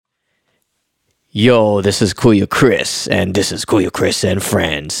Yo, this is Kuya Chris, and this is Kuya Chris and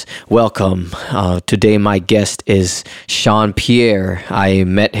Friends. Welcome. Today my guest is Pierre. I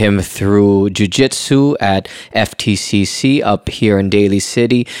met him through Jiu-Jitsu at FTCC up here in Daly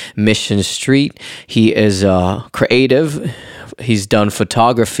City, Mission Street. He is creative. He's done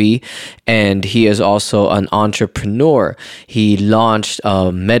photography, and he is also an entrepreneur. He launched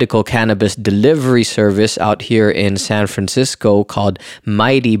a medical cannabis delivery service out here in San Francisco called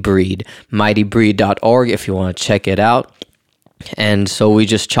Mighty Breed, mightybreed.org if you want to check it out. And so we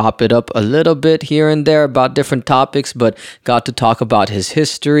just chop it up a little bit here and there about different topics, but got to talk about his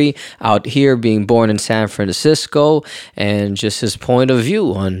history out here, being born in San Francisco, and just his point of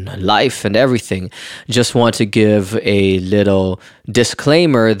view on life and everything. Just want to give a little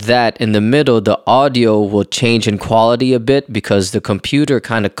disclaimer that in the middle, the audio will change in quality a bit because the computer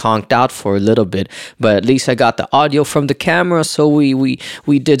kind of conked out for a little bit. But at least I got the audio from the camera, so we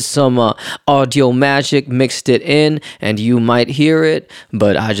did some audio magic, mixed it in, and you might hear it,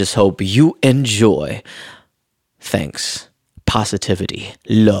 but I just hope you enjoy. Thanks. Positivity.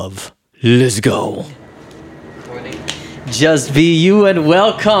 Love. Let's go. Just be you, and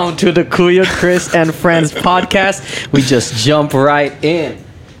welcome to the Kuya Chris and Friends podcast. We just jump right in.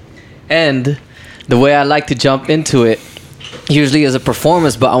 And the way I like to jump into it usually is a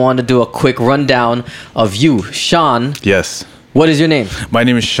performance, but I want to do a quick rundown of you. Sean. Yes. What is your name? My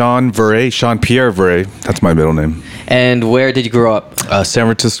name is Pierre Verre. That's my middle name. And where did you grow up? San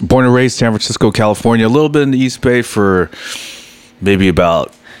Francisco, born and raised San Francisco, California. A little bit in the East Bay for maybe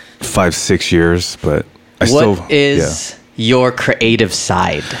about 5-6 years, but What is your creative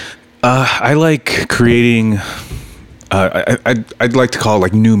side? I like creating. I'd like to call it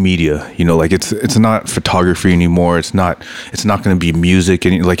like new media. You know, like it's not photography anymore. It's not going to be music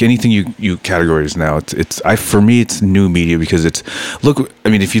and like anything you categorize now. For me it's new media because if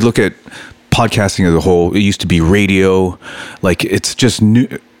you look at podcasting as a whole, it used to be radio. Like it's just new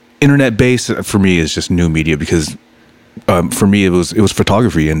internet based. For me, is just new media because. For me, it was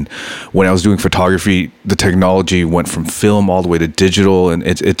photography, and when I was doing photography, the technology went from film all the way to digital, and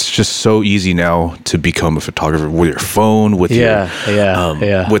it's just so easy now to become a photographer with your phone, with you pay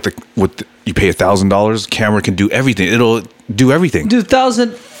 $1,000, camera can do everything. It'll do everything.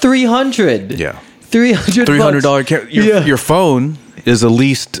 $2,300. Yeah, $300 camera. Your phone is the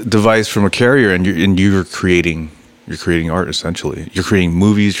least device from a carrier, and you're creating. You're creating art, essentially. You're creating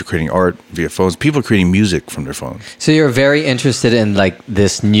movies, you're creating art via phones. People are creating music from their phones. So you're very interested in like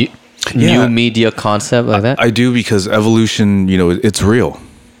this new media concept like that? I do, because evolution, it's real.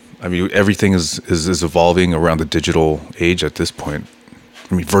 I mean, everything is evolving around the digital age at this point.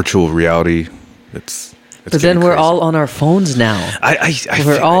 I mean, virtual reality, it's but then we're crazy. all on our phones now.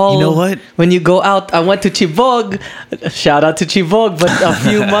 We're all. You know what? When you go out, I went to Chibog. Shout out to Chibog. But a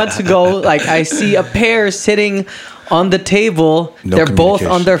few months ago, like I see a pair sitting on the table. They're both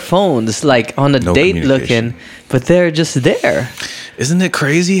on their phones, like on a date looking, but they're just there. Isn't it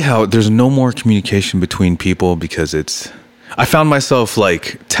crazy how there's no more communication between people because it's. I found myself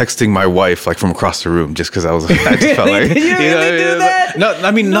like texting my wife like from across the room just because I just felt like you really do that? No,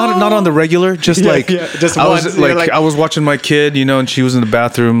 I mean not on the regular, just just I was I was watching my kid, and she was in the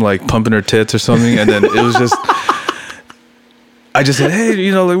bathroom like pumping her tits or something, and then it was just I just said, hey,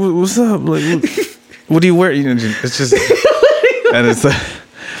 like what's up, like what do you wear? It's just and it's like,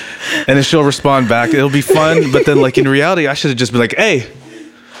 and then she'll respond back. It'll be fun, but then like in reality, I should have just been like, hey,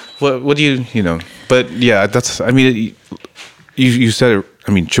 what do you But yeah, that's You said it.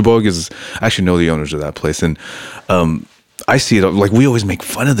 I mean, Chibog is. I actually know the owners of that place, and I see it. Like we always make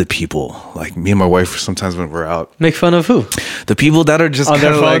fun of the people. Like me and my wife, sometimes when we're out, make fun of who? The people that are just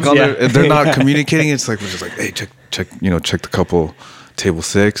kind of like they're not communicating. It's like we're just like, hey, check, check the couple, table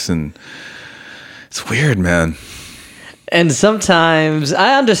 6, and it's weird, man. And sometimes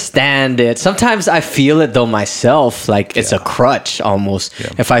I understand it. Sometimes I feel it though myself, like it's a crutch almost.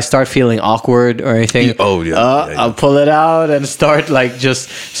 Yeah. If I start feeling awkward or anything, I'll pull it out and start like just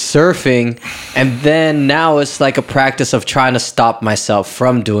surfing. And then now it's like a practice of trying to stop myself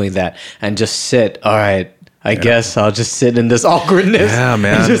from doing that and just sit. All right, I guess I'll just sit in this awkwardness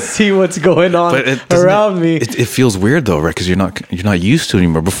and just see what's going on around me. It feels weird though, right? Because you're not used to it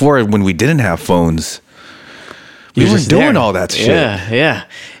anymore. Before, when we didn't have phones. We were doing all that shit. Yeah.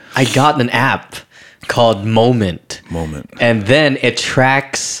 I got an app called Moment. And then it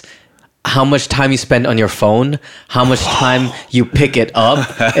tracks how much time you spend on your phone, how much time you pick it up.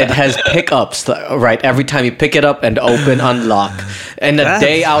 It has pickups, right? Every time you pick it up and open, unlock. In a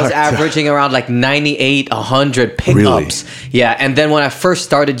day, I was averaging around like 98, 100 pickups. Really? Yeah. And then when I first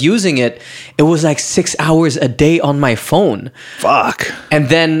started using it, it was like 6 hours a day on my phone. Fuck. And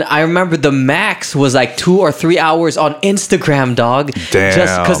then I remember the max was like 2 or 3 hours on Instagram, dog. Damn.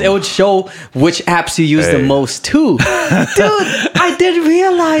 Just because it would show which apps you use the most too. Dude, I didn't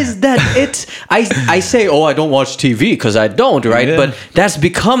realize that it's... I say, oh, I don't watch TV because I don't, right? Yeah. But that's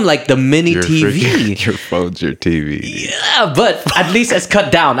become like the mini TV. Your phone's your TV. Yeah, but at least it's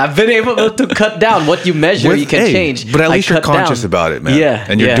cut down. I've been able to cut down what you measure. You can change. But at least you're conscious about it, man. Yeah,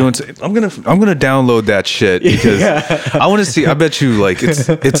 and you're doing. I'm gonna download that shit because I want to see. I bet you like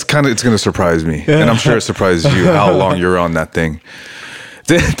it's gonna surprise me, and I'm sure it surprises you how long you're on that thing.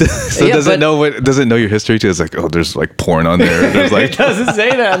 So does it know your history too? It's like, oh, there's like porn on there. There's like it doesn't say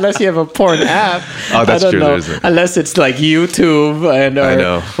that unless you have a porn app. Oh, that's true. Know. Unless it's like YouTube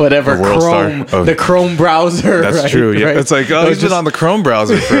or whatever, Chrome, the Chrome browser. That's true. Yeah, right? It's like, oh, he's been on the Chrome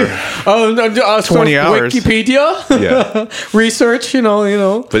browser for 20 hours. Wikipedia, research, you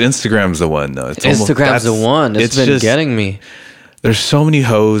know. But Instagram's the one though. Instagram's the one. It's been just getting me. There's so many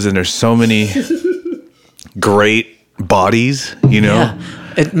hoes and there's so many great bodies, you know. Yeah.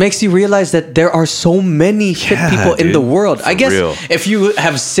 It makes you realize that there are so many fit people in the world. I guess if you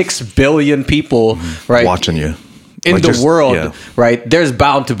have 6 billion people, right, watching you in the world, right, there's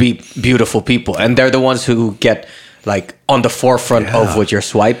bound to be beautiful people, and they're the ones who get like on the forefront of what you're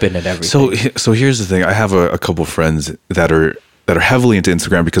swiping and everything. So here's the thing. I have a couple friends that are heavily into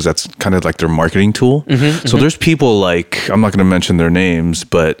Instagram because that's kind of like their marketing tool. So there's people like, I'm not going to mention their names,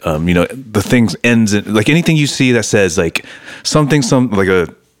 but you know, the things ends in like anything you see that says like something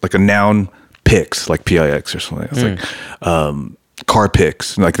like a noun pics, like PIX or something. It's like car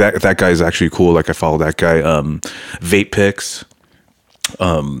pics. Like that guy is actually cool. Like I follow that guy. Vape pics.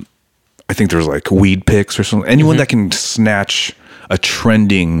 I think there's like weed pics or something. Anyone that can snatch a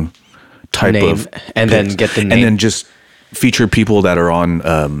trending type name of and pics, then get the name and then just feature people that are on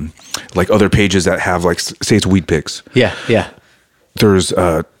like other pages that have like say it's weed pics. Yeah. There's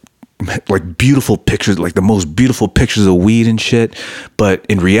like beautiful pictures, like the most beautiful pictures of weed and shit. But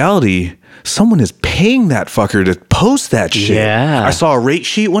in reality, someone is paying that fucker to post that shit. Yeah. I saw a rate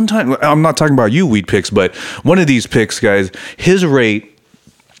sheet one time. I'm not talking about you, weed pics, but one of these pics, guys, his rate,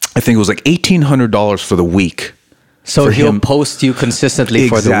 I think it was like $1,800 for the week. So he'll post you consistently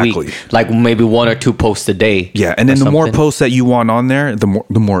for the week, like maybe 1 or 2 posts a day. Yeah, and then the more posts that you want on there, the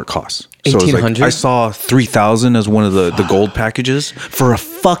more it costs. So it's like, I saw 3,000 as one of the gold packages for a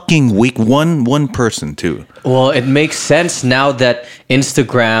fucking week. One person too. Well, it makes sense now that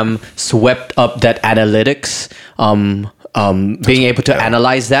Instagram swept up that analytics. Being able to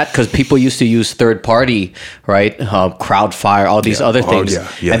analyze that, because people used to use third party, right? Crowdfire, all these other things.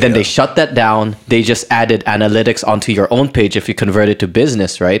 And then they shut that down. They just added analytics onto your own page if you convert it to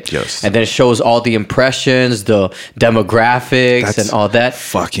business, right? Yes. And then it shows all the impressions, the demographics, and all that.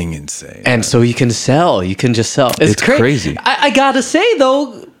 Fucking insane. And so you can sell. You can just sell. It's crazy. I gotta say,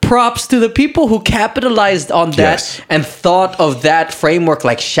 though, props to the people who capitalized on that and thought of that framework,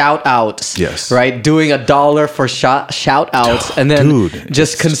 like shout outs, right? Doing $1 for shout outs, and then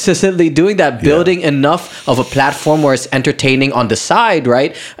just consistently doing that, building enough of a platform where it's entertaining on the side,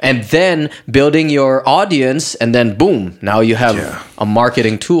 right? And then building your audience, and then boom, now you have a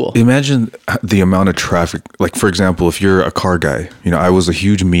marketing tool. Imagine the amount of traffic. Like, for example, if you're a car guy, you know, I was a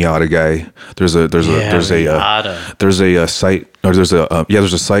huge Miata guy. There's a site, or there's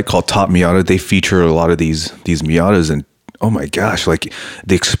a site called Top Miata. They feature a lot of these Miatas, and oh my gosh, like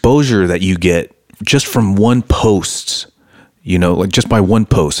the exposure that you get just from one post, you know, like just by one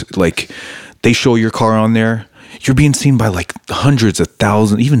post, like they show your car on there, you're being seen by like hundreds of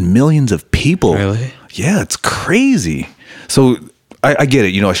thousands, even millions of people. Really? Yeah, it's crazy. So I get it.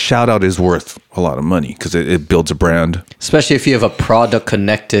 You know, a shout out is worth a lot of money because it builds a brand. Especially if you have a product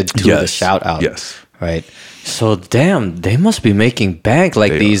connected to the shout out. Yes. Right. So damn, they must be making bank,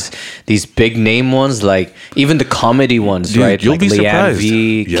 like these big name ones, like even the comedy ones, right? You'll like be Leanne surprised.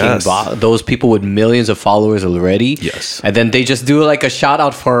 V, King those people with millions of followers already. Yes. And then they just do like a shout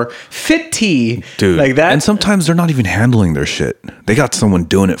out for Fit Tea, dude, like that. And sometimes they're not even handling their shit. They got someone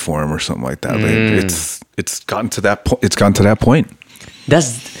doing it for them or something like that. It's gotten to that point. It's gotten to that point.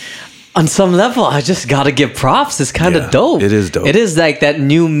 That's on some level, I just gotta give props. It's kind of dope. It is dope. It is like that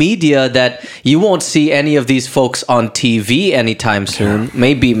new media that you won't see any of these folks on TV anytime soon.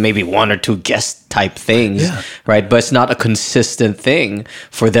 Maybe 1 or 2 guest type things, right? But it's not a consistent thing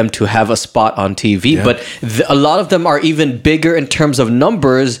for them to have a spot on TV. But a lot of them are even bigger in terms of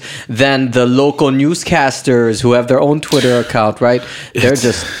numbers than the local newscasters who have their own Twitter account, right? They're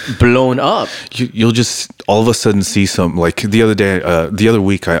just blown up. You'll just all of a sudden see some, like the other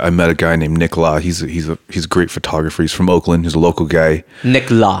week I met a guy named Nick Law. He's a great photographer. He's from Oakland. He's a local guy. Nick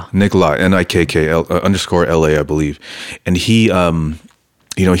Law, NIKK_LA, I believe. And he,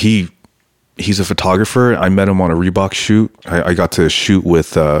 he's a photographer. I met him on a Reebok shoot. I got to shoot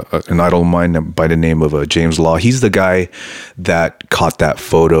with an idol of mine by the name of James Law. He's the guy that caught that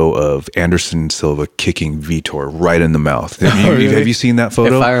photo of Anderson Silva kicking Vitor right in the mouth. Have you seen that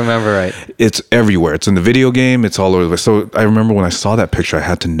photo? if I remember right. It's everywhere. It's in the video game. It's all over the place. So I remember when I saw that picture, I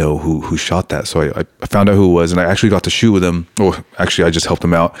had to know who shot that. So I found out who it was, and I actually got to shoot with him. Oh, actually, I just helped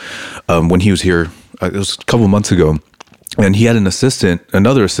him out when he was here. It was a couple of months ago. And he had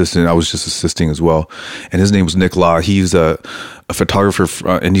another assistant. I was just assisting as well. And his name was Nick Law. He's a photographer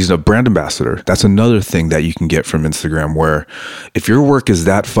and he's a brand ambassador. That's another thing that you can get from Instagram, where if your work is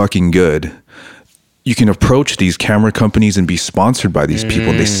that fucking good, you can approach these camera companies and be sponsored by these people.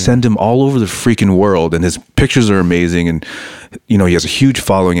 And they send him all over the freaking world. And his pictures are amazing. And, he has a huge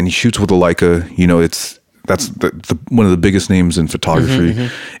following, and he shoots with a Leica. That's one of the biggest names in photography.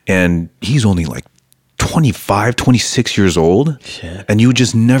 And he's only like 25, 26 years old. Shit. And you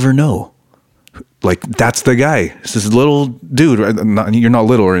just never know. Like, that's the guy. It's this little dude. Right? You're not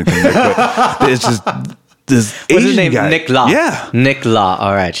little or anything, but it's just this What's Asian his name? guy. Nick Law. Yeah. Nick Law.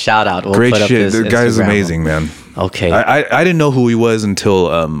 All right. Shout out. We'll Great put shit. Up his The guy's Instagram. amazing, man. Okay. I didn't know who he was until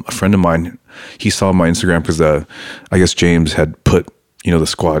a friend of mine, he saw my Instagram because I guess James had put, the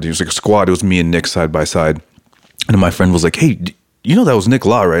squad. He was like a squad. It was me and Nick side by side. And my friend was like, hey, that was Nick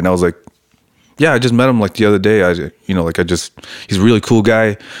Law, right? And I was like, yeah, I just met him like the other day. He's a really cool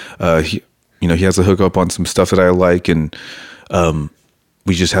guy. He has a hookup on some stuff that I like, and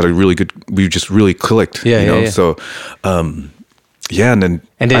we just had we just really clicked. Yeah. So, and then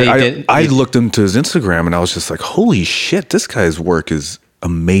I looked into his Instagram, and I was just like, holy shit, this guy's work is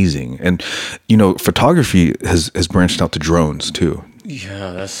amazing. And photography has branched out to drones too.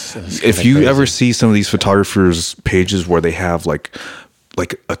 Yeah, that's if you crazy. ever see some of these photographers' pages where they have like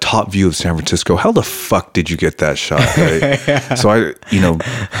a top view of San Francisco, how the fuck did you get that shot? Right? So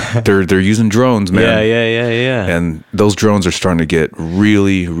they're using drones, man. Yeah. And those drones are starting to get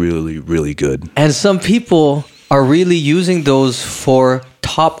really, really, really good. And some people are really using those for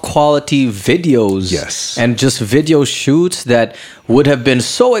top quality videos. Yes. And just video shoots that would have been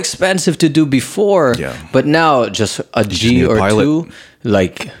so expensive to do before. Yeah. But now just a G need a or pilot. two,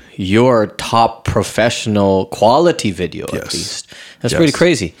 like your top professional quality video at Yes. least. That's Yes. pretty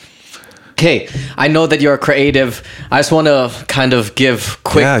crazy. Okay, I know that you're creative. I just want to kind of give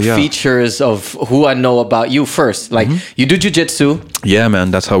quick features of who I know about you first. Like, you do jiu-jitsu. Yeah, man,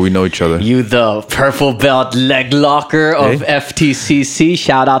 that's how we know each other. You the purple belt leg locker of FTCC.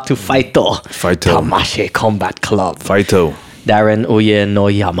 Shout out to Faito. Tamashe Combat Club. Faito. Darren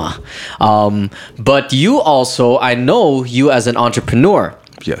Uyenoyama. But you also, I know you as an entrepreneur.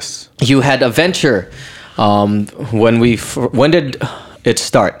 Yes. You had a venture. When did it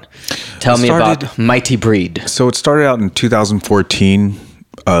start? Tell me about Mighty Breed. So it started out in 2014.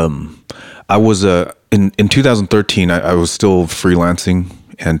 I was in 2013. I was still freelancing,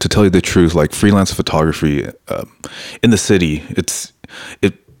 and to tell you the truth, like freelance photography in the city, it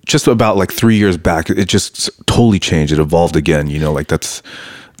just about like 3 years back, it just totally changed. It evolved again.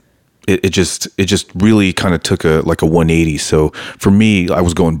 It just really kind of took a 180. So for me, I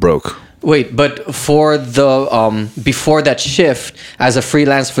was going broke. Wait, but for the before that shift as a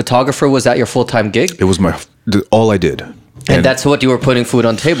freelance photographer, was that your full-time gig? It was all I did. And that's what you were putting food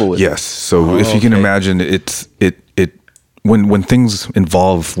on table with? Yes. So if you can imagine, when things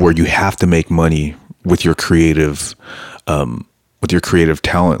involve where you have to make money with your creative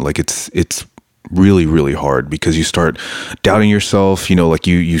talent, like it's really, really hard because you start doubting yourself. Like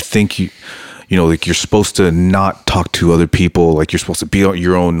you think like you're supposed to not talk to other people. Like you're supposed to be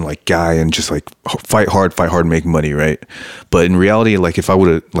your own like guy and just like fight hard, make money, right? But in reality, like if I would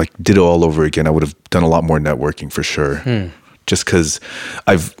have like did it all over again, I would have done a lot more networking for sure. Just because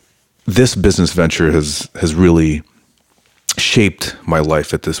this business venture has really shaped my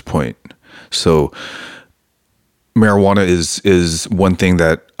life at this point. So marijuana is one thing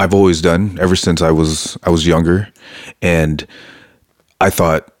that I've always done ever since I was younger, and I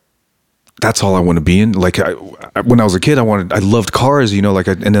thought, that's all I want to be in. Like when I was a kid, I loved cars,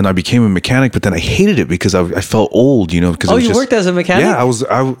 and then I became a mechanic, but then I hated it because I felt old, because you worked as a mechanic?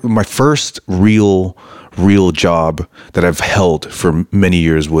 Yeah, my first real job that I've held for many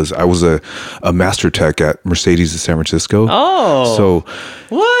years was I was a master tech at Mercedes in San Francisco. Oh, so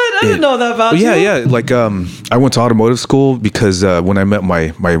what? I didn't know that about you. Yeah. Like I went to automotive school because when I met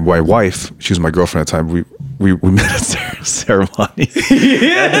my wife, she was my girlfriend at the time. We met at ceremony.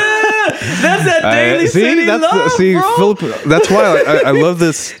 Yeah. That's that Daly City love, bro. That's why I love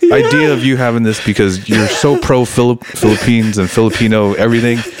this idea of you having this, because you're so pro Philippines and Filipino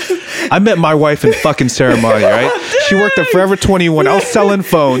everything. I met my wife in fucking ceremony, right? She worked at Forever 21. I was selling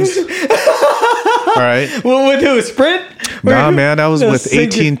phones. All right. Well, with who? Sprint? Nah, man, I was with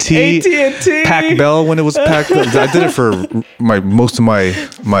AT&T. Pac Bell when it was Pac Bell. I did it for most of my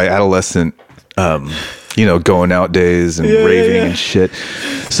adolescent, going out days and raving and shit.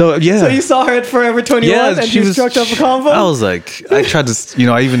 So yeah. So you saw her at Forever 21 and you struck up a convo? I was like, I tried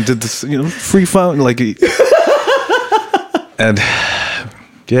to, I even did this, free phone, like, and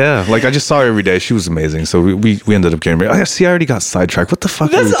yeah, like I just saw her every day. She was amazing. So we ended up getting married. I already got sidetracked. What the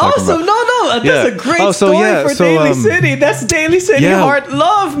fuck? That's awesome. No. That's a great story for Daly City. That's Daly City heart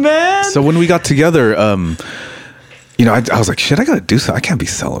love, man. So when we got together, I was like, shit, I gotta do something. I can't be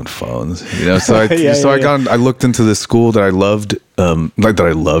selling phones, So I looked into this school that I loved,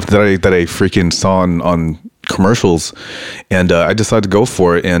 that I freaking saw on commercials, and I decided to go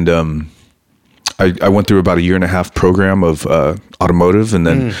for it. And I went through about a 1.5 year program of automotive, and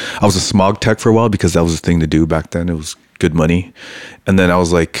then I was a smog tech for a while because that was the thing to do back then. It was good money, and then I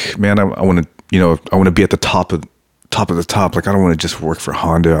was like, man, I want to be at the top of the top. Like, I don't want to just work for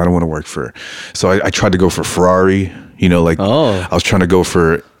Honda. I don't want to work for. So I tried to go for Ferrari. I was trying to go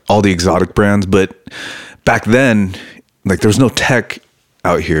for all the exotic brands, but back then, like, there was no tech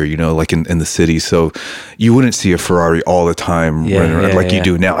out here, like in the city. So you wouldn't see a Ferrari all the time running around like you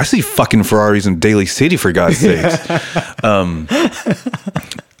do now. I see fucking Ferraris in Daly City, for God's sakes.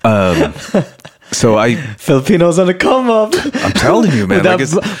 So Filipinos on the come up. I'm telling you, man. Like,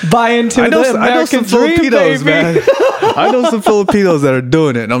 buy into the American dream, Filipinos, baby. man. I know some Filipinos that are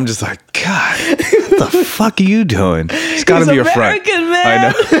doing it, and I'm just like, God, what the fuck are you doing? It's got to be a front.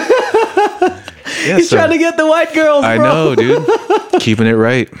 Man. I know. He's trying to get the white girls, bro. I know, dude. Keeping it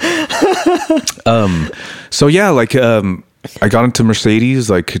right. So yeah, like I got into Mercedes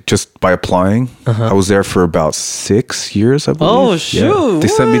like just by applying. I was there for about 6 years, I believe. Oh shoot! Yeah.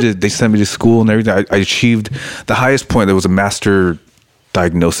 They sent me to school and everything. I achieved the highest point. There was a master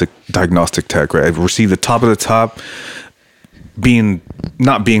diagnostic tech. Right, I received the top of the top.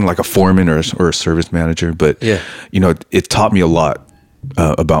 Not being like a foreman or a service manager, but it taught me a lot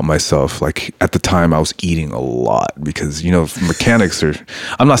about myself. Like, at the time I was eating a lot because mechanics are,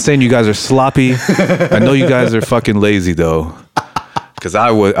 I'm not saying you guys are sloppy. I know you guys are fucking lazy though, because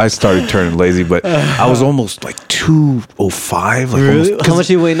I started turning lazy, but I was almost like 205. Like, really? How much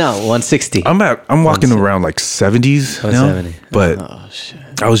do you weigh now? 160. I'm walking around like 70s now, 170. but shit.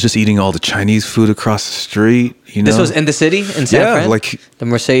 I was just eating all the Chinese food across the street. This was in the city in San Fran? Like the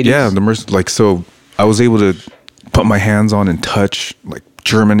Mercedes. Yeah, so I was able to put my hands on and touch like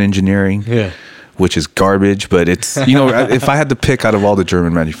German engineering, which is garbage. But it's if I had to pick out of all the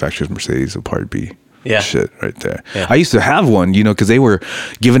German manufacturers, Mercedes would probably be shit right there. Yeah. I used to have one, because they were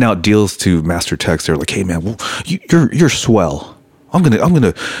giving out deals to master techs. They're like, hey man, well, you're swell. I'm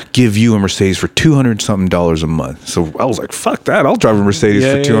gonna give you a Mercedes for $200-something a month. So I was like, fuck that, I'll drive a Mercedes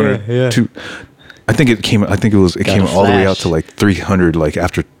for 200. Yeah. I think it came all the way out to like 300, like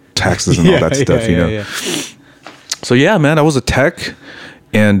after taxes and all that stuff. Yeah. So yeah, man, I was a tech,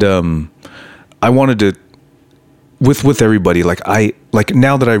 and I wanted to with everybody. Like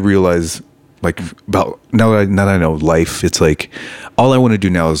now that I realize, like, about now that I know life, it's like all I want to do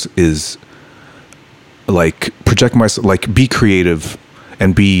now is like project myself, like be creative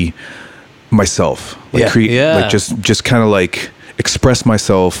and be myself, like like just kind of like express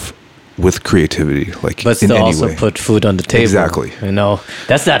myself with creativity, like, but still also put food on the table. Exactly.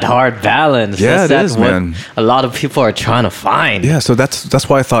 That's that hard balance. Yeah, that's what man. A lot of people are trying to find. Yeah, so that's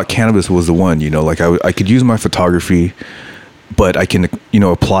why I thought cannabis was the one. Like I could use my photography, but I can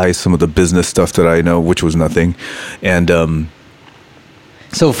apply some of the business stuff that I know, which was nothing. And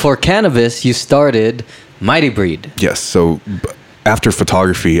so for cannabis, you started Mighty Breed. Yes. So after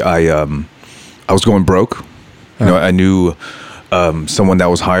photography, I was going broke. I knew someone that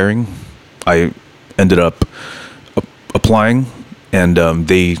was hiring. I ended up applying, and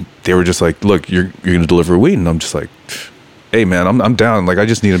they were just like, look, you're going to deliver weed. And I'm just like, hey man, I'm down. Like, I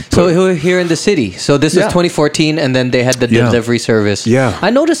just need to So we're here in the city. So this is 2014, and then they had the delivery service. Yeah.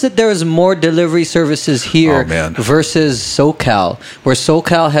 I noticed that there was more delivery services here versus SoCal, where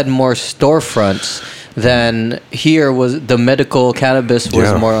SoCal had more storefronts than here was the medical cannabis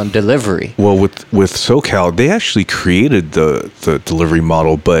was more on delivery. Well, with SoCal, they actually created the delivery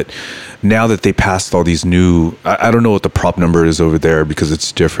model, but now that they passed all these new, I don't know what the prop number is over there because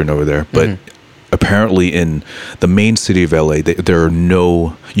it's different over there, but apparently in the main city of LA, there are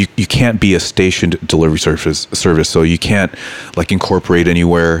no, you can't be a stationed delivery service, so you can't like incorporate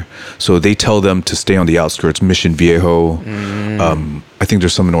anywhere. So they tell them to stay on the outskirts, Mission Viejo. I think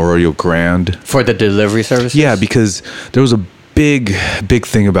there's some in Arroyo Grande. For the delivery services? Yeah, because there was a big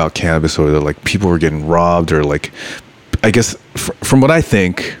thing about cannabis over there. Like people were getting robbed, or like, I guess from what I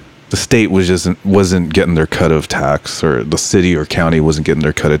think, the state wasn't getting their cut of tax, or the city or county wasn't getting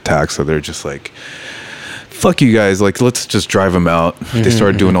their cut of tax. So they're just like, fuck you guys, like let's just drive them out. They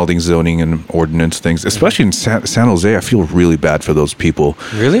started doing all these zoning and ordinance things, especially in San Jose. I feel really bad for those people.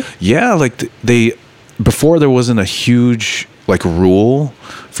 Really? Yeah, like before there wasn't a huge like rule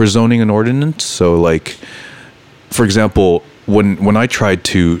for zoning and ordinance. So like, for example, when I tried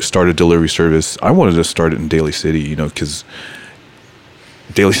to start a delivery service, I wanted to start it in Daly City, you know, because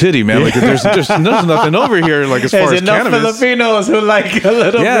Daly City, man, like there's nothing over here, like as far as cannabis. There's enough Filipinos who like a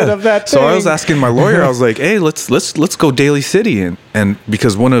little bit of that thing. So I was asking my lawyer, I was like, hey, let's go Daly City, and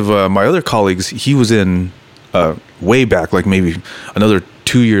because one of my other colleagues, he was in way back, like maybe another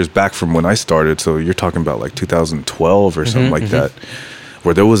 2 years back from when I started. So you're talking about like 2012 or something like that,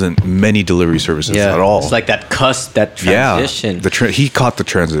 where there wasn't many delivery services at all. It's like that transition. Yeah, he caught the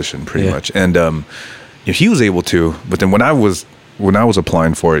transition pretty much, and he was able to. But then when I was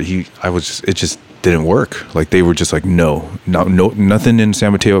applying for it, it just didn't work. Like they were just like, no, nothing in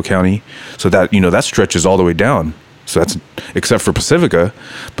San Mateo County. So that, you know, that stretches all the way down. So that's except for Pacifica.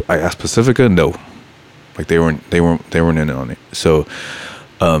 I asked Pacifica, no, like they weren't in on it. So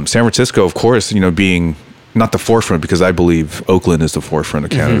San Francisco, of course, you know, being not the forefront, because I believe Oakland is the forefront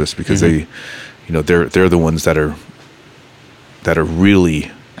of cannabis, because they, you know, they're the ones that are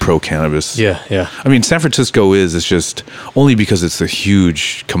really pro cannabis. Yeah. I mean, San Francisco it's just only because it's a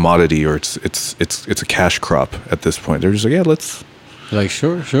huge commodity, or it's a cash crop at this point. They're just like, yeah, let's like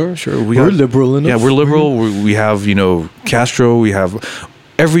sure. We're liberal enough. Yeah, we're liberal. We have, you know, Castro. We have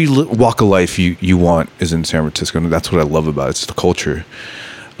every walk of life you want is in San Francisco, and that's what I love about it. It's the culture.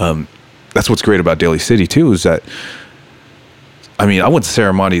 That's what's great about Daly City too, is that, I mean, I went to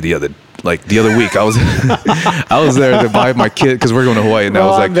Ceremony the other week. I was there to buy my kid, because we're going to Hawaii, and I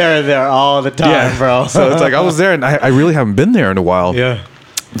was like, I'm there all the time, bro. So it's like I was there, and I really haven't been there in a while. Yeah.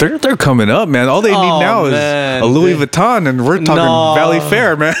 They're coming up, man. All they need now is a Louis Vuitton, and we're talking Valley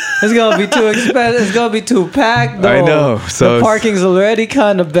Fair, man. It's gonna be too expensive. It's gonna be too packed, though. I know. So the parking's already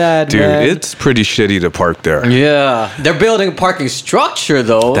kind of bad, dude. Man. It's pretty shitty to park there. Yeah, they're building a parking structure,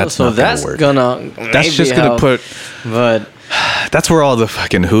 though. That's just gonna put. But that's where all the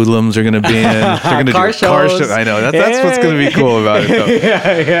fucking hoodlums are gonna be in. They're gonna car do car shows. shows. I know. That's what's gonna be cool about it, though.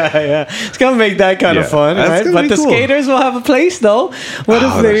 Yeah. It's gonna make that kind of fun, right? But the cool. skaters will have a place, though. What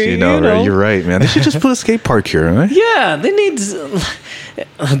if they? Right? You're right, man. They should just put a skate park here, right? Yeah, they need.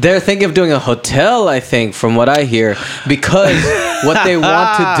 They're thinking of doing a hotel, I think, from what I hear, because what they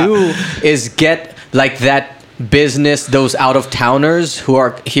want to do is get like that business, those out-of-towners who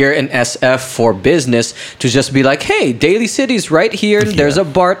are here in SF for business, to just be like, hey, Daly City's right here. Yeah. There's a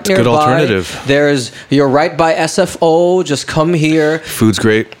BART nearby. Good alternative. You're right by SFO. Just come here. Food's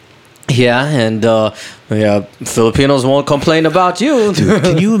great. Yeah, and Filipinos won't complain about you. Dude,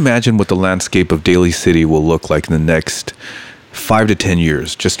 can you imagine what the landscape of Daly City will look like in the next 5 to 10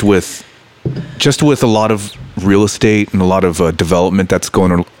 years? Just with a lot of real estate and a lot of development that's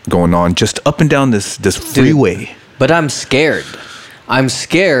going on just up and down this freeway. Dude, but I'm scared. I'm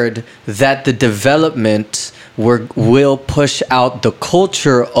scared that the development will push out the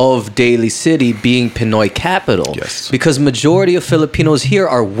culture of Daly City being Pinoy capital. Yes. Because majority of Filipinos here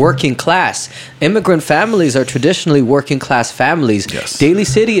are working class. Immigrant families are traditionally working class families. Yes. Daly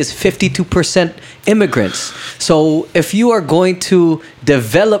City is 52% immigrants. So if you are going to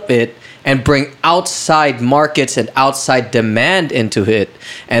develop it and bring outside markets and outside demand into it,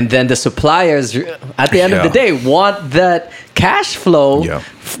 and then the suppliers at the end of the day want that cash flow,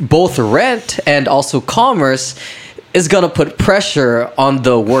 both rent and also commerce, is going to put pressure on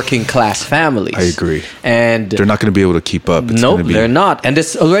the working class families. I agree. And they're not going to be able to keep up. They're not. And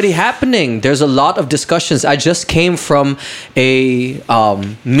it's already happening. There's a lot of discussions. I just came from a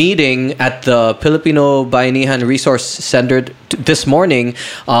meeting at the Filipino Bayanihan Resource Center this morning.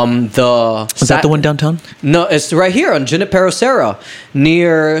 Is that the one downtown? No, it's right here on Junipero Serra,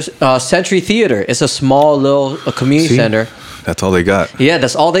 near Century Theater. It's a small little community center. That's all they got. Yeah,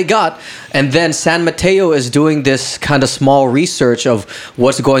 that's all they got. And then San Mateo is doing this kind of small research of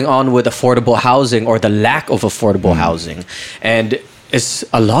what's going on with affordable housing, or the lack of affordable housing. And it's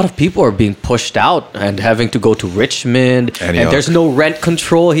a lot of people are being pushed out and having to go to Richmond. And there's no rent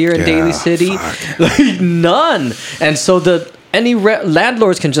control here in Daly City. Like none. And so any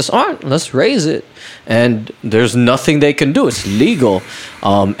landlords can just, let's raise it. And there's nothing they can do. It's legal.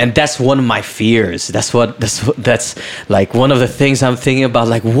 And that's one of my fears. That's like one of the things I'm thinking about.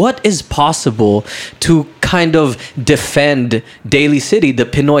 Like, what is possible to kind of defend Daly City, the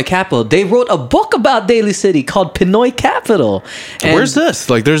Pinoy capital? They wrote a book about Daly City called Pinoy Capital. And where's this?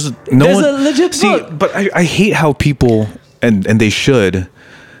 Like, there's a legit book. But I hate how people, and they should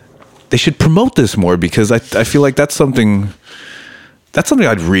promote this more, because I feel like that's something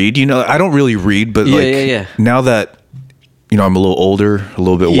I'd read. You know, I don't really read, but now that, you know, I'm a little older, a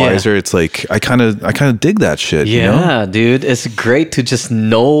little bit wiser, it's like I kind of dig that shit. Yeah, you know? Dude, it's great to just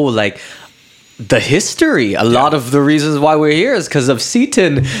know like the history. A lot of the reasons why we're here is because of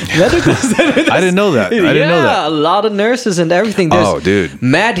Seton Medical Center. I didn't know that. I didn't know that. A lot of nurses and everything. There's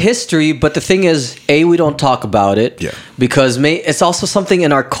mad history, but the thing is, we don't talk about it. Yeah. Because it's also something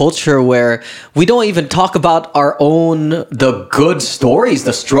in our culture where we don't even talk about the good stories,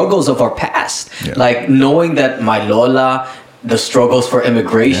 the struggles of our past. Yeah. Like knowing that my Lola, the struggles for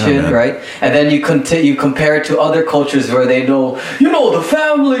immigration, right? And then you compare it to other cultures where they know, the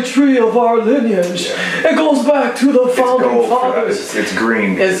family tree of our lineage. Yeah. It goes back to the founding fathers. It's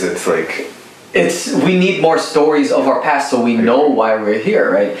green because it's like... we need more stories of our past so we know why we're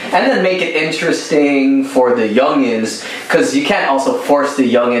here, right? And then make it interesting for the youngins, because you can't also force the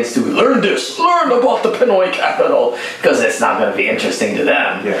youngins to learn about the Pinoy capital, because it's not going to be interesting to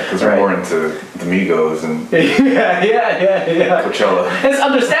them. Yeah, because they're more into the Migos and Coachella. It's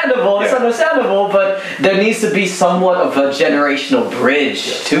understandable, but there needs to be somewhat of a generational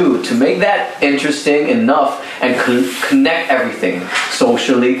bridge too, to make that interesting enough and connect everything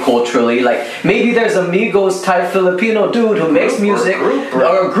socially, culturally. Like maybe there's a Migos type Filipino dude who makes music,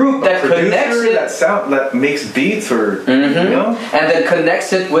 or a group that connects it, that makes beats, or and then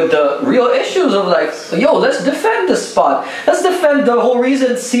connects it with the real issues of like, let's defend this spot. Let's defend the whole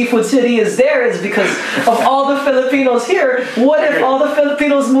reason Seafood City is there is because of all the Filipinos here. What if all the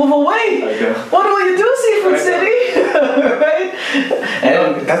Filipinos move away? What will you do, Seafood City? Right?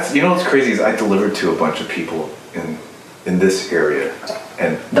 And that's what's crazy is I delivered to a bunch of people in this area,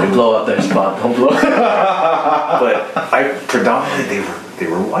 and don't blow up their spot. Don't blow. But I predominantly they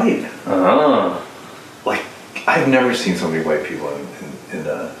were white. Like I've never seen so many white people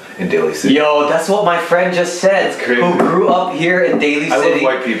in Daly City. Yo, that's what my friend just said. Who grew up here in Daly City. I love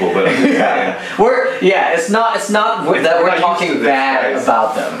white people, but it's not that we're talking bad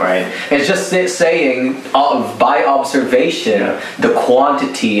about them, right? It's just saying by observation, the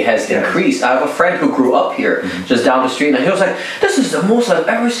quantity has increased. I have a friend who grew up here, just down the street, and he was like, "This is the most I've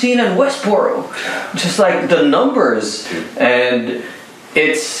ever seen in Westboro." Just like the numbers, and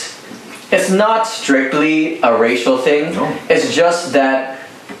it's not strictly a racial thing. No. It's just that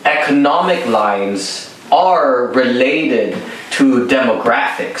economic lines are related to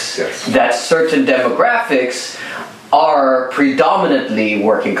demographics. Yes. That certain demographics are predominantly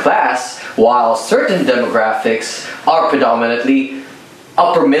working class, while certain demographics are predominantly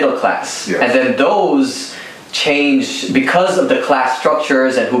upper middle class. Yes. And then those change because of the class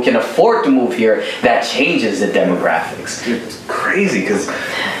structures and who can afford to move here. That changes the demographics. Dude, it's crazy because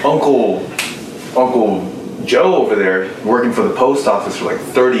Uncle Joe over there, working for the post office for like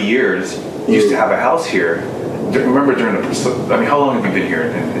 30 years, used to have a house here. Remember during how long have you been here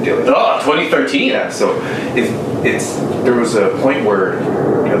in Daly? 2013. Yeah, so there was a point where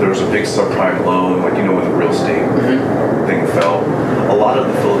there was a big subprime loan, like when the real estate thing fell. A lot of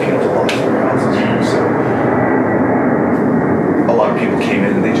the Filipinos lost their houses here, so a lot of people came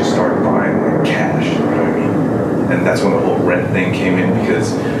in and they just started buying like cash. You know what I mean? And that's when the whole rent thing came in,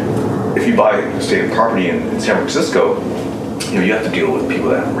 because if you buy a property in San Francisco, you have to deal with people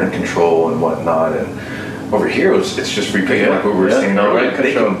that have rent control and whatnot. And over here, it's just free pay, like what we were saying. No rent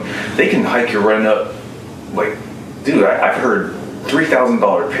control. They can hike your rent up. Like, dude, I've heard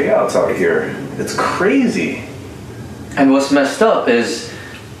 $3,000 payouts out here. It's crazy. And what's messed up is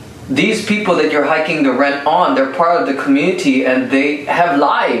these people that you're hiking the rent on, they're part of the community and they have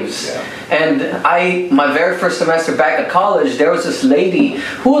lives. Yeah. And my very first semester back at college, there was this lady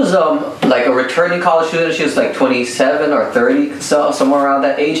who was like a returning college student. She was like 27 or 30, so somewhere around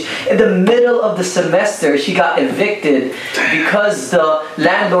that age. In the middle of the semester, she got evicted because the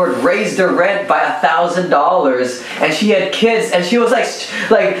landlord raised her rent by $1,000, and she had kids, and she was like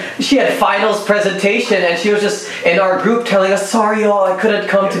she had finals presentation, and she was just in our group telling us, "Sorry, y'all, I couldn't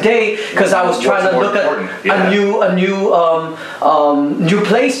come today because I was trying to look at a new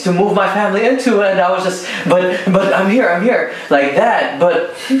place to move my family into," and I was just, but I'm here, like that.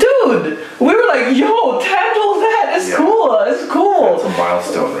 But dude, we were like, yo, handle that. It's cool. It's cool. It's a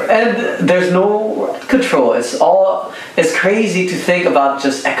milestone, right? And there's no control. It's crazy to think about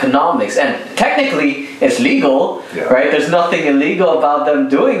just economics. And technically, it's legal, right? There's nothing illegal about them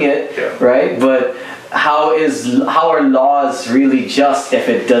doing it, right? But how are laws really just if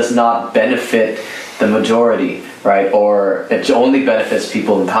it does not benefit the majority, right? Or it only benefits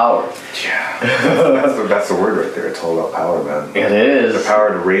people in power? Yeah, that's the word right there. It's all about power, man. It is. The power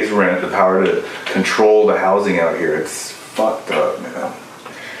to raise rent, the power to control the housing out here. It's fucked up, man.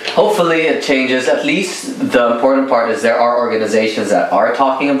 Hopefully it changes. At least the important part is there are organizations that are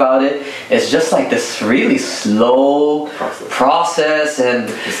talking about it. It's just like this really slow process and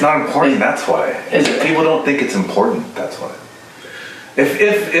it's not important. That's why people don't think it's important. That's why.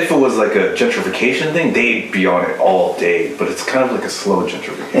 If it was like a gentrification thing, they'd be on it all day. But it's kind of like a slow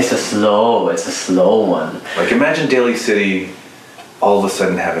gentrification. It's a slow one. Like imagine Daly City, all of a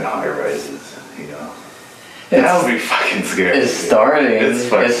sudden having high rises. You know, that would be fucking scary. It's starting.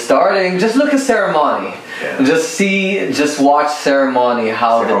 It's starting. Just look at Ceremony. Yeah. Just watch Ceremony.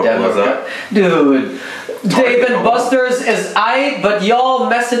 How the demo, dude. Dave and Buster's is but y'all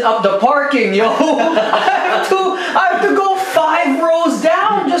messing up the parking, yo. I have to go 5 rows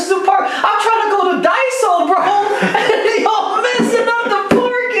down just to park. I'm trying to go to Daiso, bro, and y'all messing up the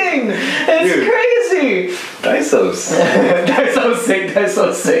parking. It's crazy. Daiso's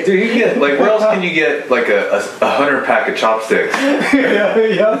sick. Dude, you get like where else can you get like a 100-pack of chopsticks?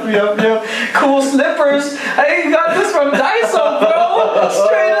 Yep. Cool slippers. I got this from Daiso, bro.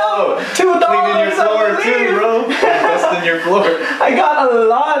 Straight up, $2. Cleaning your floor too, bro. Dusting your floor. I got a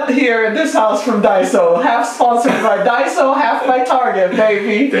lot here in this house from Daiso. Half sponsored by Daiso, half by Target,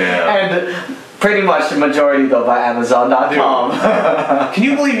 baby. Damn. And pretty much the majority though by Amazon.com. Can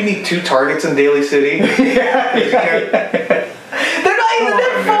you believe you need 2 Targets in Daly City? They're not even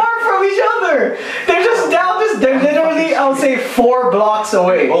that far from each other. They're just down they're literally, I would say, 4 blocks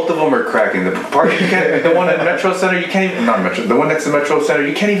away. Both of them are cracking. The one at Metro Center, you can't even, not Metro, the one next to Metro Center,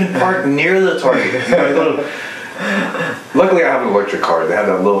 you can't even park near the Target. Luckily I have an electric car. They have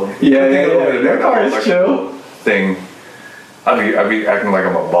that little Their car is chill thing. I'd be acting like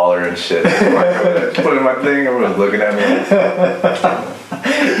I'm a baller and shit. Put in my thing, everyone's looking at me.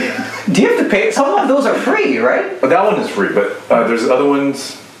 Do you have to pay? Some of those are free, right? That one is free, but there's other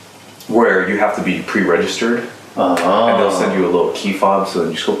ones where you have to be pre-registered. And they'll send you a little key fob, so then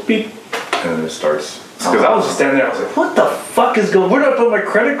you just go beep, and then it starts. Because I was just standing there, I was like, what the fuck is going on? Where do I put my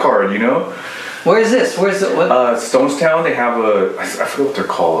credit card, you know? Where is this? Where's it? What? Stonestown, they have I forget what they're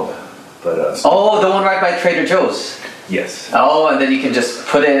called. But the one right by Trader Joe's. Yes. Oh, and then you can just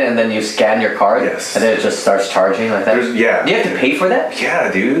put it and then you scan your card? Yes. And then it just starts charging like that? Do you have to pay for that? Yeah,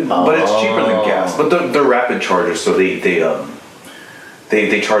 dude. But it's cheaper than gas. But they're rapid chargers, so they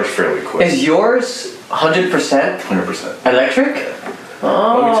charge fairly quick. Is yours 100%? 100%. Electric?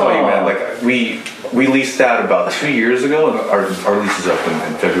 Let me tell you, man, like we leased that about 2 years ago, and our lease is up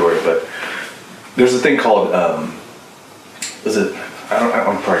in February, but there's a thing called, I'm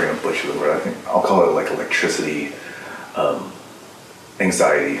probably going to butcher the word. I think I'll call it like electricity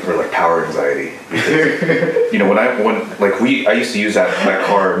anxiety or like power anxiety, because you know when I used to use that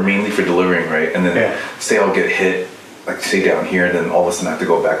car mainly for delivering, right? And then say I'll get hit, like say down here, and then all of a sudden I have to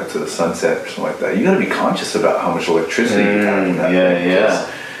go back up to the Sunset or something like that. You got to be conscious about how much electricity you have in that. Yeah.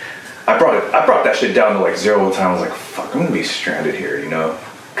 I brought that shit down to like 0 one time. I was like, fuck, I'm gonna be stranded here, you know.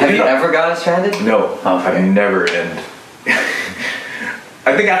 Have you ever gotten stranded? No, I've never. And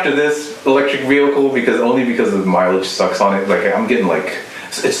I think after this electric vehicle, because the mileage sucks on it, like I'm getting like,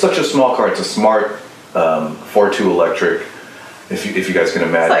 it's such a small car. It's a smart 4.2 electric. If you guys can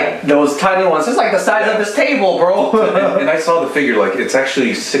imagine. It's like those tiny ones. It's like the size of this table, bro. and I saw the figure, like it's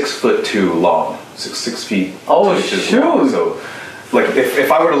actually 6'2" long, 6 feet. Oh shoot! Long. So, like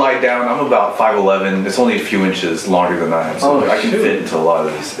if I were to lie down, I'm about 5'11". It's only a few inches longer than I am, so I can fit into a lot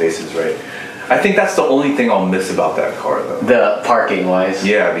of these spaces, right? I think that's the only thing I'll miss about that car, though. The parking wise.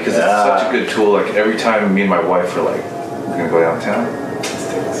 Yeah, because it's such a good tool. Like every time me and my wife are like, we're gonna go downtown, let's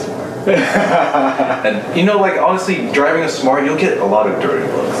take this one. And you know, like honestly, driving a Smart, you'll get a lot of dirty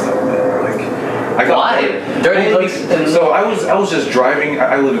looks, though, man. Like I got dirty looks. So I was just driving.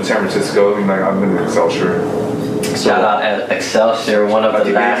 I live in San Francisco, and I'm in Excelsior. Shout out Excelsior, one of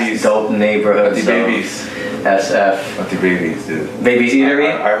the last dope neighborhoods. Babies. SF. Babies, dude. Babies Eatery.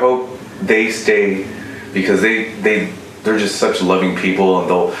 I hope they stay, because they they're just such loving people, and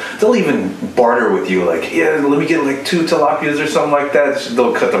they'll even barter with you, like, yeah, let me get like 2 tilapias or something like that.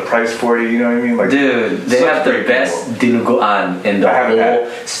 They'll cut the price for you. You know what I mean? Like, dude, they have the best dinuguan in the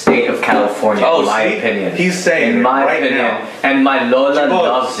whole state of California. In my opinion, he's saying in my right opinion, now. and my Lola Chibog,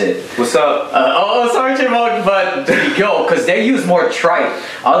 loves it. What's up? Sorry, Chibog, but yo, because they use more tripe.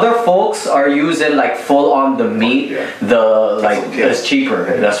 Other folks are using like full on the meat. It's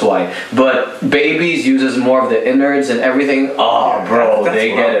cheaper. That's why. But Babies uses more of the innards and everything. Oh, bro, they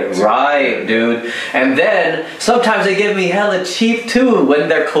get it right, dude. And then sometimes they give me hella cheap too when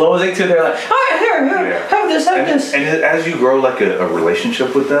they're closing too. They're like, all right, here, have this. And as you grow like a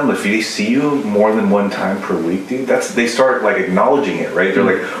relationship with them, if they see you more than one time per week, dude, they start like acknowledging it, right? They're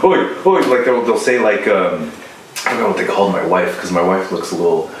like, oh, like they'll say like, I don't know what they called my wife, because my wife looks a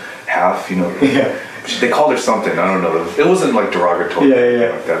little half, you know. Yeah. They called her something, I don't know. It wasn't like derogatory or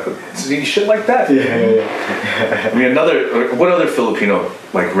anything like that, but shit like that. Yeah. I mean, what other Filipino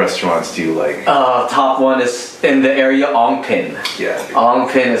like restaurants do you like? Top one is in the area, Ongpin. Yeah.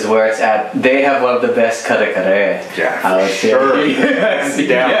 Ongpin is where it's at. They have one of the best kare-kare. Yeah, I would say. sure. Yes, you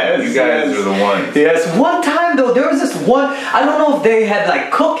guys are the ones. Yes, one time though, there was this one, I don't know if they had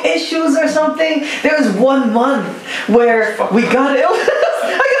like cook issues or something. There was 1 month where we got it.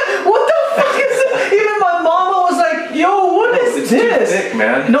 What the fuck is this? Even my mama was like, yo, what is this? Too thick,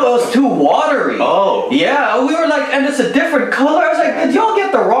 man. No, it was too watery. Oh. Yeah, we were like, and it's a different color. I was like, did y'all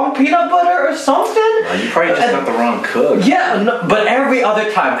get the wrong peanut butter or something? You probably just got the wrong cook. Yeah, no, but every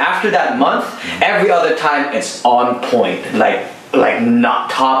other time, after that month, every other time it's on point. Like not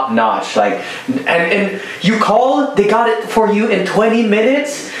top notch, like and you call, they got it for you in 20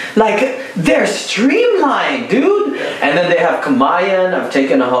 minutes. Like they're streamlined, dude. And then they have Kamayan. I've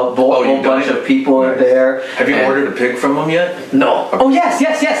taken a whole bunch of people there. Have you ordered a pig from them yet? No. Okay. Oh yes,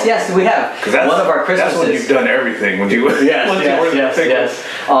 we have. Because that's one of our Christmases. That's when you've done everything. When you yes.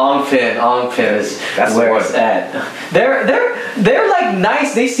 Ongpin is that's where it's at. They're like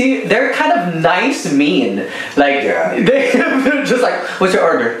nice. They're kind of nice, mean. Like they're just like, what's your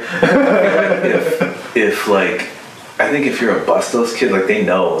order? if like, I think if you're a Bustos kid, like they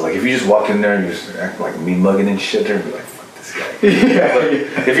know. Like if you just walk in there and you just act like me mugging and shit, they're gonna be like, fuck this guy.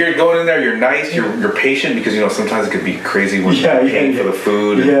 But if you're going in there, you're nice, you're patient, because you know sometimes it could be crazy when you're paying for the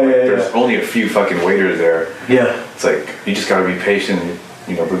food. And there's only a few fucking waiters there. Yeah. It's like you just gotta be patient.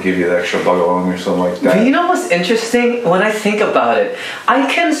 You know, they'll give you the extra bagoong or something like that. But you know what's interesting? When I think about it, I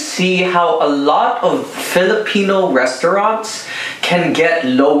can see how a lot of Filipino restaurants can get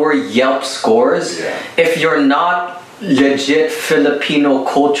lower Yelp scores if you're not legit Filipino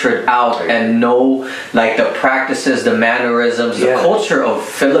cultured out and know like the practices, the mannerisms, the culture of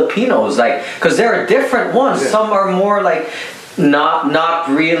Filipinos. Like, because there are different ones. Some are more like not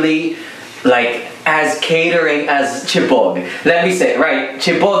really like as catering as Chibog. Let me say, right,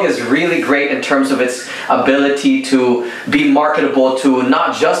 Chibog is really great in terms of its ability to be marketable to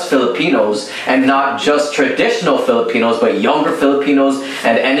not just Filipinos and not just traditional Filipinos, but younger Filipinos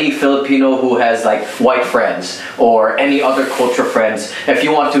and any Filipino who has like white friends or any other culture friends. If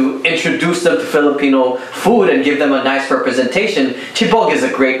you want to introduce them to Filipino food and give them a nice representation, Chibog is a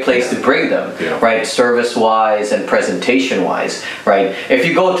great place to bring them, right, service-wise and presentation-wise, right? If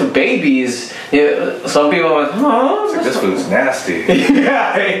you go to Babies, some people are like, oh, like, this food's nasty.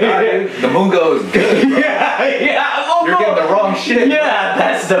 The mungo is good. Bro. You're getting the wrong shit. Yeah,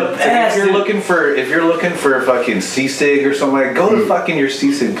 that's the best. If you're looking for fucking sisig or something, like, go to fucking your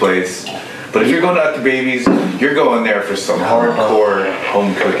sisig place. But if you're going out to Babies, you're going there for some hardcore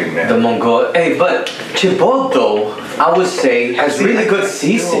home cooking, man. The Mongol. Hey, but Chibog though, I would say, has really good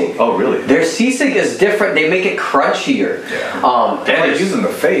sisig. Oh, really? Their sisig is different. They make it crunchier. Yeah. And they're using the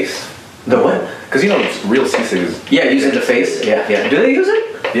face. The what? Because you know real sisig is using the face. Yeah. Do they use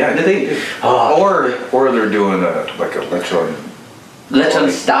it? Yeah. Do they? Or they're doing a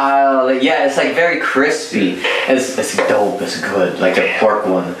lechon style. Yeah, it's like very crispy. It's dope. It's good, like a pork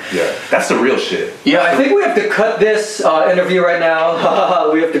one. Yeah, that's the real shit. Yeah, I think we have to cut this interview right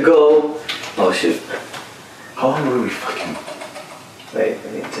now. We have to go. Oh shit. How long were we fucking? Wait,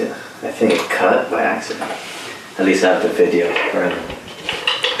 I need to. I think it cut by accident. At least I have the video. Right.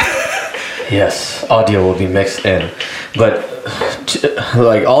 Yes, audio will be mixed in. But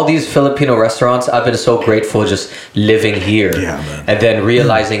like all these Filipino restaurants, I've been so grateful just living here. Yeah, man. And then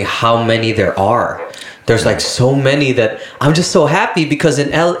realizing how many there are. There's like so many that I'm just so happy, because in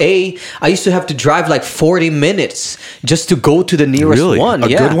LA, I used to have to drive like 40 minutes just to go to the nearest one. A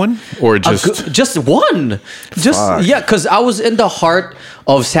good one? Or just one? Just, because I was in the heart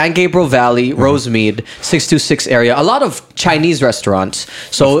of San Gabriel Valley, Rosemead, 626 area. A lot of Chinese restaurants.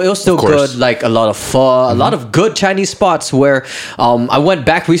 So it was still good. Like a lot of pho, a lot of good Chinese spots where I went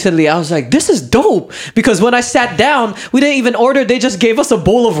back recently. I was like, this is dope. Because when I sat down, we didn't even order. They just gave us a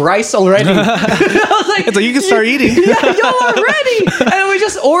bowl of rice already. I was like, it's like, you can start eating. Yeah, yo, already. And we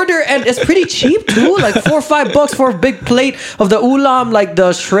just order, and it's pretty cheap too. Like $4 or $5 for a big plate of the ulam, like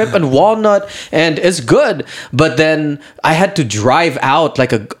the shrimp and walnut, and it's good. But then I had to drive out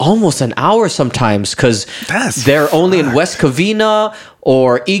like almost an hour sometimes because they're only in West Covina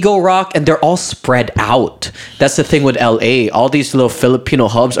or Eagle Rock, and they're all spread out. That's the thing with LA. All these little Filipino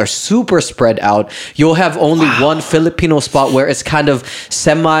hubs are super spread out. You'll have only one Filipino spot where it's kind of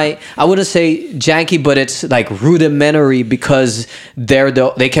I wouldn't say janky, but it's like rudimentary because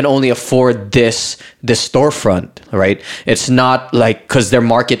they can only afford this storefront, right? It's not like, because their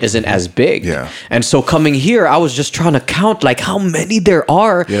market isn't as big. Yeah. And so coming here, I was just trying to count like how many there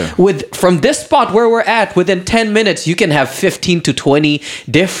are. Yeah. From this spot where we're at, within 10 minutes, you can have 15 to 20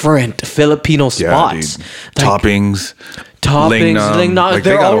 different Filipino spots. Like, toppings, Lingnan. Like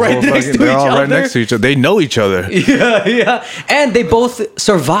they're all right next to each other. They're all right next to each other. They know each other. Yeah. And they both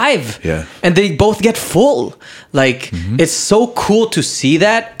survive. Yeah. And they both get full. Like, it's so cool to see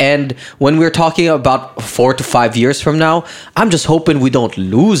that. And when we're talking about 4 to 5 years from now, I'm just hoping we don't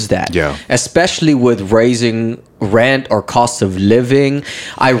lose that. Yeah. Especially with raising rent or cost of living.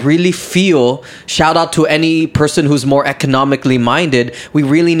 I really feel, shout out to any person who's more economically minded, we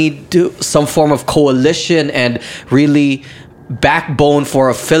really need to some form of coalition and really backbone for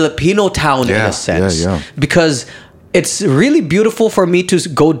a Filipino town in a sense. Because it's really beautiful for me to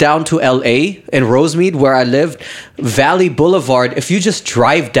go down to LA in Rosemead where I lived, Valley Boulevard. If you just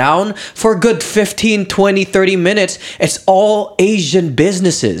drive down for a good 15, 20, 30 minutes, it's all Asian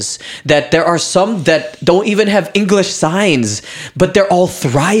businesses. That there are some that don't even have English signs, but they're all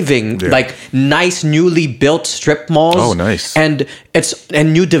thriving. Like nice newly built strip malls. Oh, nice. And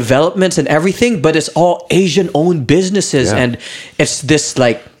new developments and everything, but it's all Asian owned businesses. And it's this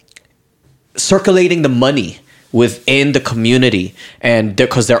like circulating the money within the community, and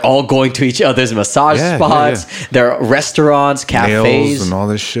because they're all going to each other's massage spots, there are restaurants, cafes, nails and all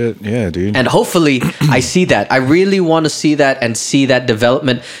this shit. Yeah, dude. And hopefully I see that. I really want to see that and see that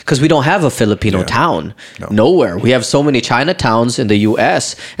development, because we don't have a Filipino town nowhere. We have so many Chinatowns in the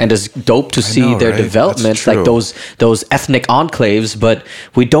US, and it's dope to see their developments, like those ethnic enclaves, but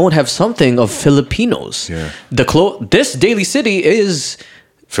we don't have something of Filipinos. This Daly City is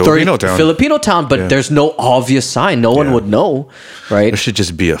Filipino town, but there's no obvious sign. No one would know, right? There should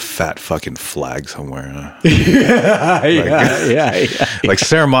just be a fat fucking flag somewhere. Huh? Like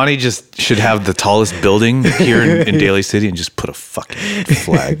Ceremony just should have the tallest building here in Daly City and just put a fucking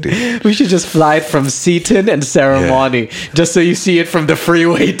flag, dude. We should just fly it from Seaton and Ceremony, just so you see it from the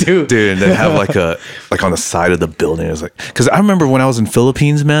freeway too. Dude, and then have like on the side of the building. It was like, because I remember when I was in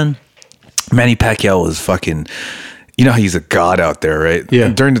Philippines, man, Manny Pacquiao was fucking... You know how he's a god out there, right? Yeah.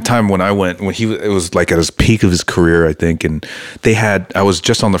 And during the time when I went, it was like at his peak of his career, I think. And I was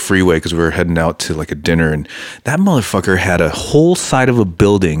just on the freeway because we were heading out to like a dinner, and that motherfucker had a whole side of a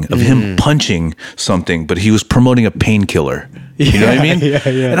building of him punching something, but he was promoting a painkiller. You know what I mean? Yeah.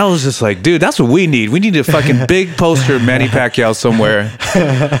 And I was just like, dude, that's what we need. We need a fucking big poster of Manny Pacquiao somewhere.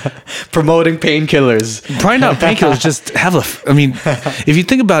 Promoting painkillers. Probably not painkillers, just have if you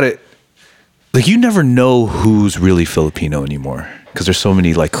think about it, like, you never know who's really Filipino anymore because there's so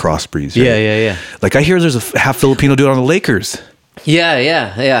many like crossbreeds. Right? Yeah. Like, I hear there's a half Filipino dude on the Lakers.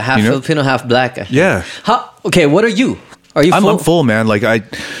 Yeah. Half Filipino, half black. Yeah. Okay, what are you? Are you full? I'm full, man. Like I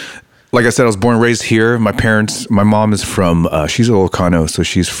said, I was born and raised here. My mom is from, she's a Ilocano, so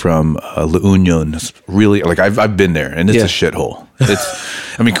she's from La Union. It's really, like, I've been there, and it's a shithole.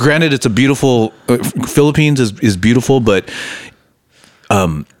 Granted, it's a beautiful, Philippines is beautiful, but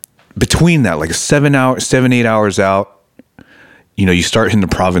between that, like 7, 8 hours out, you start hitting the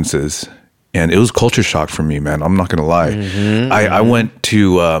provinces, and it was culture shock for me, man. I'm not gonna lie. I went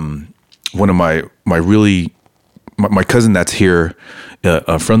to one of my cousin that's here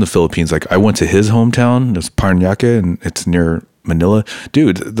from the Philippines. Like, I went to his hometown. It's Parañaque, and it's near Manila.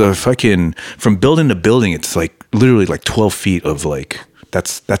 Dude, the fucking, from building to building, it's like literally like 12 feet of like,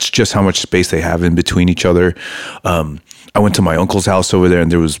 that's just how much space they have in between each other. I went to my uncle's house over there, and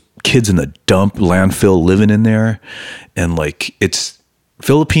there was kids in the dump landfill living in there. And like, it's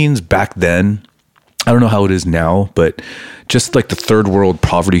Philippines back then. I don't know how it is now, but just like the third world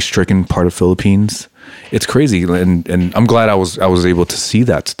poverty stricken part of Philippines, it's crazy. And I'm glad I was able to see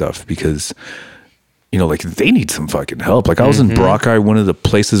that stuff, because like they need some fucking help. Like I was in Boracay, one of the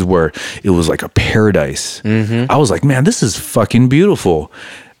places where it was like a paradise. I was like, man, this is fucking beautiful.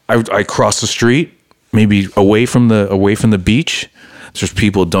 I crossed the street, maybe away from the beach. There's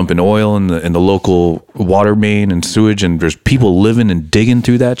people dumping oil in the local water main and sewage, and there's people living and digging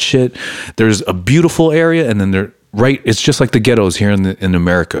through that shit. There's a beautiful area, and then it's just like the ghettos here in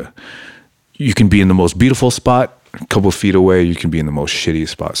America. You can be in the most beautiful spot. A couple of feet away, you can be in the most shitty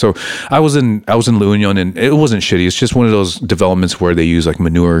spot. So I was in La Union, and it wasn't shitty. It's just one of those developments where they use like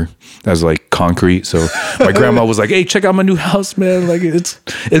manure as like concrete. So my grandma was like, "Hey, check out my new house, man! Like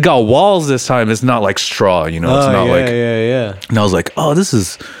it got walls this time. It's not like straw, It's not yeah. And I was like, oh, this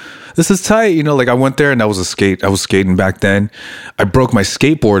is tight, Like I went there and I was skating back then. I broke my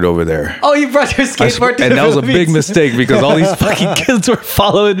skateboard over there. Oh, you brought your skateboard to and the that was a big Philippines. mistake because all these fucking kids were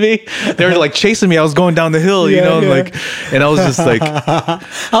following me. They were like chasing me. I was going down the hill, and I was just like,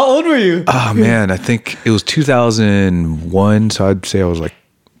 how old were you? Oh man, I think it was 2001. So I'd say I was like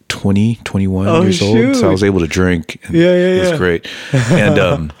 20, 21 years old. So I was able to drink. And it was great.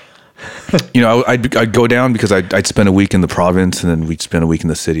 And, I'd go down because I'd spend a week in the province, and then we'd spend a week in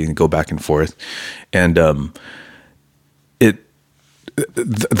the city and go back and forth. And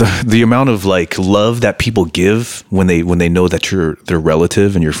the amount of like love that people give when they know that you're their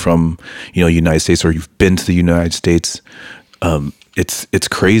relative and you're from United States, or you've been to the United States, it's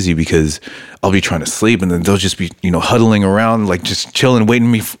crazy because I'll be trying to sleep and then they'll just be huddling around like just chilling,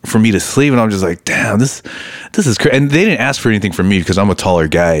 waiting for me to sleep, and I'm just like, damn, this is crazy. And they didn't ask for anything from me because I'm a taller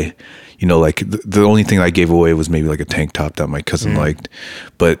guy. Like the only thing I gave away was maybe like a tank top that my cousin liked,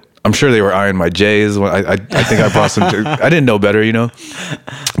 but I'm sure they were eyeing my J's. I think I brought some. I didn't know better,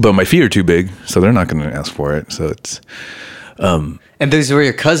 but my feet are too big, so they're not going to ask for it. So it's. And these were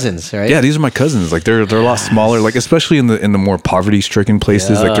your cousins, right? Yeah, these are my cousins. Like they're a lot smaller. Like especially in the more poverty stricken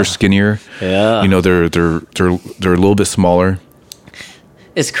places, like they're skinnier. Yeah. They're a little bit smaller.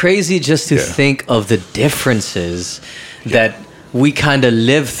 It's crazy just to think of the differences that we kind of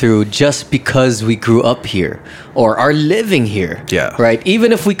live through just because we grew up here or are living here. Yeah. Right?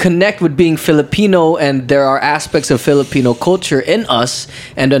 Even if we connect with being Filipino and there are aspects of Filipino culture in us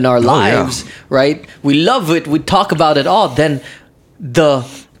and in our lives, right? We love it. We talk about it all. Then the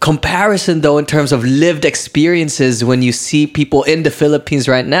comparison, though, in terms of lived experiences, when you see people in the Philippines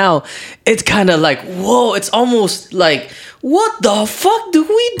right now, it's kind of like, whoa, it's almost like, what the fuck do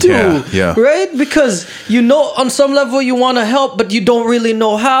we do? Yeah. Right? Because on some level you want to help, but you don't really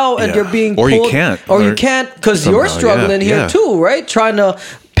know how, and you're being or pulled, you can't, or you can't because you're struggling here too, right? Trying to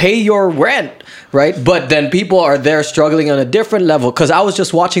pay your rent. Right, but then people are there struggling on a different level. Because I was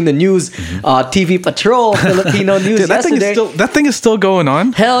just watching the news, TV Patrol, Filipino news Dude, yesterday. That thing is still going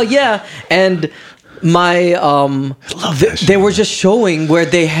on. Hell yeah! And my they were just showing where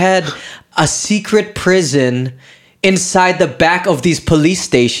they had a secret prison inside the back of these police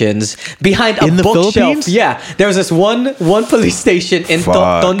stations behind a bookshelf. Philippines? Yeah, there's this one police station in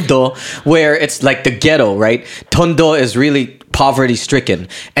Tondo where it's like the ghetto, right? Tondo is really poverty stricken,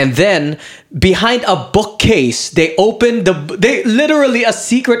 and then behind a bookcase they literally a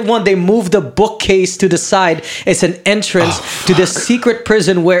secret one, they moved the bookcase to the side. It's an entrance to the secret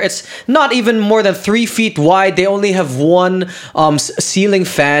prison where it's not even more than 3 feet wide. They only have one ceiling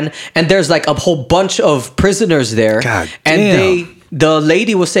fan, and there's like a whole bunch of prisoners there. God and damn. the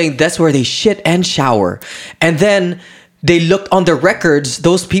lady was saying that's where they shit and shower. And then they looked on the records.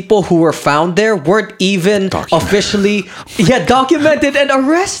 Those people who were found there weren't even officially documented and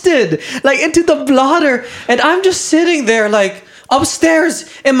arrested, like into the blotter. And I'm just sitting there like upstairs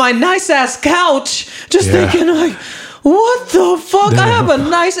in my nice ass couch, just thinking like, what the fuck? I have a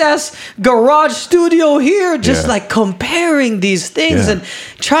nice ass garage studio here, just like comparing these things and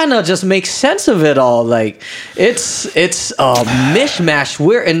trying to just make sense of it all. Like it's a mishmash.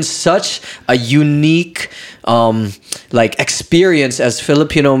 We're in such a unique like experience as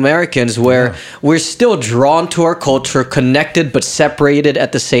Filipino Americans where we're still drawn to our culture, connected but separated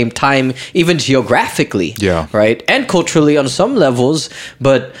at the same time, even geographically. Yeah. Right? And culturally on some levels,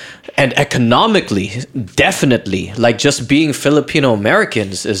 and economically, definitely. Like just being Filipino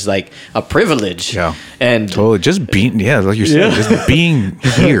Americans is like a privilege. Yeah. And totally. Just being, like you said, just being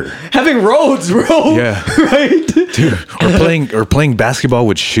here. Having roads, bro. Yeah. Right? Dude, or playing basketball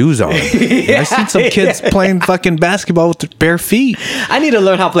with shoes on. I've seen some kids playing fucking basketball with their bare feet. I need to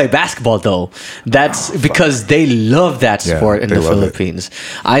learn how to play basketball though. That's because they love that sport in the Philippines.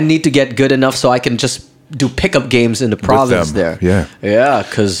 I need to get good enough so I can just do pickup games in the province there. Yeah,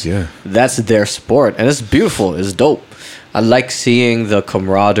 because that's their sport, and it's beautiful. It's dope. I like seeing the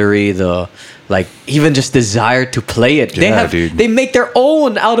camaraderie, the like even just desire to play it. Yeah, dude. They make their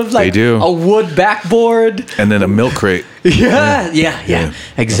own out of like a wood backboard and then a milk crate. Yeah.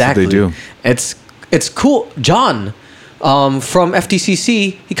 Exactly. That's what they do. It's cool. John from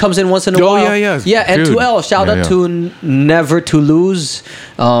FTCC, he comes in once in a while. Yeah, and Dude. 2L, shout out to Never to Lose,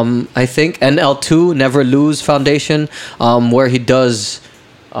 I think, NL2, Never Lose Foundation, where he does,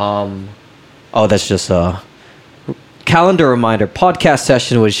 that's just a calendar reminder, podcast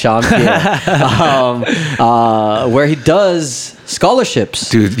session with Sean Pierre, where he does scholarships.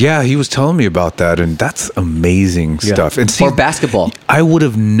 Dude, yeah, he was telling me about that, and that's amazing stuff. And see, for basketball. I would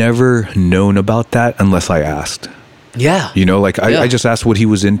have never known about that unless I asked. Yeah. You know, like I just asked what he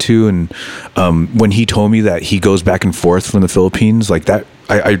was into, and when he told me that he goes back and forth from the Philippines, like that,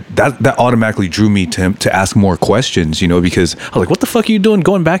 that automatically drew me to him to ask more questions, you know, because I was like, what the fuck are you doing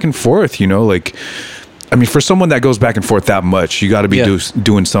going back and forth, you know, like, I mean, for someone that goes back and forth that much, you got to be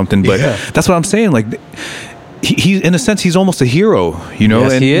doing something, but that's what I'm saying, like, he in a sense, he's almost a hero, you know,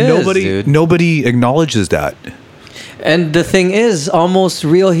 yes, and he is, nobody acknowledges that. And the thing is, almost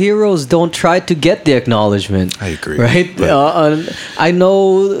real heroes don't try to get the acknowledgement. I agree. Right? I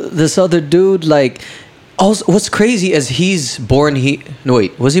know this other dude, like, also, what's crazy is he's born here. No,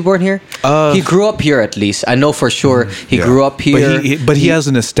 wait, was he born here? He grew up here at least. I know for sure he grew up here. But he has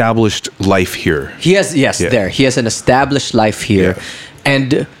an established life here. He has, there. He has an established life here. Yeah.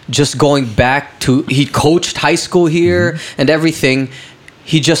 And just going back to, he coached high school here and everything.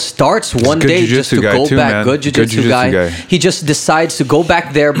 He just starts one day just to go back. Man. Good jiu-jitsu guy. He just decides to go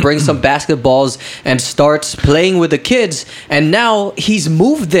back there, bring some basketballs, and starts playing with the kids. And now he's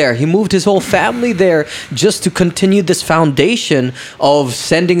moved there. He moved his whole family there just to continue this foundation of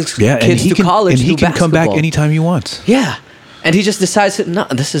sending kids to college. And he can come back anytime he wants. Yeah. And he just decides, no,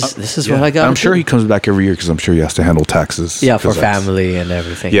 this is what I got. I'm sure he comes back every year because I'm sure he has to handle taxes. Yeah, for family and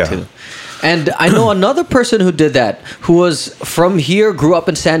everything too. And I know another person who did that, who was from here, grew up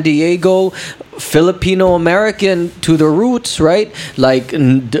in San Diego, Filipino American to the roots, right? Like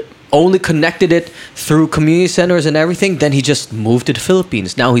only connected it through community centers and everything. Then he just moved to the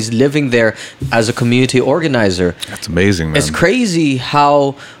Philippines. Now he's living there as a community organizer. That's amazing, man. It's crazy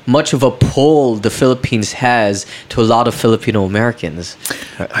how much of a pull the Philippines has to a lot of Filipino Americans.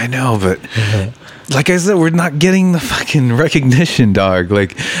 I know, but like I said, we're not getting the fucking recognition, dog.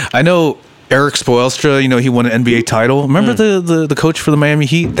 Like, I know Eric Spoelstra, you know, he won an NBA title. Remember the coach for the Miami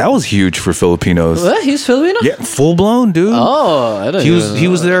Heat? That was huge for Filipinos. What? He's Filipino? Yeah, full blown, dude. Oh, I don't know. He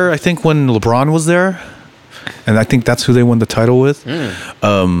was there, I think, when LeBron was there, and I think that's who they won the title with.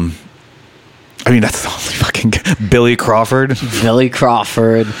 I mean, that's the only fucking Billy Crawford. Billy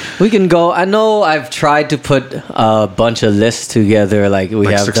Crawford. We can go. I know I've tried to put a bunch of lists together. Like we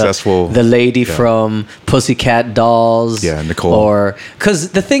have successful, the lady from Pussycat Dolls. Yeah, Nicole.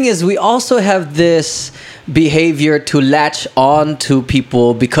 Because the thing is, we also have this behavior to latch on to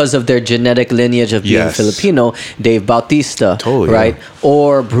people because of their genetic lineage of being Filipino. Dave Bautista, right? Yeah.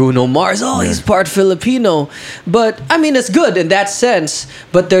 Or Bruno Mars. Oh, he's part Filipino. But I mean, it's good in that sense.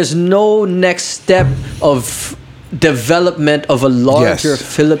 But there's no next step of development of a larger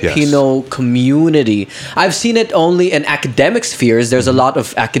Filipino community. I've seen it only in academic spheres. There's a lot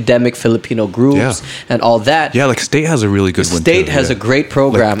of academic Filipino groups and all that. Yeah, like State has a really good one. State has a great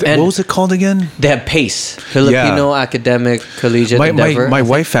program. Like, what was it called again? They have PACE, Filipino Academic Collegiate Endeavor. My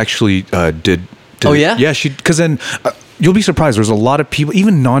wife actually did. Oh yeah? Yeah, because then you'll be surprised. There's a lot of people,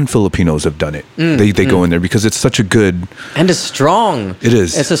 even non-Filipinos, have done it. They go in there because it's such a good, and it's strong. It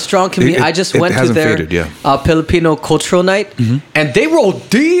is. It's a strong community. I just went to their Filipino cultural night, and they roll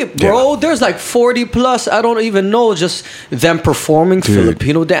deep, bro. There's like 40 plus. I don't even know, just them performing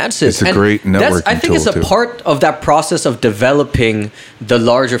Filipino dances. It's a great networking I think it's a part of that process of developing the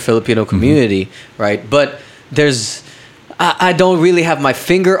larger Filipino community, right? But I don't really have my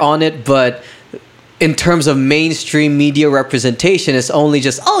finger on it, but in terms of mainstream media representation, it's only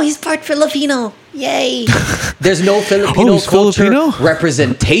just, he's part Filipino. Yay. There's no Filipino culture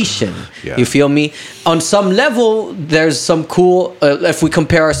representation. Yeah. You feel me? On some level, there's some cool, if we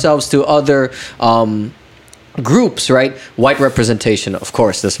compare ourselves to other groups, right? White representation, of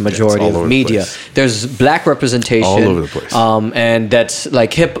course, that's majority of media. There's black representation all over the place, and that's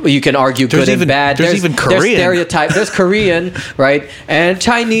like hip. You can argue good and bad. There's even Korean. There's stereotype. There's Korean, right? And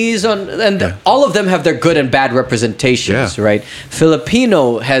Chinese, and all of them have their good and bad representations, right?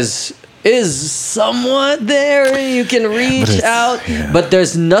 Filipino is somewhat there. You can reach out, but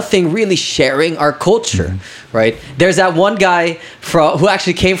there's nothing really sharing our culture, right? There's that one guy who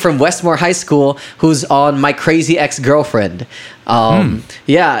actually came from Westmore High School who's on My Crazy Ex-Girlfriend.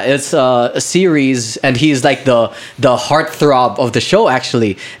 Yeah, it's a series, and he's like the heartthrob of the show.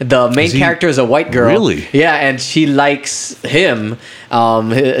 Actually, the main character is a white girl. Really? Yeah, and she likes him.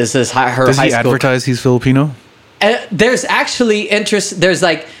 Is this her Does high he school? advertise he's Filipino? There's actually interest. There's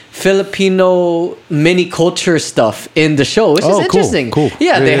like Filipino mini culture stuff in the show, which is interesting. Cool.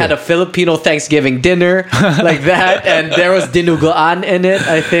 Yeah, they had a Filipino Thanksgiving dinner like that, and there was dinuguan in it,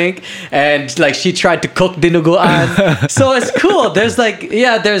 I think, and like she tried to cook dinuguan, so it's cool. There's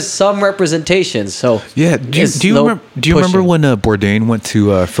there's some representation. So Yeah. Do you remember when Bourdain went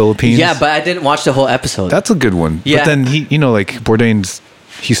to Philippines? Yeah, but I didn't watch the whole episode. That's a good one. Yeah. But then Bourdain's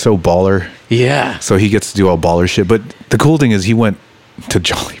he's so baller. Yeah. So he gets to do all baller shit. But the cool thing is he went to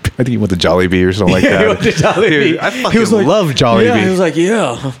Jollibee. I think he went to Jollibee or something like that. He went to Jollibee. Dude, I fucking love Jollibee. Yeah, he was like,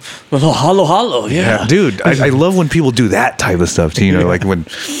 yeah, well, hollow, yeah. Yeah, dude, I love when people do that type of stuff too. Like when,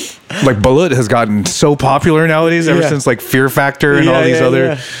 like Balut has gotten so popular nowadays ever since like Fear Factor and all these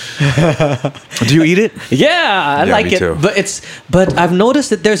other. Do you eat it? Yeah, I like me it. too. But I've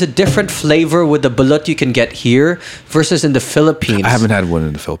noticed that there's a different flavor with the balut you can get here versus in the Philippines. I haven't had one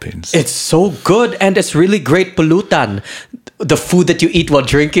in the Philippines. It's so good, and it's really great pulutan. The food that you eat while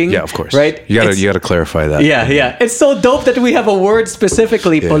drinking. Yeah, of course. Right? You gotta clarify that. Yeah. It's so dope that we have a word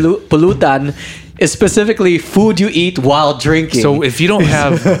specifically. Pulutan is specifically food you eat while drinking. So if you don't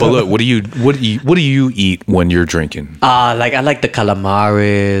have balut, what do you eat when you're drinking? Like I like the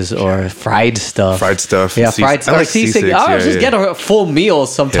calamares or fried stuff. Fried stuff. Yeah, fried stuff. I like sisig. I just get a full meal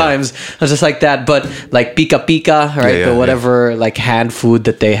sometimes. I just like that. But like pica, right? The whatever like hand food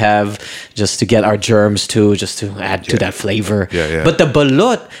that they have just to get our germs just to add to that flavor. Yeah. But the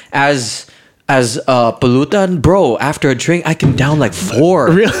balut as pulutan, bro, after a drink I can down like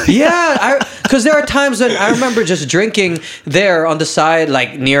 4. Really? Yeah, because there are times when I remember just drinking there on the side,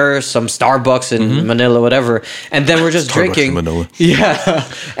 like near some Starbucks in Manila, whatever, and then we're just Starbucks drinking. in Manila. Yeah,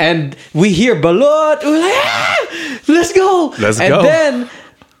 and we hear balut, we're like, let's go. And then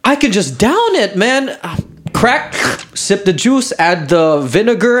I can just down it, man. Crack, sip the juice, add the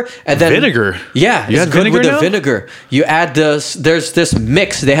vinegar, and then vinegar. Yeah, you it's add good vinegar with the now? vinegar. You add this. There's this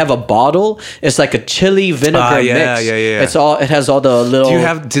mix. They have a bottle. It's like a chili vinegar mix. Yeah. It's all. It has all the little.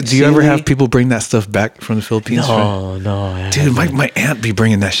 Do you ever have people bring that stuff back from the Philippines? No. Dude, my aunt be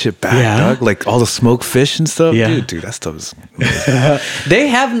bringing that shit back, dog. Like all the smoked fish and stuff. Yeah. Dude, that stuff is. They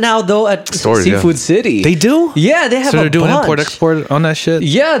have now though at Stores, Seafood City. They do? Yeah, they have. So they're doing bunch. import export on that shit.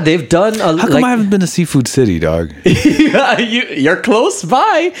 Yeah, they've done. How come I haven't been to Seafood City, dog? You're close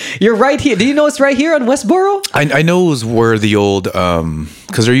by. You're right here. Do you know it's right here on Westboro? I know it was where the old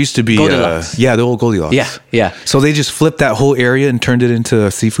because there used to be Goldilocks. the old Goldilocks. Yeah. So they just flipped that whole area and turned it into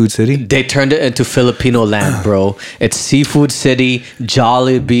a Seafood City. They turned it into Filipino land, bro. It's Seafood City,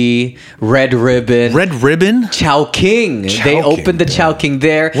 Jollibee, Red Ribbon. Red Ribbon? Chowking. They opened the Chowking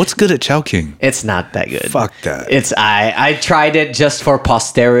there. What's good at Chowking? It's not that good. Fuck that. I tried it just for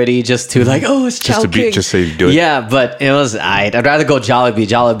posterity, just to like, it's Chowking. Just so you do it. Yeah, but it was I'd rather go Jollibee.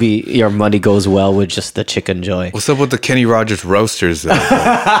 Jollibee, your money goes well with just the chicken joy. What's up with the Kenny Rogers roasters though?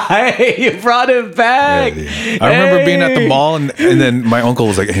 Hey, you brought it back. Yeah. I remember being at the mall and then my uncle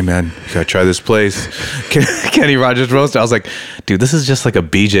was like, "Hey man, you gotta try this place, Kenny Rogers roaster." I was like, "Dude, this is just like a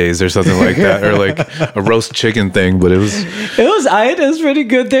BJ's or something like that, or like a roast chicken thing." But it was pretty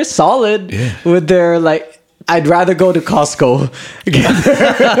good. They're solid with their like. I'd rather go to Costco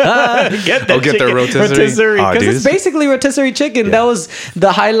get their rotisserie because it's basically rotisserie chicken. Yeah. That was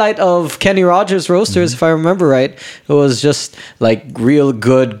the highlight of Kenny Rogers Roasters, if I remember right. It was just like real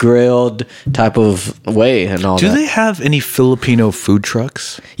good grilled type of way and all. Do that. they have any Filipino food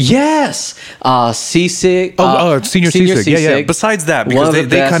trucks? Yes, Sisig. Senior Sisig. Yeah. Besides that, because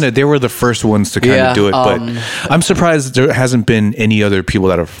they were the first ones to kind of do it. But I'm surprised there hasn't been any other people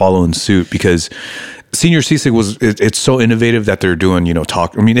that are following suit because. Senior Sisig it's so innovative that they're doing, it's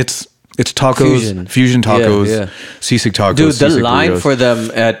tacos, fusion tacos, Sisig tacos. Dude, the Sisig line burritos. for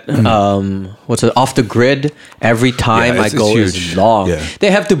them at off the grid every time I go is long. Yeah. They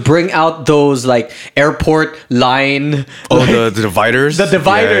have to bring out those like airport line. The dividers. The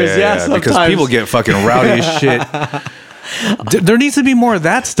dividers, because sometimes. people get fucking rowdy as shit. There needs to be more of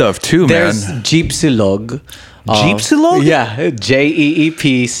that stuff too, There's man. Jeep Silog. Jeep Silog? Yeah,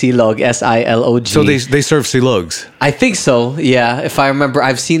 JEEP Silog, SILOG. So they serve silogs. I think so. Yeah, if I remember,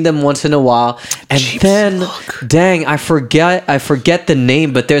 I've seen them once in a while. And Jeep then, Silog. dang, I forget the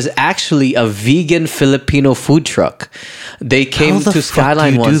name, but there's actually a vegan Filipino food truck. They came How the to fuck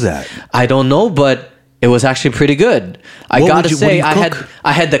Skyline do you do once. that? I don't know, but it was actually pretty good. I What gotta would you say, cook?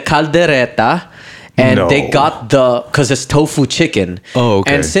 I had the caldereta. and No. they got because it's tofu chicken. Oh,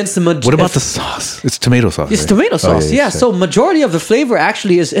 okay. And since what about the sauce? It's tomato sauce. It's right? tomato sauce, Oh, yeah. So majority of the flavor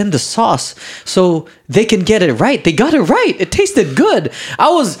actually is in the sauce. So they can get it right. They got it right. It tasted good. I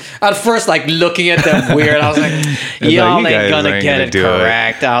was at first like looking at them weird. I was like, y'all ain't gonna get it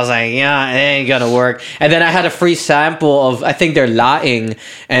correct. I was like, yeah, it ain't gonna work. And then I had a free sample of, I think they're Laing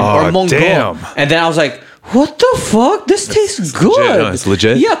or Mongol. Damn. And then I was like, what the fuck? This tastes good. Legit, huh? It's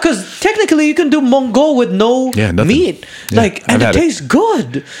legit? Yeah, because technically you can do Mongol with no meat. Yeah, And it tastes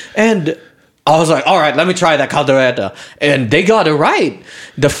good. And I was like, all right, let me try that caldereta. And they got it right.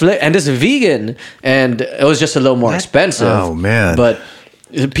 And it's vegan. And it was just a little more expensive. Oh, man. But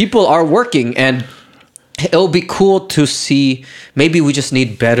people are working. And it'll be cool to see. Maybe we just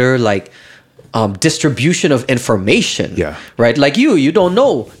need better, like, distribution of information. Yeah. Right? Like you don't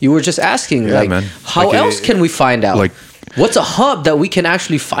know. You were just asking, Yeah, like, man. how Like, else can we find out? like- What's a hub that we can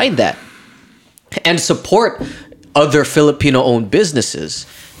actually find that? And support other Filipino-owned businesses.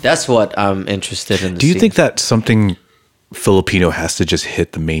 That's what I'm interested in. Do you think that something Filipino has to just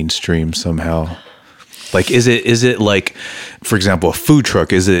hit the mainstream somehow? Like, is it like, for example, a food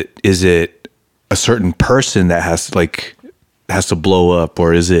truck? Is it a certain person that has to blow up,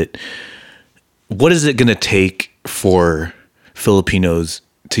 or is it? What is it going to take for Filipinos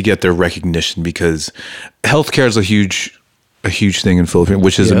to get their recognition? Because healthcare is a huge thing in Philippines,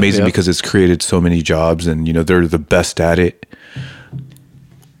 which is amazing because it's created so many jobs, and they're the best at it.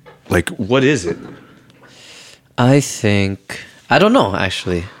 Like, what is it? I don't know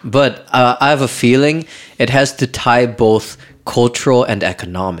actually, but I have a feeling it has to tie both cultural and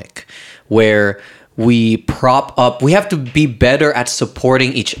economic, where we have to be better at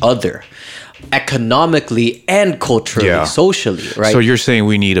supporting each other economically and culturally, socially, right? So you're saying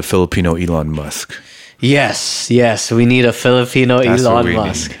we need a Filipino Elon Musk? Yes, we need a Filipino Elon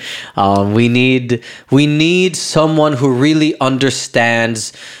Musk. We need someone who really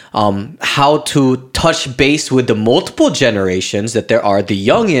understands how to touch base with the multiple generations that there are, the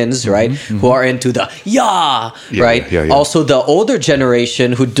youngins, right, who are into the right? Yeah. Also the older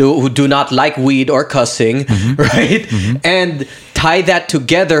generation who do not like weed or cussing, right? And tie that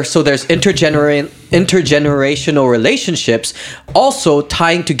together so there's intergenerational relationships, also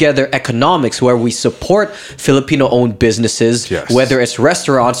tying together economics where we support Filipino-owned businesses, whether it's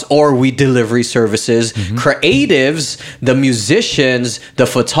restaurants or we delivery services, creatives, the musicians, the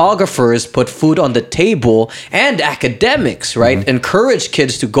photographers put food on the table, and academics, right? Encourage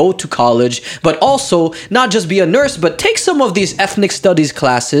kids to go to college, but also not just be a nurse, but take some of these ethnic studies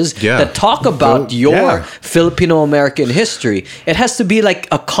classes that talk about your Filipino-American history. It has to be like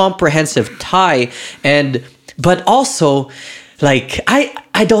a comprehensive tie, but also, like, I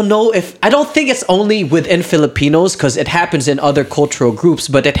don't think it's only within Filipinos, because it happens in other cultural groups,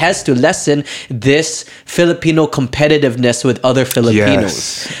 but it has to lessen this Filipino competitiveness with other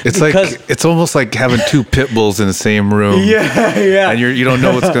Filipinos. Yes. It's almost like having two pit bulls in the same room. And you don't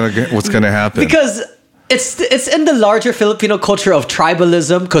know what's gonna happen. Because it's in the larger Filipino culture of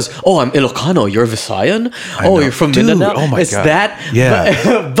tribalism, because I'm Ilocano, you're Visayan, you're from Mindanao. Oh my it's God.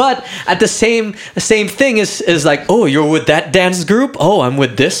 that. But at the same thing is like, you're with that dance group. I'm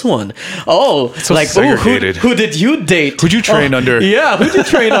with this one. So like, segregated. Who did you date? Who'd you train under? Yeah, who'd you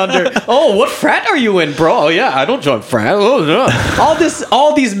train under? What frat are you in, bro? I don't join frat. No.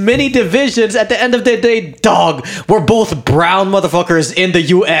 All these mini divisions. At the end of the day, dog, we're both brown motherfuckers in the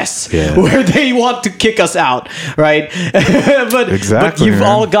U.S. where they want to kick us out, right? but you've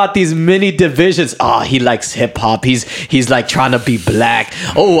all got these mini divisions. He likes hip hop. He's like trying to be black.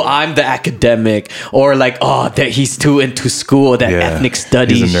 I'm the academic, or like that he's too into school, that ethnic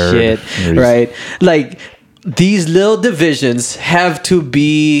studies shit, right? Like, these little divisions have to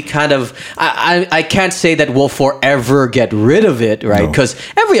be kind of, I can't say that we'll forever get rid of it, right? Because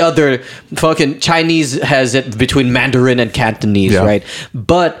every other fucking Chinese has it between Mandarin and Cantonese, right?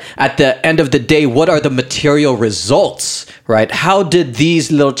 But at the end of the day, what are the material results, right? How did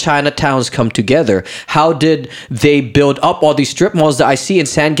these little Chinatowns come together? How did they build up all these strip malls that I see in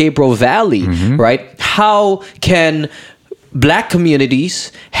San Gabriel Valley, right? How can Black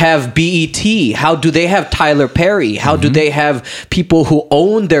communities have BET? How do they have Tyler Perry? How do they have people who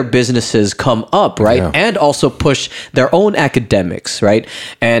own their businesses come up, right? And also push their own academics, right?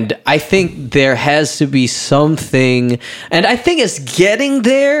 And I think there has to be something, and I think it's getting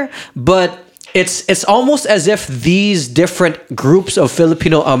there, but it's almost as if these different groups of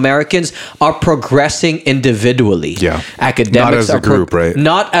Filipino Americans are progressing individually. Yeah. Academics not as a group, right?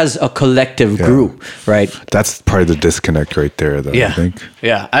 Not as a collective group, right? That's probably the disconnect right there, though, I think.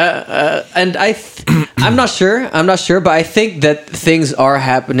 Yeah. And I'm not sure. But I think that things are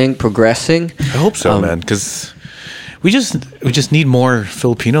happening, progressing. I hope so, man, because we just need more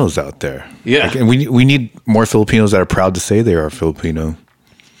Filipinos out there. Yeah. Like, and we need more Filipinos that are proud to say they are Filipino.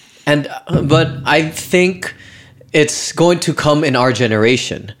 And but I think it's going to come in our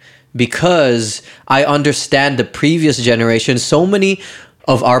generation, because I understand the previous generation. So many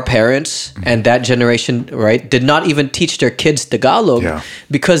of our parents and that generation, right, did not even teach their kids Tagalog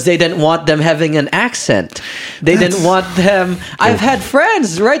because they didn't want them having an accent. They didn't want them. I've had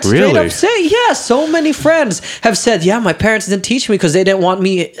friends, right, straight up say, so many friends have said, my parents didn't teach me because they didn't want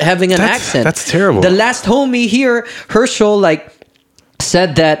me having an accent. That's terrible. The last homie here, Herschel,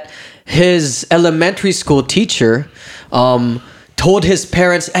 said that his elementary school teacher told his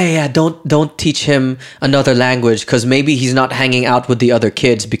parents, don't teach him another language because maybe he's not hanging out with the other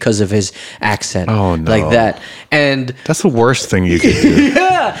kids because of his accent. Oh, no. Like that. And that's the worst thing you could do.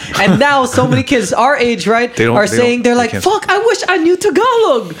 And now so many kids our age, right, are saying, they're like, fuck, I wish I knew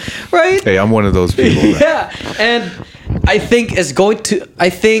Tagalog, right? Hey, I'm one of those people. And I think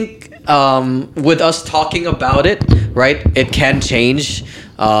with us talking about it, right, it can change.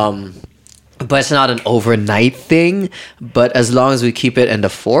 But it's not an overnight thing. But as long as we keep it in the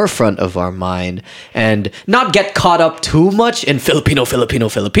forefront of our mind and not get caught up too much in Filipino,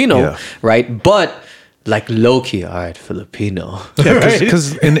 right? But low-key, all right, Filipino. Yeah,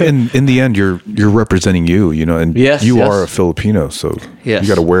 because in the end, you're representing you, and you are a Filipino, so you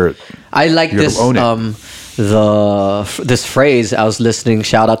got to wear it. I like this. This phrase I was listening.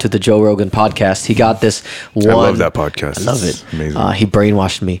 Shout out to the Joe Rogan podcast. He got this one. I love that podcast. I love it. Amazing. He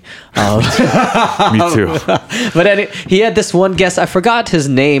brainwashed me. Me too. But he had this one guest. I forgot his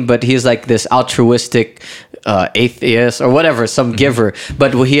name, but he's like this altruistic atheist or whatever, some giver.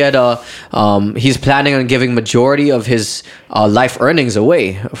 But he had he's planning on giving majority of his life earnings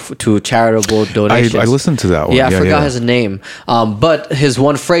away to charitable donations. I listened to that one. I forgot his name. But his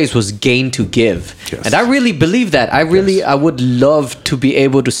one phrase was "gain to give," and I really believe that. I would love to be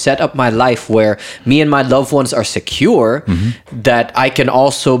able to set up my life where me and my loved ones are secure, that I can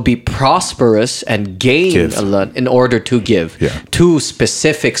also be prosperous and gain a lot in order to give to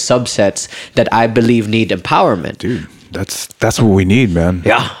specific subsets that I believe need empowerment. Dude, that's what we need, man.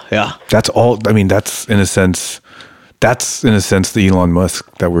 Yeah. That's all. I mean, that's in a sense the Elon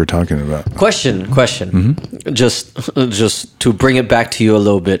Musk that we were talking about. Question. Just to bring it back to you a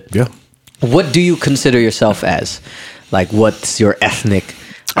little bit. Yeah. What do you consider yourself as? What's your ethnic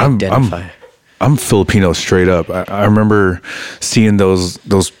identifier? I'm Filipino straight up. I remember seeing those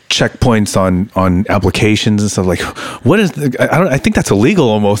checkpoints on applications and stuff. Like, what is? I think that's illegal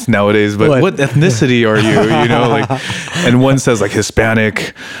almost nowadays. But what ethnicity are you? And one says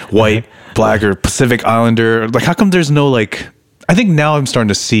Hispanic, white, black, or Pacific Islander. How come there's no I think now I'm starting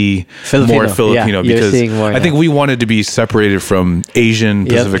to see more Filipino because I think we wanted to be separated from Asian,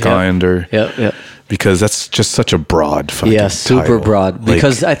 Pacific Islander. Yep. Because that's just such a broad fucking super title. broad.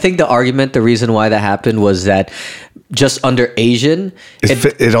 Because I think the reason why that happened was that just under Asian,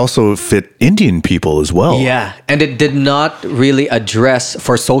 it also fit Indian people as well. Yeah, and it did not really address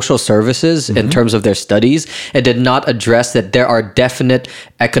for social services in terms of their studies. It did not address that there are definite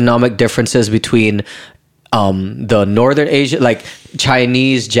economic differences between the Northern Asia,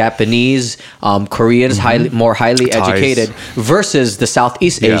 Chinese, Japanese, Koreans, more highly educated, versus the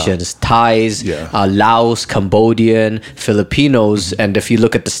Southeast Asians, Thais, Laos, Cambodian, Filipinos, and if you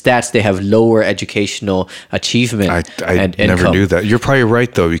look at the stats, they have lower educational achievement. I never knew that. You're probably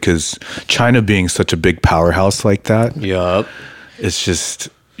right though, because China being such a big powerhouse like that, it's just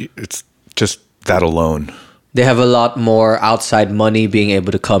that alone. They have a lot more outside money being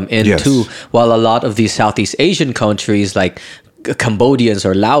able to come in too, while a lot of these Southeast Asian countries like Cambodians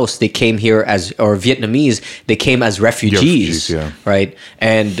or Laos, they came here or Vietnamese, they came as refugees, right?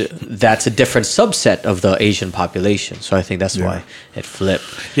 And that's a different subset of the Asian population. So I think that's why it flipped.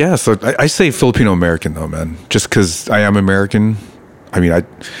 Yeah, so I say Filipino American though, man, just because I am American. I mean,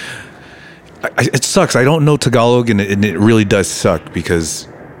 it sucks. I don't know Tagalog, and it really does suck because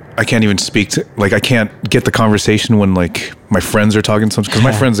I can't even speak to, I can't get the conversation when my friends are talking something, because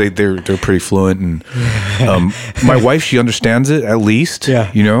my friends they're pretty fluent, and my wife, she understands it at least.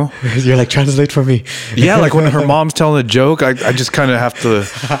 You're translate for me. When her mom's telling a joke, I just kind of have to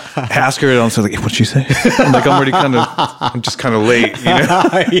ask her, and I'm what'd she say? I'm just kind of late,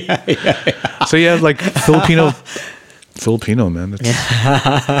 So Filipino Filipino, man.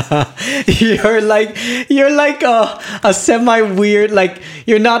 You're like a semi weird, like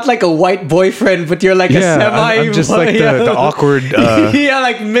you're not like a white boyfriend, but you're like a semi. I'm just like the awkward. Yeah,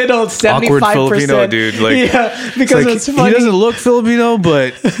 like middle 75%. Awkward Filipino dude. Like, yeah, because it's funny. He doesn't look Filipino,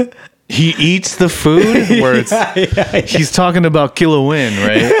 but he eats the food where it's he's talking about Kilawin,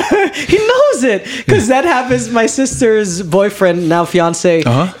 right? He knows it because that happens. My sister's boyfriend, now fiance,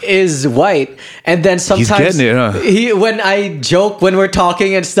 is white, and then sometimes he's getting it, huh? When I joke, when we're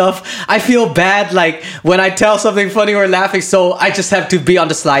talking and stuff, I feel bad. Like when I tell something funny or laughing, so I just have to be on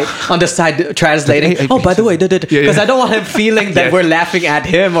the side translating. Hey, by the way, because I don't want him feeling that we're laughing at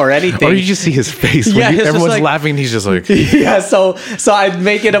him or anything. Or you just see his face when everyone's laughing. He's just like, yeah. So I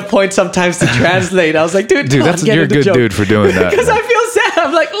make it a point sometimes to translate. I was like, dude, you're a good dude for doing that. Because I feel sad.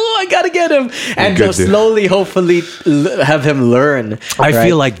 I'm like, oh, I gotta get him, and slowly, hopefully, have him learn. I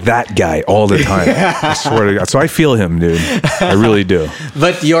feel like that guy all the time. I swear to God. So I feel him, dude. I really do.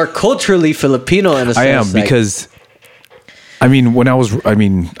 But you're culturally Filipino in a sense. I am, because I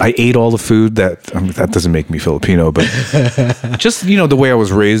ate all the food that doesn't make me Filipino, but just, the way I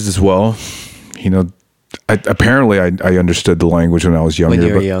was raised as well, apparently I understood the language when I was younger. When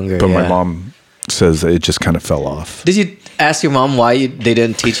you were younger, but my mom says it just kind of fell off. Did you ask your mom why they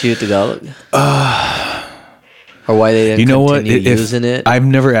didn't teach you Tagalog? Or why they didn't continue using it? I've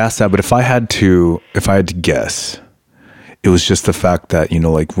never asked that, but if I had to guess, it was just the fact that,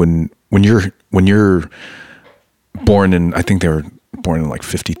 like when you're born in, I think they were born in like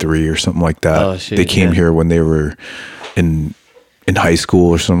 53 or something like that. Oh, shoot, they came here when they were in high school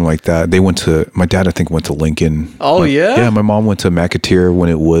or something like that. My dad, I think, went to Lincoln. Oh, yeah? Yeah, my mom went to McAteer when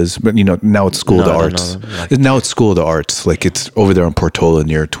it was, but now it's School of the Arts. Now it's School of the Arts. Like it's over there in Portola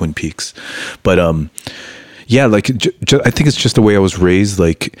near Twin Peaks. But yeah, like I think it's just the way I was raised.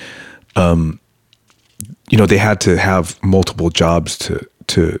 Like, they had to have multiple jobs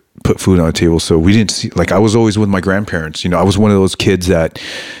to put food on the table. So we didn't see, like, I was always with my grandparents. I was one of those kids that,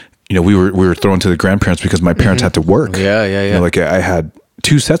 we were thrown to the grandparents because my parents had to work. Yeah. Like I had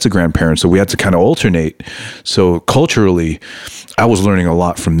 2 sets of grandparents, so we had to kind of alternate. So culturally, I was learning a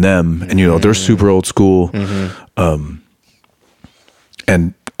lot from them, and they're super old school. And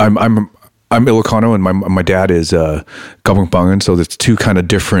I'm Ilocano, and my dad is Kapampangan, so there's 2 kind of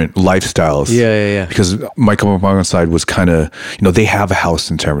different lifestyles. Yeah. Because my Kapampangan side was kind of, they have a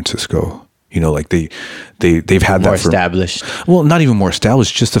house in San Francisco. Like they've had more that for established. Well, not even more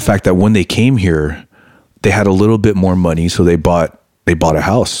established. Just the fact that when they came here, they had a little bit more money, so they bought a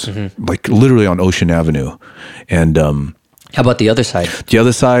house, like literally on Ocean Avenue. And how about the other side? The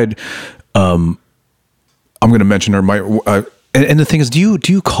other side, I'm going to mention her. And the thing is, do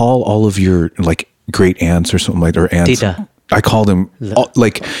you call all of your like great aunts or something like, or aunts? Tita. I call them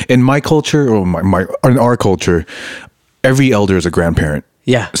like in my culture or in our culture, every elder is a grandparent.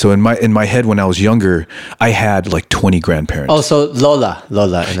 Yeah. So in my head when I was younger, I had like 20 grandparents. Oh, so Lola. In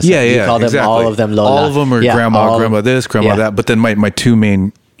a sense. Yeah. You call them exactly. all of them Lola. All of them are grandma this, grandma that. But then my 2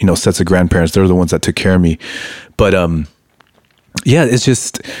 main sets of grandparents, they're the ones that took care of me. But yeah, it's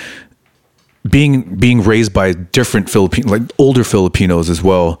just being raised by different like older Filipinos as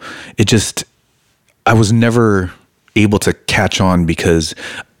well. I was never able to catch on because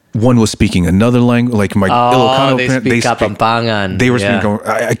one was speaking another language, like my Ilocano. They speak Kapampangan. They were speaking.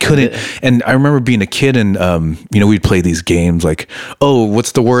 I couldn't. And I remember being a kid, and we'd play these games like, oh,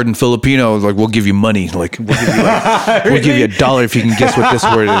 what's the word in Filipino? Like, we'll give you money. Like, we'll give you we'll give you $1 if you can guess what this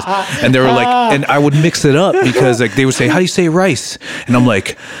word is. And they were like, and I would mix it up because like they would say, how do you say rice? And I'm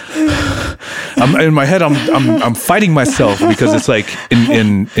like, in my head, I'm fighting myself because it's like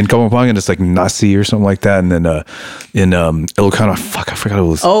in Kapampangan, it's like nasi or something like that, and then in Ilocano, I forgot what it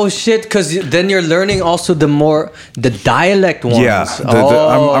was. Oh shit! Because then you're learning also the dialect ones. Yeah,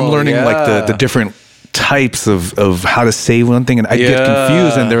 I'm learning like the different types of how to say one thing, and I get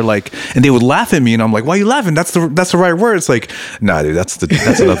confused, and they're like, and they would laugh at me, and I'm like, why are you laughing? That's the right word. It's like, nah, dude,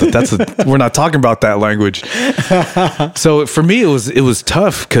 we're not talking about that language. So for me, it was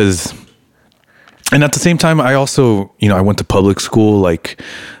tough because, and at the same time, I also I went to public school like.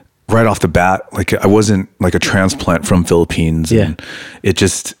 Right off the bat, like I wasn't like a transplant from Philippines, and it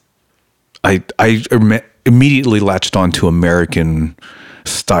just I immediately latched on to American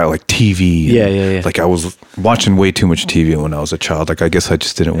style, like TV. Yeah. Like I was watching way too much TV when I was a child. Like I guess I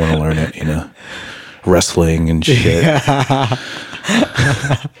just didn't want to learn it, wrestling and shit. That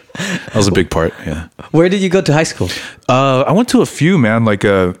was a big part. Yeah. Where did you go to high school? I went to a few, man. Like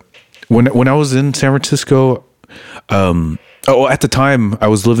when I was in San Francisco. At the time I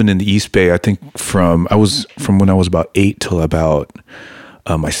was living in the East Bay. I think from when I was about 8 till about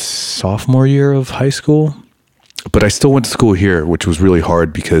my sophomore year of high school. but I still went to school here, which was really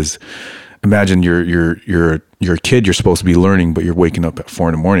hard because imagine you're a kid, you're supposed to be learning, but you're waking up at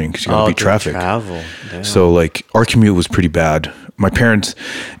 4 a.m. because you gotta beat traffic. Travel. Damn. So like our commute was pretty bad. My parents,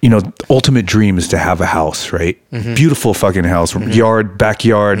 the ultimate dream is to have a house, right? Beautiful fucking house, yard,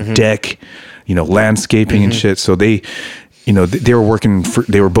 backyard, deck, landscaping and shit. So they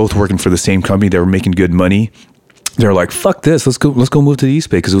were both working for the same company. They were making good money. They were like, "Fuck this, let's go move to the East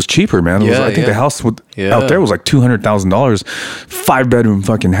Bay," because it was cheaper, man. I think the house out there was like $200,000, 5-bedroom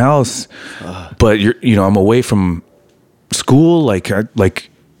fucking house. But I'm away from school, like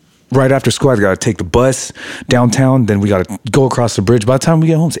right after school, I got to take the bus downtown. Then we got to go across the bridge. By the time we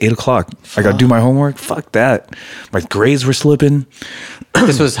get home, it's 8:00. I got to do my homework. Fuck that. My grades were slipping.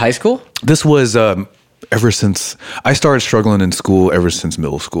 This was high school? This was ever since I started struggling in school, ever since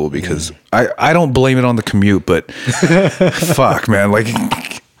middle school, because I don't blame it on the commute, but fuck, man. Like,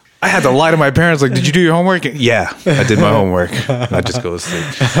 I had to lie to my parents. Like, did you do your homework? Yeah, I did my homework. I just go to sleep.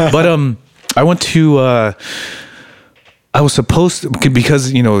 But I went to. I was supposed to,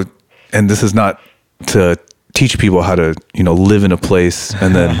 because and this is not to teach people how to live in a place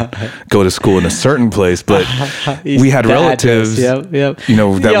and then go to school in a certain place, but we had relatives that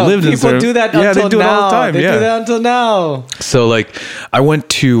lived in people do that until they do now. It all the time. They do that until now. So like I went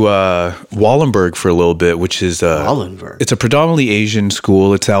to Wallenberg for a little bit, which is Wallenberg. It's a predominantly Asian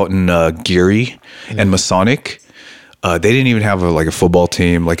school. It's out in Geary and Masonic. They didn't even have a football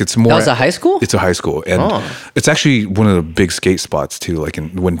team. Like it's more. That was a high school? It's a high school, and it's actually one of the big skate spots too. Like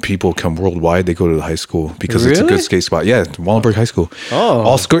when people come worldwide, they go to the high school because it's a good skate spot. Yeah, Wallenberg High School. Oh,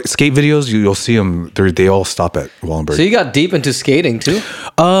 all skate videos you'll see them. They all stop at Wallenberg. So you got deep into skating too?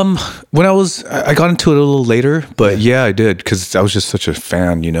 When I got into it a little later, but yeah I did because I was just such a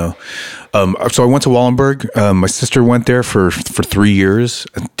fan, So I went to Wallenberg. My sister went there for 3 years,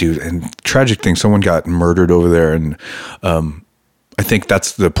 dude. And tragic thing, someone got murdered over there, and I think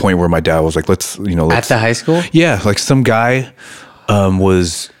that's the point where my dad was like, let's at the high school. Yeah, like some guy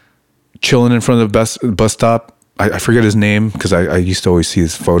was chilling in front of the bus stop. I forget his name because I used to always see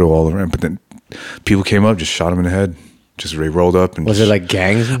his photo all around. But then people came up, just shot him in the head. Just they rolled up and was it like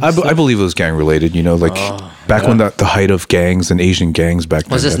gangs? I believe it was gang related. Back when the height of gangs and Asian gangs back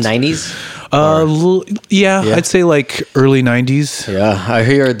then. Was this 90s? Yeah, I'd say like early 90s. Yeah, I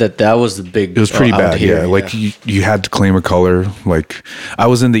heard that was the big. It was pretty bad. Here, like you had to claim a color. Like I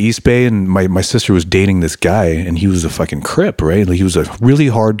was in the East Bay and my sister was dating this guy and he was a fucking Crip, right? Like he was a really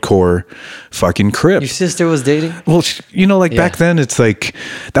hardcore fucking Crip. Your sister was dating? Well, back then it's like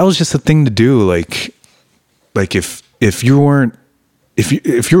that was just a thing to do. Like if you were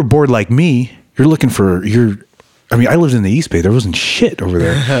bored like me, you're looking for I lived in the East Bay. There wasn't shit over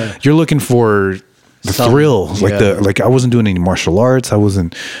there. You're looking for the thrill. I wasn't doing any martial arts. I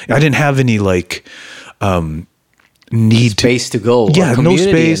didn't have any space to go. Yeah, no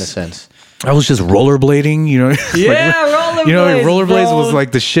space. In a sense. I was just rollerblading, Yeah, rollerblades. Rollerblades was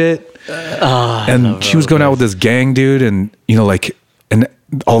like the shit. And she was going out with this gang dude and and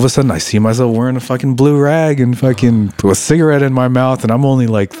all of a sudden I see myself wearing a fucking blue rag and fucking a cigarette in my mouth and I'm only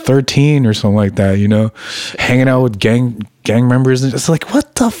like 13 or something like that, hanging out with gang members and it's like,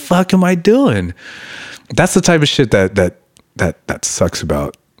 what the fuck am I doing? That's the type of shit that sucks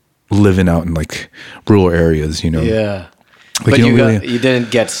about living out in rural areas, Yeah. But you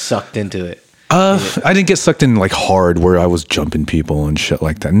didn't get sucked into it. I didn't get sucked in hard where I was jumping people and shit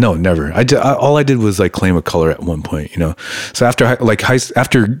like that. No, never. All I did was claim a color at one point, So after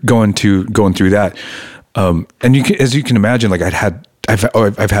after going through that, and as you can imagine, I've had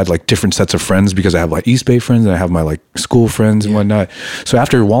different sets of friends because I have East Bay friends and I have my school friends and whatnot. So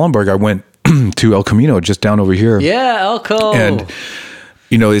after Wallenberg, I went to El Camino just down over here. Yeah, Elko. And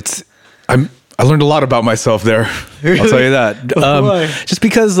I learned a lot about myself there. I'll tell you that. Just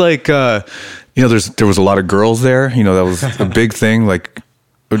because there was a lot of girls there, that was a big thing.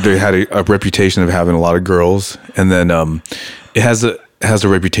 They had a reputation of having a lot of girls, and then it has a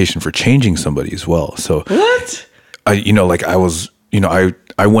reputation for changing somebody as well. So what?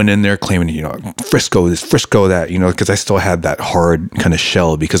 I went in there claiming, Frisco this, Frisco that, because I still had that hard kind of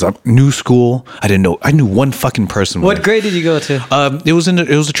shell because I'm new school. I knew one fucking person. What grade did you go to? It was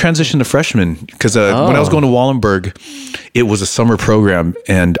a transition to freshman because when I was going to Wallenberg, it was a summer program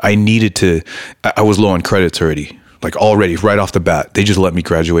and I I was low on credits already. Already right off the bat, they just let me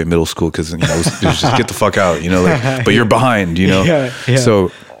graduate middle school because it was just get the fuck out, but you're behind, Yeah.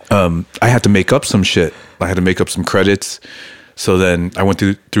 So I had to make up some shit. I had to make up some credits. So then I went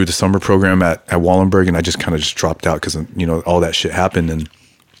through the summer program at Wallenberg and I just kind of dropped out because, all that shit happened and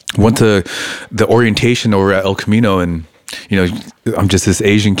went to the orientation over at El Camino and, I'm just this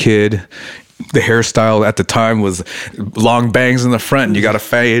Asian kid, the hairstyle at the time was long bangs in the front and you got to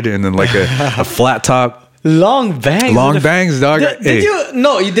fade, and then like a flat top. Long bangs, dog. Did you?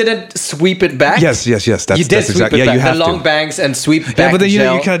 No, you didn't sweep it back. Yes. That's you did that's sweep exactly. it Yeah, back. you have the long to. bangs and sweep back. Yeah, but then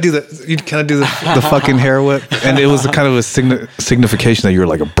gel. you kind of do the fucking hair whip, and it was kind of a signification that you were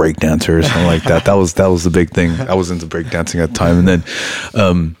like a break dancer or something like that. That was the big thing. I was into break dancing at the time, and then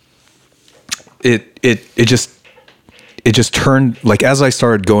it just turned, like, as I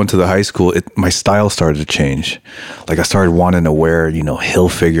started going to the high school, my style started to change. Like, I started wanting to wear,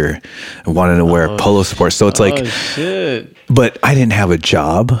 Hilfiger, and wanting to wear Polo Sport. So it's like, shit. But I didn't have a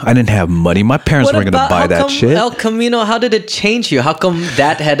job. I didn't have money. My parents weren't going to buy that shit. How come, how did it change you? How come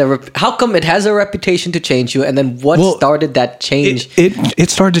how come it has a reputation to change you? And then what started that change?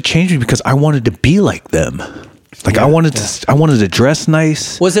 It started to change me because I wanted to be like them. Like, I wanted to dress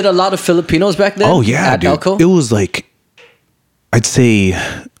nice. Was it a lot of Filipinos back then? Oh yeah, dude. Elko? It was like, I'd say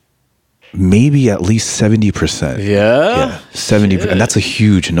maybe at least 70%. Yeah? 70%. And that's a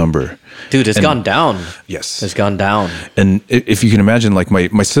huge number. Dude, it's gone down. Yes. It's gone down. And if you can imagine, like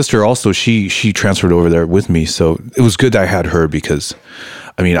my sister also, she transferred over there with me. So it was good that I had her because,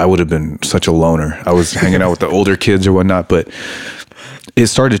 I would have been such a loner. I was hanging out with the older kids or whatnot, but it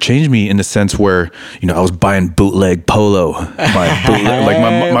started to change me in the sense where, I was buying bootleg Polo.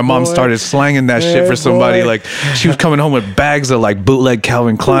 My mom started slanging that shit for somebody. Like, she was coming home with bags of like bootleg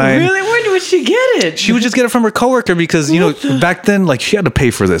Calvin Klein. Really? Where would she get it? She would just get it from her coworker because, back then, like, she had to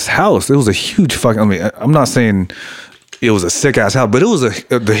pay for this house. It was a huge fucking, I'm not saying it was a sick ass house, but it was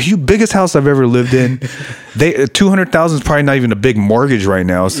the biggest house I've ever lived in. $200,000 is probably not even a big mortgage right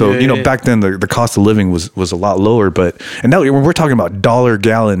now. So back then the cost of living was a lot lower. And now when we're talking about $1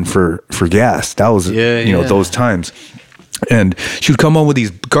 gallon for gas, that was those times. And she would come home with these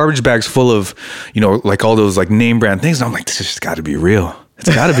garbage bags full of like all those like name brand things. And I'm like, this has just got to be real.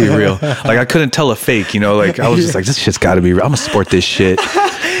 It's got to be real. Like, I couldn't tell a fake, like I was just like, this shit's got to be real. I'm gonna sport this shit.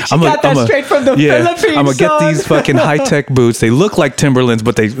 I'm straight from the Philippines. I'm gonna get these fucking high-tech boots. They look like Timberlands,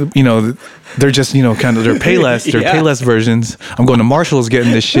 but they're just, kind of, they're Payless. They're Payless versions. I'm going to Marshall's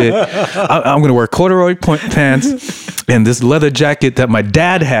getting this shit. I'm gonna wear corduroy pants and this leather jacket that my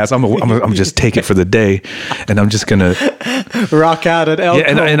dad has. I'm just take it for the day, and I'm just gonna rock out at Elko.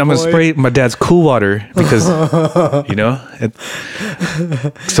 Yeah, and I'm gonna spray my dad's cool water because,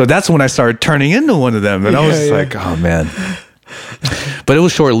 so that's when I started turning into one of them, and I was like, oh man. But it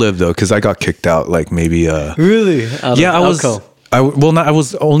was short lived though, because I got kicked out like maybe. Really? I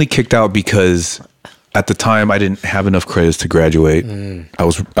was only kicked out because at the time I didn't have enough credits to graduate.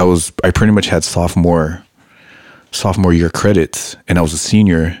 I pretty much had sophomore year credits, and I was a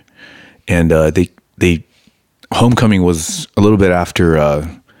senior, and they homecoming was a little bit after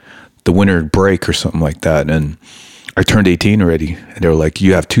the winter break or something like that, and I turned 18 already, and they were like,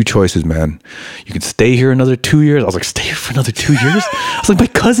 you have two choices, man. You can stay here another 2 years. I was like, stay here for another 2 years? I was like, my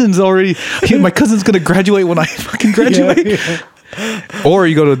cousin's going to graduate when I fucking graduate. Or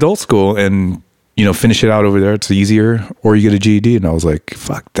you go to adult school and, finish it out over there. It's easier. Or you get a GED. And I was like,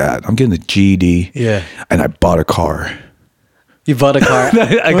 fuck that. I'm getting a GED. Yeah. And I bought a car. You bought a car?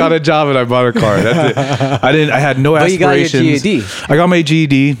 I got a job and I bought a car. That's it. I had no aspirations. But you got your GED. I got my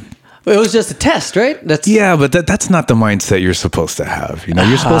GED. It was just a test, right? But that's not the mindset you're supposed to have.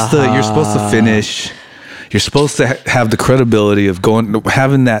 You're supposed to finish. You're supposed to have the credibility of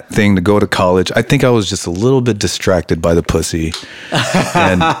having that thing to go to college. I think I was just a little bit distracted by the pussy.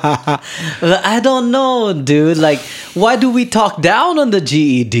 And I don't know, dude. Like, why do we talk down on the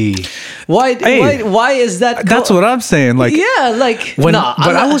GED? Why is that? That's what I'm saying. Like, yeah, like,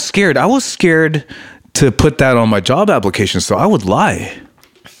 I was scared. I was scared to put that on my job application, so I would lie.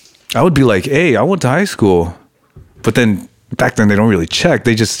 I would be like, hey, I went to high school. But then back then they don't really check.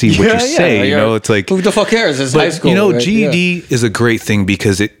 They just see what you say. It's like, who the fuck cares? It's high school. Right? GED is a great thing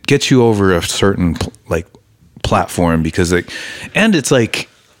because it gets you over a certain platform and it's like,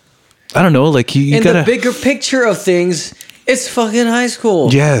 I don't know, like you gotta, the bigger picture of things, it's fucking high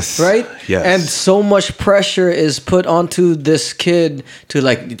school. Yes. Right? Yes. And so much pressure is put onto this kid to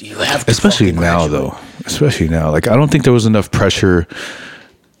like, you have to especially now though. Especially now. Like, I don't think there was enough pressure.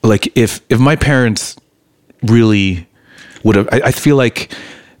 Like, if my parents really would have, I feel like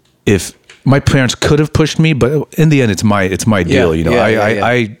if my parents could have pushed me, but in the end, it's my deal.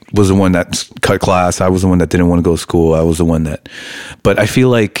 I was the one that cut class. I was the one that didn't want to go to school. I was the one but I feel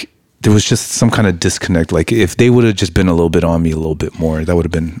like there was just some kind of disconnect. Like, if they would have just been a little bit on me a little bit more, that would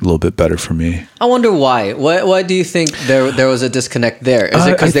have been a little bit better for me. I wonder why. Why do you think there was a disconnect there? Is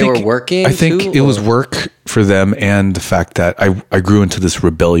it because they were working? I think it was work for them, and the fact that I grew into this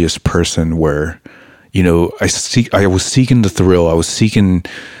rebellious person where, you know, I was seeking the thrill. I was seeking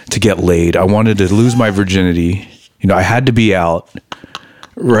to get laid. I wanted to lose my virginity. You know, I had to be out,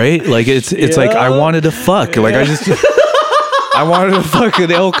 right? Like it's like I wanted to fuck. Like I wanted to fuck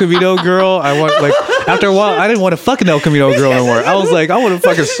an El Camino girl. After a while, I didn't want to fuck an El Camino girl anymore. I was like, I want to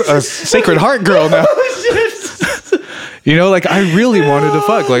fuck a Sacred Heart girl now. You know, like I really wanted to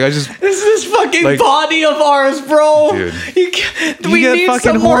fuck. Like I just this fucking body of ours, bro. Dude, we need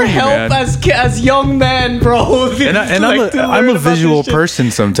some more help as young men, bro. And I'm a visual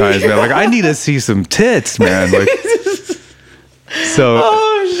person sometimes, man. Like I need to see some tits, man. Like so.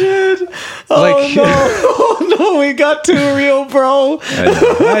 Oh shit! Oh no! We got too real, bro.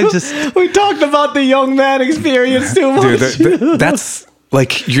 We talked about the young man experience too much. Dude, that's.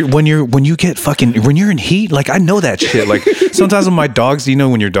 Like when you're in heat, like I know that shit. Like sometimes when my dogs, you know,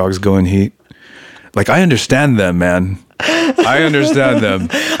 when your dogs go in heat, like I understand them, man. I understand them.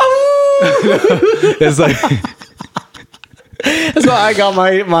 It's like that's why I got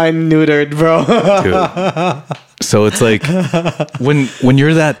my neutered, bro. Dude. So it's like when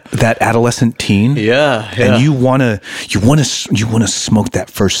you're that adolescent teen, and you wanna smoke that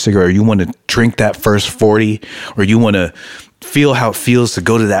first cigarette, or you want to drink that first 40, or you want to feel how it feels to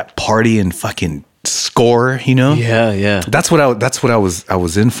go to that party and fucking score, you know? Yeah. That's what I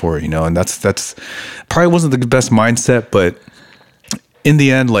was in for, you know, and that's probably wasn't the best mindset, but in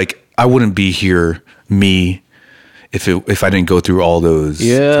the end, like I wouldn't be here, me, if I didn't go through all those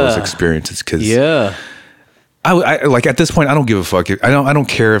experiences. Cause I like at this point, I don't give a fuck. I don't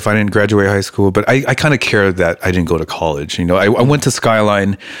care if I didn't graduate high school, but I kind of care that I didn't go to college. You know, I went to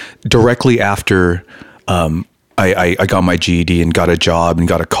Skyline directly after, I got my GED and got a job and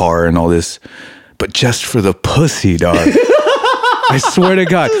got a car and all this, but just for the pussy, dog. I swear to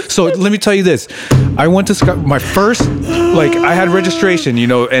God. So let me tell you this. I went to my first, like I had registration, you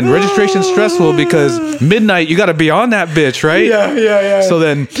know, and registration's stressful because midnight, you got to be on that bitch, right? Yeah. So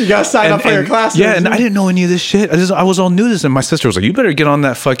then you got to sign up for your classes. Yeah, and I didn't know any of this shit. I was all new to this, and my sister was like, you better get on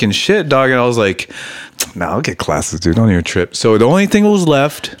that fucking shit, dog. And I was like, nah, I'll get classes, dude. Don't even trip. So the only thing that was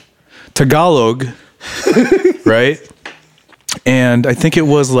left, Tagalog, right? And I think it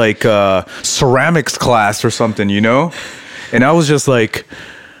was like ceramics class or something, you know? And I was just like,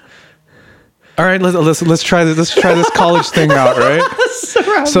 all right, let's try this college thing out, right?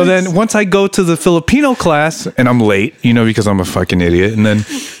 Ceramics. So then once I go to the Filipino class and I'm late, you know, because I'm a fucking idiot, and then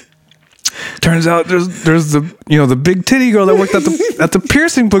turns out there's the big titty girl that worked at the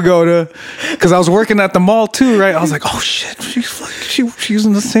piercing pagoda, because I was working at the mall too, right? I was like, oh shit, she's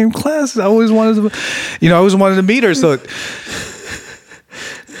in the same class. I always wanted to meet her. So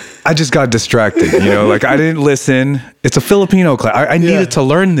I just got distracted, you know, like I didn't listen. It's a Filipino class. I needed to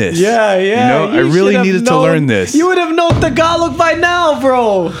learn this. Yeah. You know, I really needed to learn this. You would have known Tagalog by now,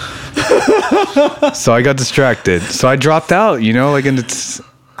 bro. So I got distracted. So I dropped out, you know, like, and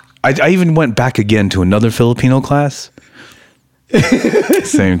I even went back again to another Filipino class.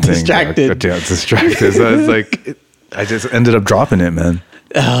 Same thing. Distracted. Distracted. So it's like, I just ended up dropping it, man.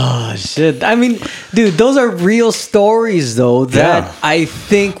 Oh shit. I mean, dude, those are real stories though that I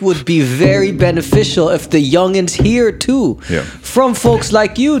think would be very beneficial if the youngins hear too. Yeah. From folks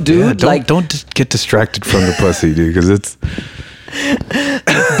like you, dude. Yeah, don't get distracted from the pussy, dude, because it's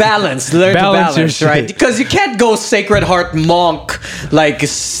balance. Learn to balance, right? Because you can't go Sacred Heart monk, like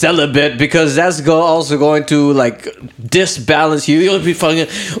celibate, because that's also going to like disbalance you. You'll be fucking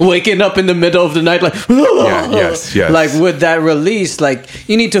waking up in the middle of the night, like yes. Like with that release, like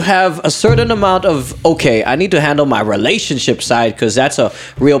you need to have a certain amount of I need to handle my relationship side because that's a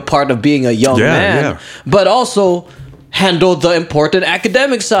real part of being a young man, but also handle the important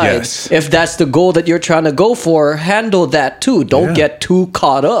academic side. Yes. If that's the goal that you're trying to go for, handle that too. Don't get too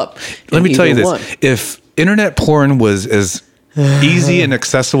caught up. Let me tell you this. If internet porn was as easy and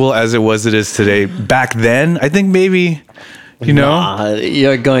accessible as it is today, back then, I think maybe, you know.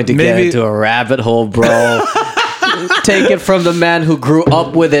 You're going to get into a rabbit hole, bro. Take it from the man who grew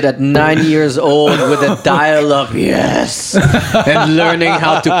up with it at 9 years old with a dial-up, and learning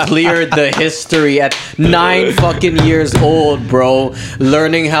how to clear the history at 9 fucking years old, bro.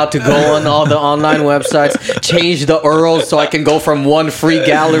 Learning how to go on all the online websites, change the URLs so I can go from one free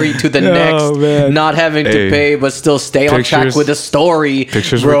gallery to the next, man. not having to pay but still stay on track with the story.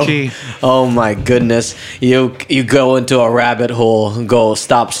 Pictures bro. were key. Oh my goodness. You go into a rabbit hole, go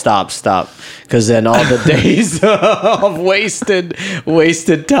stop. Because then all the days of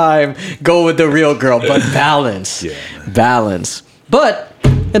wasted time go with the real girl. But balance. Balance. But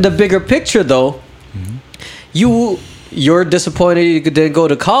in the bigger picture, though, you're disappointed you didn't go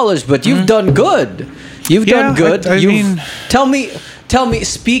to college, but you've done good. You've done good. I mean, tell me tell me,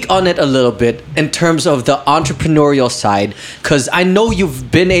 speak on it a little bit in terms of the entrepreneurial side, because I know you've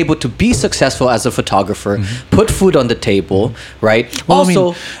been able to be successful as a photographer, put food on the table, right? Well,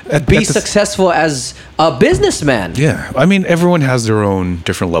 also, I mean, be successful as a businessman. Yeah, I mean, everyone has their own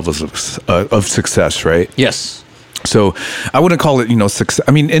different levels of success, right? Yes. So I wouldn't call it, success.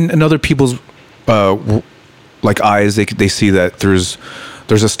 I mean, in other people's like eyes, they see that there's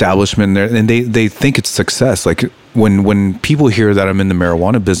establishment there, and they think it's success. Like when people hear that I'm in the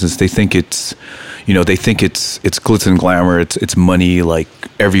marijuana business, they think it's glitz and glamour. It's money like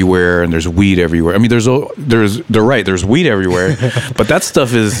everywhere, and there's weed everywhere. I mean, they're right. There's weed everywhere, but that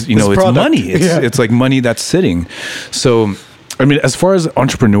stuff is it's money. It's like money that's sitting. So, I mean, as far as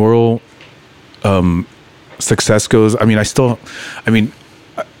entrepreneurial success goes, I mean,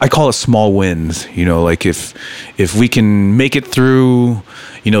 I call it small wins, like if we can make it through,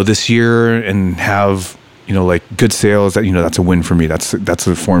 this year and have, like good sales, that, that's a win for me. That's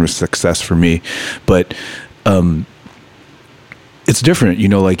a form of success for me. But, it's different,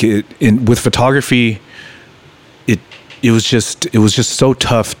 like with photography, it was just so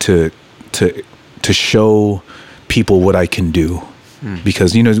tough to show people what I can do.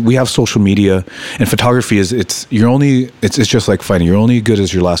 Because we have social media, and photography it's just like fighting. You're only good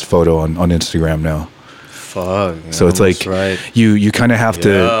as your last photo on Instagram now. Fuck. So it's like right. you kind of have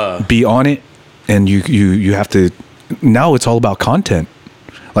to be on it, and you have to. Now it's all about content.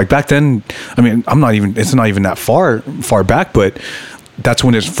 Like back then, I mean, it's not even that far back, but that's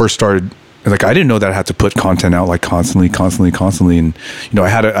when it first started. Like I didn't know that I had to put content out like constantly, and I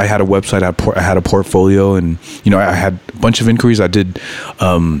had a website, I had a portfolio, and I had a bunch of inquiries. I did.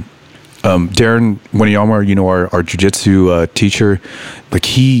 Darren Waniyama, our jiu-jitsu teacher, like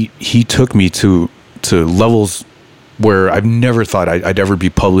he took me to levels where I've never thought I'd ever be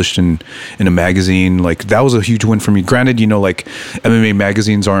published in a magazine. Like that was a huge win for me. Granted, like MMA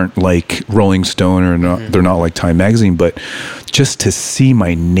magazines aren't like Rolling Stone or not, they're not like Time magazine, but just to see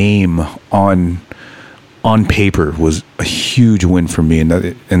my name on paper was a huge win for me.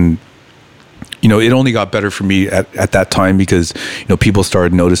 And it only got better for me at that time because, people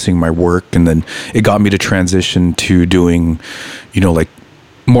started noticing my work, and then it got me to transition to doing, like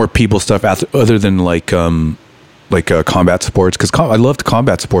more people stuff other than like combat sports, because I loved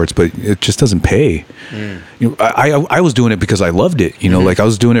combat sports, but it just doesn't pay. I was doing it because I loved it. Like I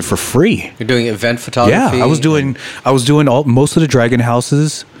was doing it for free. You're doing event photography. Yeah, I was doing most of the Dragon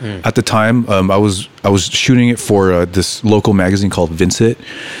houses at the time. I was shooting it for this local magazine called Vincent,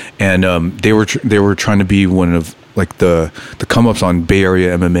 and they were trying to be one of like the come ups on Bay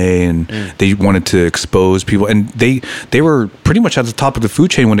Area MMA, and they wanted to expose people, and they were pretty much at the top of the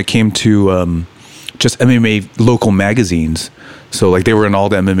food chain when it came to just MMA local magazines. So like they were in all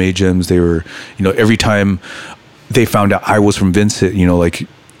the MMA gyms. They were, every time they found out I was from Vincent, like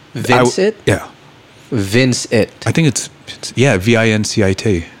Vincent? Yeah. Vincent. I think it's Vincit. Yeah.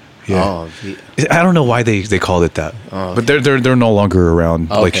 Oh, I don't know why they called it that. Oh, okay. But they're no longer around.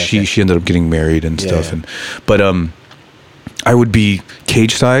 Oh, like okay. She ended up getting married and stuff. Yeah. But I would be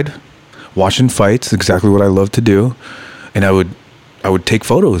cage side watching fights, exactly what I love to do, and I would take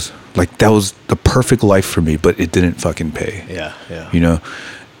photos. Like that was the perfect life for me, but it didn't fucking pay. Yeah.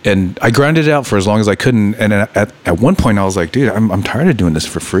 And I grinded it out for as long as I could. And at one point I was like, dude, I'm tired of doing this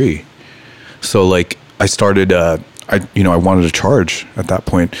for free. So like I started, I wanted to charge at that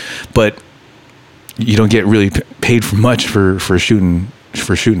point, but you don't get really paid for much for shooting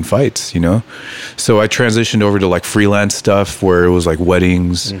fights, So I transitioned over to like freelance stuff where it was like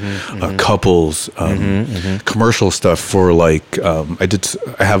weddings, couples, commercial stuff for like, I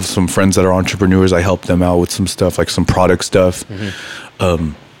have some friends that are entrepreneurs. I help them out with some stuff, like some product stuff.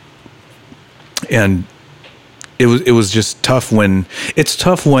 And it was just tough when,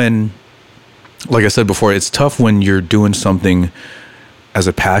 like I said before, it's tough when you're doing something as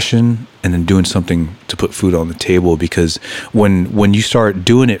a passion and then doing something to put food on the table, because when you start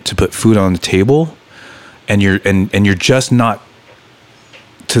doing it to put food on the table and you're just not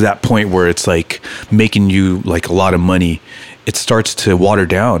to that point where it's like making you like a lot of money, it starts to water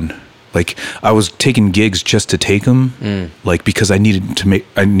down. Like I was taking gigs just to take them, like because I needed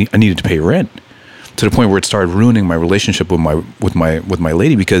to pay rent, to the point where it started ruining my relationship with my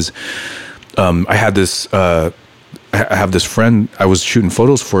lady, because I had this I have this friend I was shooting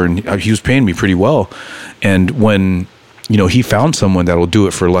photos for, and he was paying me pretty well. And when, he found someone that'll do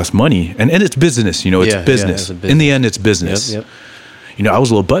it for less money, and it's business, it's business. It's In the end, it's business. Yep. I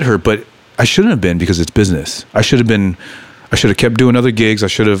was a little butthurt, but I shouldn't have been, because it's business. I should have kept doing other gigs. I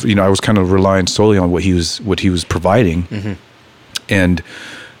should have, I was kind of relying solely on what he was providing. And,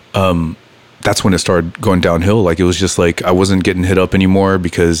 that's when it started going downhill. Like, it was just like, I wasn't getting hit up anymore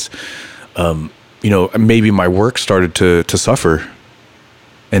because, you know, maybe my work started to suffer,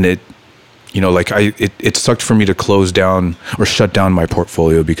 and it, you know, like it sucked for me to close down or shut down my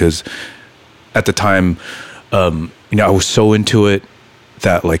portfolio, because at the time, you know, I was so into it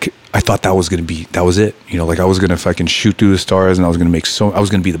that, like, I thought that was it. You know, like, I was going to fucking shoot through the stars, and I was going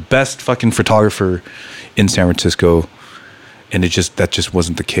to be the best fucking photographer in San Francisco. And that just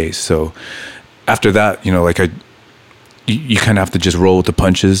wasn't the case. So after that, you know, like, you kind of have to just roll with the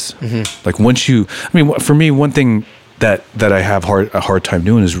punches. Mm-hmm. Like, for me, one thing that I have a hard time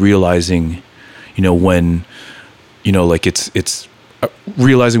doing is realizing, you know, when, you know, like, it's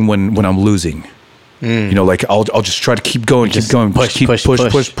realizing when I'm losing. You know, like, I'll just try to keep going, push.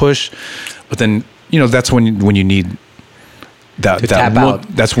 But then, you know, that's when you need that tap out.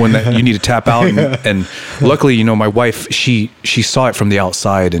 That's when you need to tap out. And luckily, you know, my wife, she saw it from the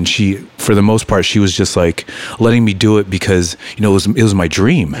outside, and she, for the most part, she was just like letting me do it because, you know, it was my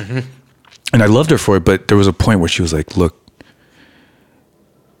dream. Mm-hmm. And I loved her for it. But there was a point where she was like, look,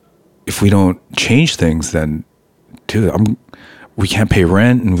 if we don't change things, then, dude, we can't pay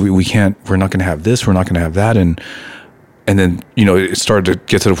rent, and we're not going to have this, we're not going to have that. And then, you know, it started to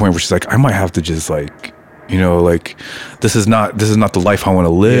get to the point where she's like, I might have to just, like, you know, like, this is not the life I want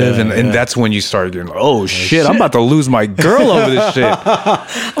to live. Yeah, and that's when you start getting like, oh shit, I'm about to lose my girl over this shit.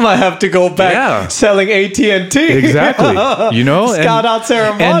 I might have to go back selling AT&T. Exactly. You know, scout out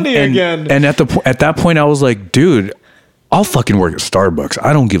ceremony again. And at that point, I was like, dude, I'll fucking work at Starbucks.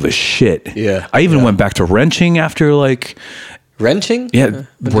 I don't give a shit. Yeah. I even went back to wrenching after, like, wrenching? Yeah,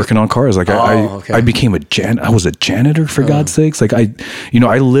 working on cars. Like, I became I was a janitor, for God's sakes. Like,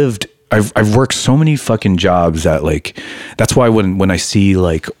 I've worked so many fucking jobs that, like, that's why when I see,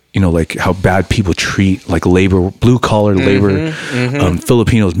 like, you know, like, how bad people treat, like, labor, blue collar labor,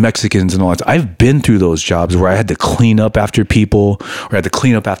 Filipinos, Mexicans, and all that. I've been through those jobs where I had to clean up after people, or I had to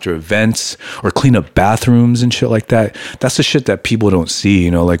clean up after events, or clean up bathrooms and shit like that. That's the shit that people don't see,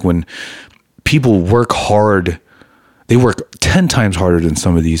 you know, like, when people work hard, they work 10 times harder than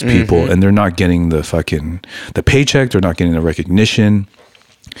some of these people, and they're not getting the paycheck, they're not getting the recognition,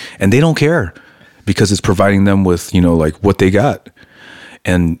 and they don't care because it's providing them with, you know, like, what they got.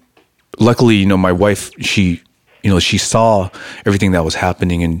 And luckily, you know, my wife, she saw everything that was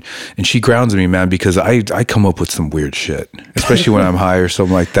happening, and she grounds me, man, because I come up with some weird shit, especially when I'm high or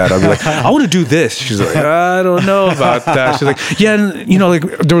something like that. I'll be like, I want to do this. She's like, I don't know about that. She's like, yeah, and, you know, like,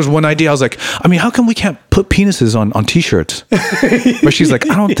 there was one idea. I was like, I mean, how come we can't put penises on t-shirts? But she's like,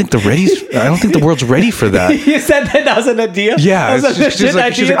 I don't think the world's ready for that. You said that was an idea? Yeah. She's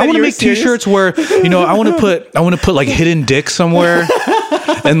like, I want to make t-shirts where, you know, I want to put like hidden dick somewhere,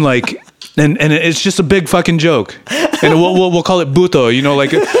 and, like, and it's just a big fucking joke, and we'll call it buto, you know,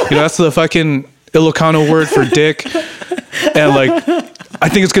 like, you know, that's the fucking Ilocano word for dick, and, like, I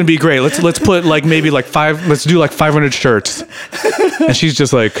think it's gonna be great. Let's put, like, maybe like let's do like 500 shirts, and she's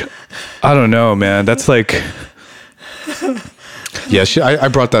just like, I don't know, man, that's like, yeah, I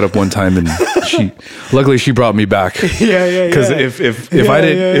brought that up one time, and luckily she brought me back. Yeah. Because if I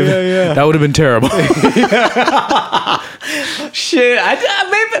didn't, that would have been terrible. Shit,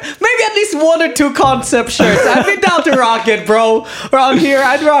 maybe at least 1 or 2 concept shirts. I'd be down to rock it, bro. Around here,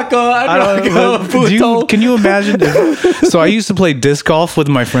 I'd rock a buto. Can you imagine? So I used to play disc golf with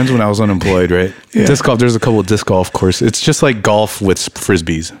my friends when I was unemployed, right? Yeah. Disc golf. There's a couple of disc golf courses. It's just like golf with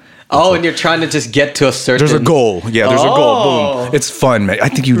frisbees. Oh, and you're trying to just get to a certain... There's a goal. Yeah, there's a goal. Boom. It's fun, man. I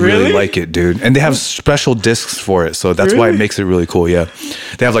think you'd really like it, dude. And they have special discs for it, so that's why it makes it really cool, yeah.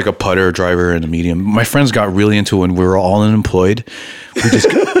 They have, like, a putter, driver, and a medium. My friends got really into it when we were all unemployed.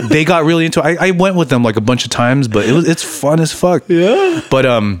 They got really into it. I went with them, like, a bunch of times, but it's fun as fuck. Yeah. But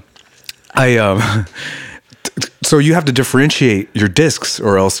so you have to differentiate your discs,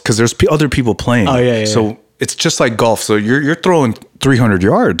 or else, because there's other people playing. Oh, yeah. So it's just like golf. So you're throwing 300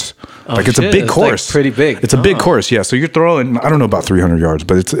 yards. Like, it's a big course. Like, pretty big. It's a big course, yeah. So you're throwing, I don't know about 300 yards,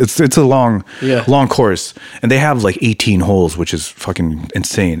 but it's a long course. And they have like 18 holes, which is fucking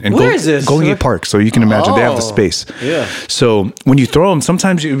insane. And where is this? Golden Gate Park. So you can imagine they have the space. Yeah. So when you throw them,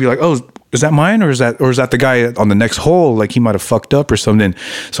 sometimes you'd be like, oh, is that mine, or is that the guy on the next hole? Like, he might have fucked up or something.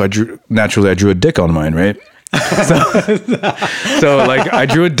 So I drew a dick on mine, right? so like, I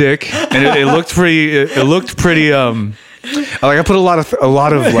drew a dick, and it looked pretty like, I put a lot of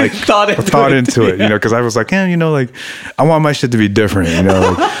like thought into it, you know, because I was like, you know, like, I want my shit to be different, you know.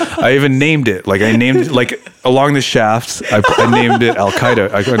 Like, I even named it, like, along the shafts, I named it Al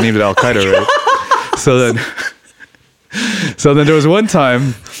Qaeda. I named it Al Qaeda, right? So then there was one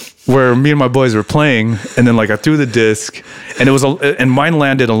time where me and my boys were playing, and then like I threw the disc, and and mine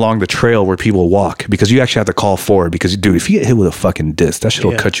landed along the trail where people walk, because you actually have to call forward, because dude, if you get hit with a fucking disc, that shit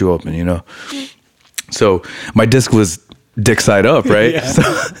will cut you open, you know. So my disc was dick side up, right? Yeah. So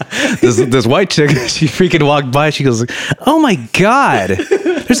this white chick, she freaking walked by. She goes, "Oh my god,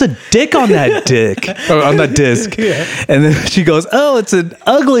 there's a dick on that dick, or on that disc." Yeah. And then she goes, "Oh, it's an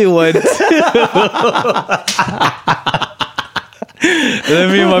ugly one." And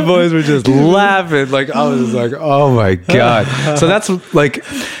then me and my boys were just laughing. Like, I was just like, oh my God. So that's like,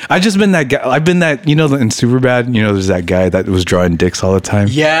 I've just been that guy. I've been that, you know, in Superbad, you know, there's that guy that was drawing dicks all the time.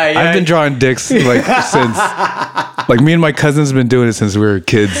 Yeah. I've been drawing dicks like since, like me and my cousins been doing it since we were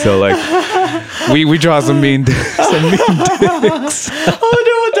kids. So like, we draw some mean dicks. I wonder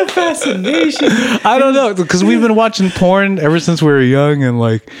what the fascination. I don't know, because we've been watching porn ever since we were young, and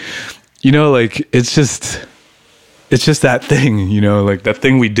like, you know, like it's just that thing, you know, like that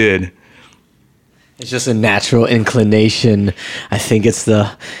thing we did. It's just a natural inclination. I think it's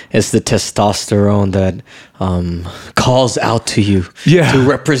the testosterone that calls out to you to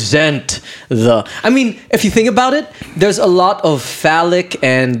represent the. I mean, if you think about it, there's a lot of phallic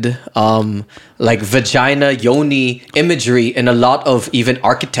and like vagina yoni imagery in a lot of even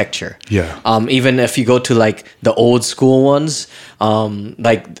architecture. Yeah. Even if you go to like the old school ones,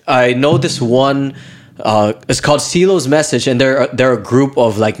 like I know this one. It's called Silo's Message, and they're a group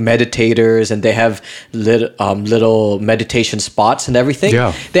of like meditators, and they have little meditation spots and everything.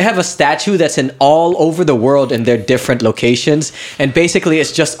 Yeah. They have a statue that's in all over the world in their different locations, and basically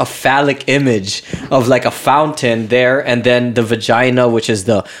it's just a phallic image of like a fountain there, and then the vagina, which is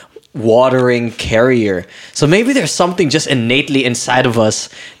the watering carrier. So maybe there's something just innately inside of us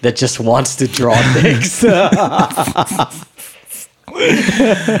that just wants to draw things.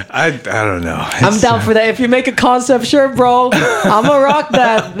 I don't know. I'm down for that. If you make a concept shirt, bro, I'm gonna rock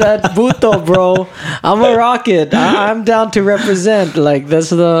that buto, bro. I'm gonna rock it. I'm down to represent. Like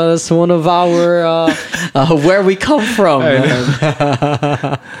that's one of our where we come from.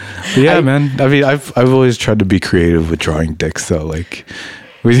 Yeah, man. I mean, I've always tried to be creative with drawing dicks, though. Like,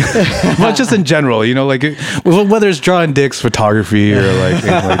 well, just in general, you know, like whether it's drawing dicks, photography, or like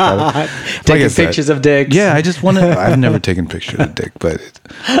anything like that. Taking pictures of dicks. Yeah, I just want to. I've never taken pictures of dick, but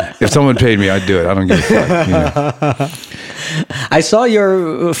if someone paid me, I'd do it. I don't give a fuck. You know? I saw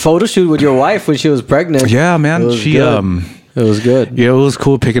your photo shoot with your wife when she was pregnant. Yeah, man. It was good. Yeah, it was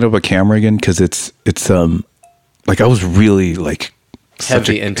cool picking up a camera again, because it's like I was really like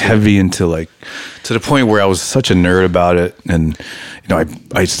heavy into like, to the point where I was such a nerd about it, and you know,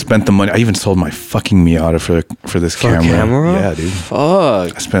 I spent the money. I even sold my fucking Miata for this camera. Yeah, dude.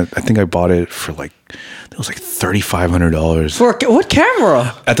 Fuck. I think I bought it for like, it was like $3,500 for what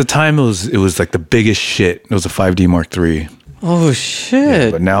camera? At the time, it was like the biggest shit. It was a 5D Mark III. Oh shit!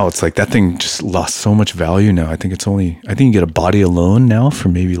 Yeah, but now it's like that thing just lost so much value. Now I think you get a body alone now for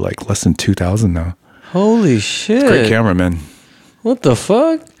maybe like less than $2,000 now. Holy shit! Great camera, man. What the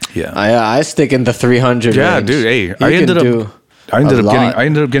fuck? Yeah, I stick in the 300. Yeah, range. Dude. Hey, I ended up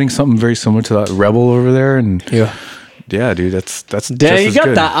getting something very similar to that Rebel over there, and yeah, dude, that's Dang, you got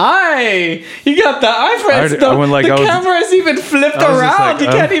good. The eye. You got the eye for it. The camera is even flipped around. Like, you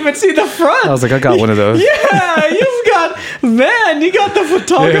can't even see the front. I was like, I got one of those. Yeah, you got the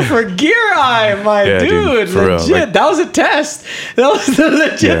photographer gear eye, my dude. For legit. Real. Like, that was a test. That was a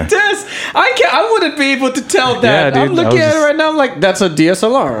legit test. I wouldn't be able to tell that. I'm looking at it right now. I'm like, that's a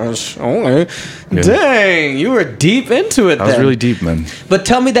DSLR. Okay. Yeah. Dang, you were deep into it. I was really deep, man. But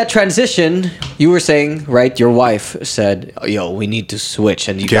tell me that transition. You were saying, right? Your wife said, "Yo, we need to switch,"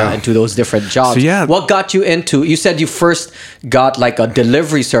 and you got into those different jobs. So, what got you into? You said you first got like a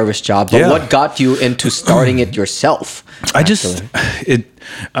delivery service job, but what got you into starting it yourself?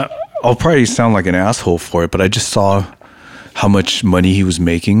 I'll probably sound like an asshole for it, but I just saw how much money he was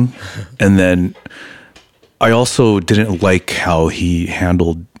making, and then I also didn't like how he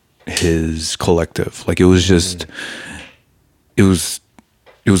handled his collective. Like, it was just it was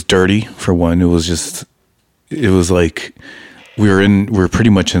dirty, for one. It was like we were pretty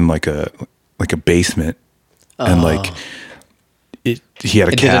much in like a basement, and like he had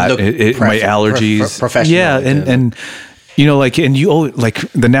a cat. My allergies, professional. Yeah, and you know, like, and you like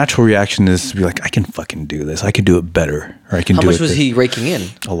the natural reaction is to be like, I can fucking do this. I can do it better, or I can do it. How much was he raking in?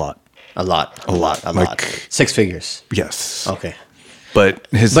 A lot. Like 6 figures. Yes. Okay. But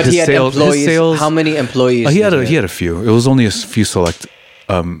he had sales. How many employees? He had a few. It was only a few select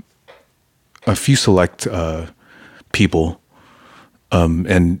people,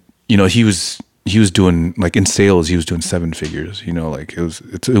 and you know, he was he was doing like in sales, he was doing 7 figures, you know, like it was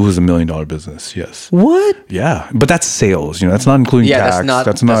 $1 million business. Yes. What? Yeah. But that's sales, you know, that's not including tax.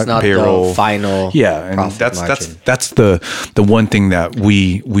 That's not payroll. The final. Yeah. And that's the one thing that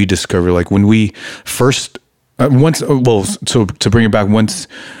we discovered, like when we first, so to bring it back once,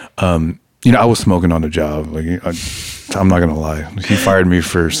 you know, I was smoking on the job. Like, I'm not gonna lie. He fired me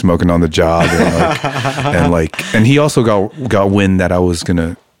for smoking on the job, and he also got wind that I was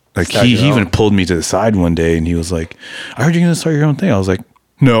gonna, like, he even pulled me to the side one day, and he was like, "I heard you're gonna start your own thing." I was like,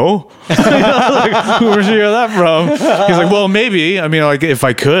 "No." Like, where'd you hear that from? He's like, "Well, maybe. I mean, like, if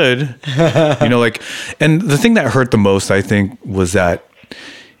I could, you know, like." And the thing that hurt the most, I think, was that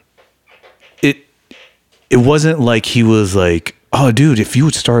it wasn't like he was like, "Oh, dude, if you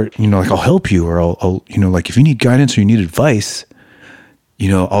would start, you know, like, I'll help you, or I'll, you know, like, if you need guidance or you need advice, you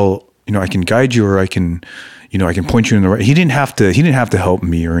know, I can guide you, or I can, you know, I can point you in the right." He didn't have to help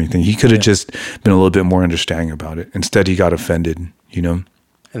me or anything. He could have just been a little bit more understanding about it. Instead, he got offended, you know,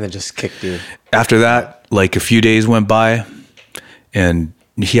 and then just kicked you. After that, like, a few days went by, and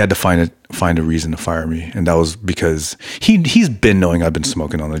he had to find a reason to fire me, and that was because he's been knowing I've been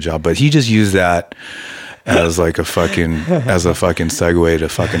smoking on the job, but he just used that as like a fucking segue to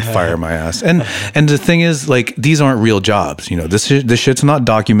fucking fire my ass. And the thing is, like, these aren't real jobs, you know. This shit's not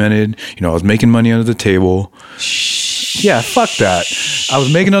documented. You know, I was making money under the table. Yeah, fuck that. I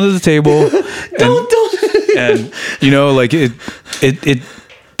was making under the table. Don't. And you know, like, it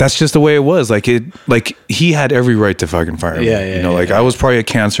that's just the way it was. Like, he had every right to fucking fire me. You know, like, I was probably a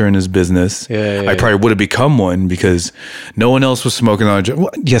cancer in his business. I probably would have become one because no one else was smoking on a job. Well,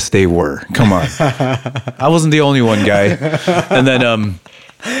 yes, they were. Come on. I wasn't the only one, guy. And then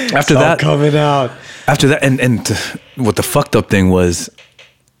after that, coming out. After that, and what the fucked up thing was,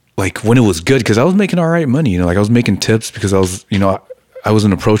 like, when it was good, because I was making all right money. You know, like, I was making tips because I was, you know, I was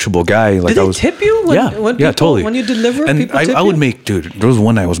an approachable guy. Like, Did they tip you? Totally. When you deliver, and I would make, dude, there was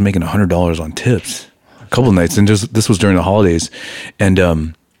one night I was making $100 on tips, a couple of nights, and this was during the holidays. And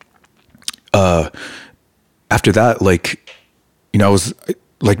after that, like, you know, I was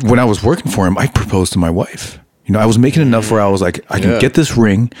like, when I was working for him, I proposed to my wife. You know, I was making enough where I was like, I can get this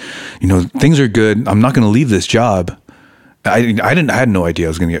ring. You know, things are good. I'm not going to leave this job. I had no idea I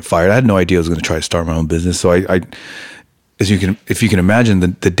was going to get fired. I had no idea I was going to try to start my own business. So if you can imagine,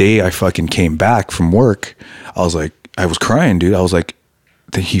 the day I fucking came back from work, I was like, I was crying, dude. I was like,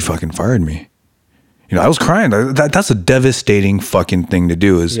 he fucking fired me. You know, I was crying. That's a devastating fucking thing to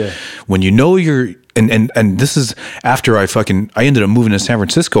do, is when you know you're, and this is after I ended up moving to San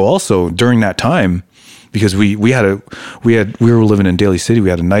Francisco also during that time, because we were living in Daly City. We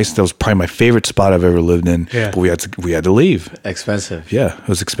had that was probably my favorite spot I've ever lived in. But we had to leave. Expensive. Yeah, it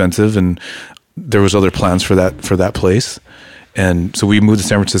was expensive, and there was other plans for that place. And so we moved to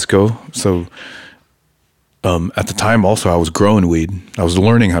San Francisco. So at the time also, I was growing weed. I was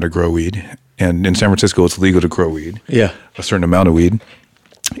learning how to grow weed. And in San Francisco, it's legal to grow weed. Yeah. A certain amount of weed.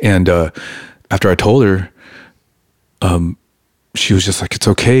 And after I told her, she was just like, it's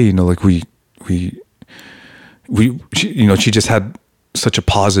okay. You know, like, she just had such a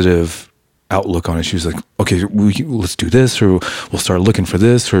positive outlook on it. She was like, okay, let's do this, or we'll start looking for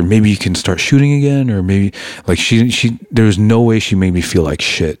this, or maybe you can start shooting again, or maybe, like, she there was no way she made me feel like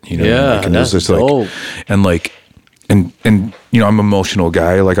shit, you know. Like, and that's dope. Like, and like, and you know, I'm an emotional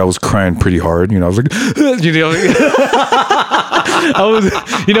guy. Like, I was crying pretty hard, you know. I was like, you know, I was,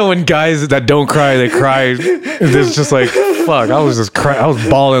 you know, when guys that don't cry, they cry. It's just like, fuck. I was just crying. I was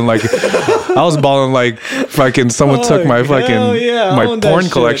bawling like fucking someone took my fucking my porn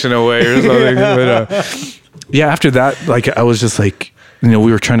collection away or something. But yeah, after that, like, I was just like, you know,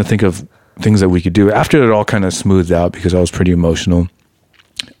 we were trying to think of things that we could do. After it all kind of smoothed out, because I was pretty emotional,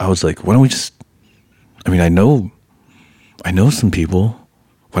 I was like, why don't we just, I mean, I know some people.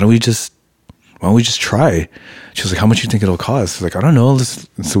 Why don't we just try? She was like, how much do you think it'll cost? I was like, I don't know.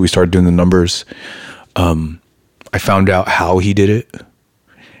 So we started doing the numbers. I found out how he did it,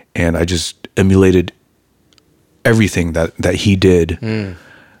 and I just emulated everything that he did,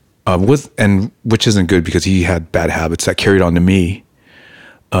 which isn't good, because he had bad habits that carried on to me.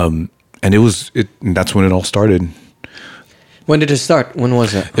 And that's when it all started. When did it start? When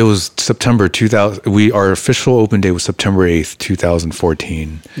was it? It was September 2000. Our official open day was September 8th,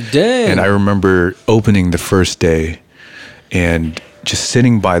 2014. Dang. And I remember opening the first day and just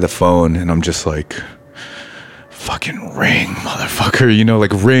sitting by the phone, and I'm just like, fucking ring, motherfucker, you know,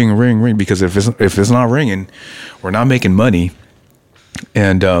 like, ring, because if it's not ringing, we're not making money.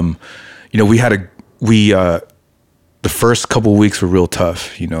 And you know, the first couple of weeks were real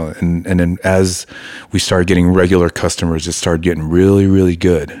tough, you know, and then as we started getting regular customers, it started getting really, really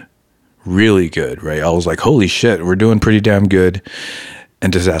good, really good, right? I was like, holy shit, we're doing pretty damn good.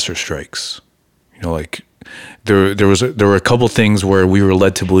 And disaster strikes. You know, like there were a couple things where we were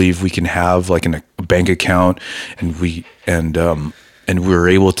led to believe we can have like a bank account, and we were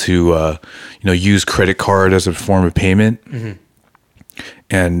able to use credit card as a form of payment,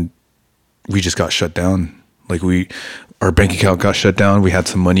 and we just got shut down. Like our bank account got shut down. We had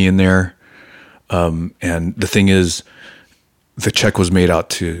some money in there, and the thing is, the check was made out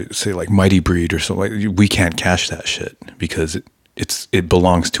to say like Mighty Breed or something. Like, we can't cash that shit because it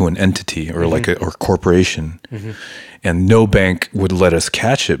belongs to an entity or like a corporation, and no bank would let us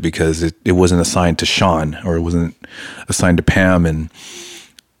catch it because it wasn't assigned to Sean, or it wasn't assigned to Pam, and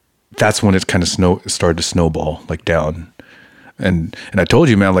that's when it kind of started to snowball like down. And I told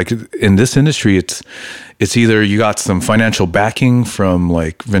you, man, like in this industry, it's either you got some financial backing from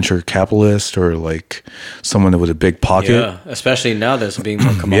like venture capitalist or like someone with a big pocket. Yeah, especially now that's being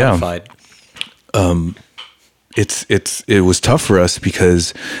more commodified. It was tough for us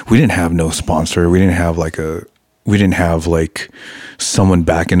because we didn't have no sponsor. We didn't have like someone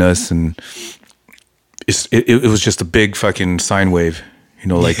backing us, and it was just a big fucking sine wave. You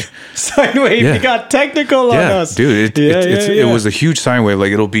know, like sine wave. Yeah. You got technical on us, dude. It was a huge sine wave.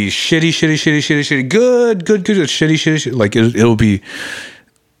 Like it'll be shitty, good, shitty. Like it'll be.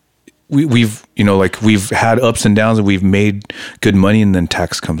 We've had ups and downs, and we've made good money, and then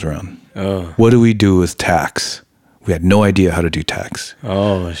tax comes around. Oh. What do we do with tax? We had no idea how to do tax.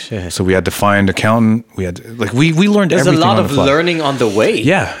 Oh shit! So we had to find accountant. We had to, like we learned. There's everything a lot on of the fly. Learning on the way.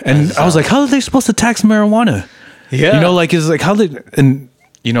 Yeah, and I was like, how are they supposed to tax marijuana? Yeah, you know, like it's like how they and.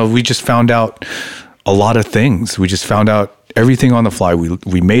 You know, we just found out a lot of things. We just found out everything on the fly.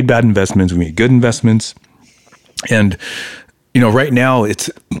 We made bad investments. We made good investments. And, you know, right now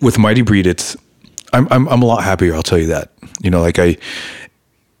it's with Mighty Breed, I'm a lot happier. I'll tell you that. You know, like in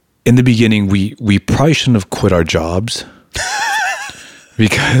the beginning, we probably shouldn't have quit our jobs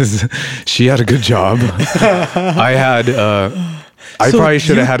because she had a good job. I probably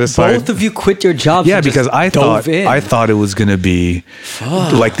should have had a side. Both of you quit your jobs. Yeah, because I thought it was going to be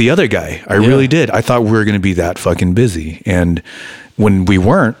like the other guy. I really did. I thought we were going to be that fucking busy. And when we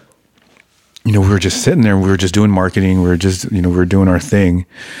weren't, you know, we were just sitting there. We were just doing marketing. We were just, you know, we were doing our thing.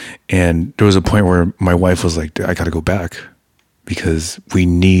 And there was a point where my wife was like, I got to go back because we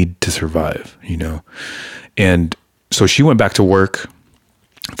need to survive, you know. And so she went back to work,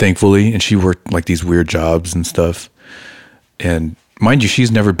 thankfully, and she worked like these weird jobs and stuff. And mind you,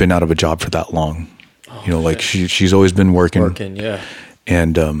 she's never been out of a job for that long. Oh, you know, like she's always been working. Yeah.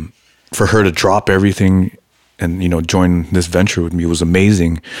 And for her to drop everything and, you know, join this venture with me was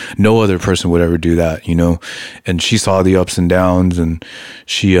amazing. No other person would ever do that, you know. And she saw the ups and downs, and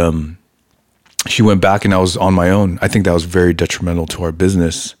she went back, and I was on my own. I think that was very detrimental to our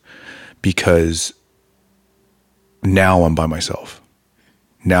business because now I'm by myself.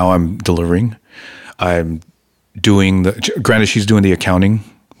 Now I'm delivering. I'm doing granted, she's doing the accounting,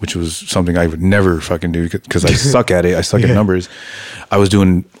 which was something I would never fucking do because I suck at it. I suck at numbers. I was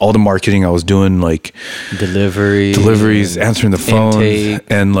doing all the marketing. I was doing like deliveries, answering the phone,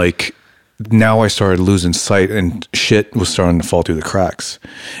 and like now I started losing sight, and shit was starting to fall through the cracks.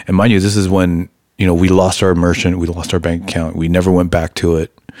 And mind you, this is when, you know, we lost our merchant, we lost our bank account, we never went back to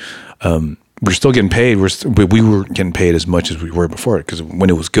it. We're still getting paid. We were getting paid as much as we were before it because when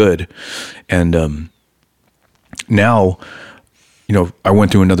it was good, and now, you know, I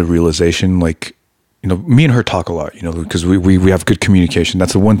went through another realization. Like, you know, me and her talk a lot, you know, because we have good communication.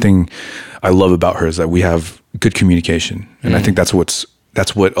 That's the one thing I love about her is that we have good communication. And I think that's what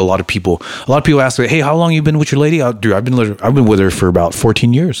a lot of people ask me, hey, how long you been with your lady? Dude, I've been with her for about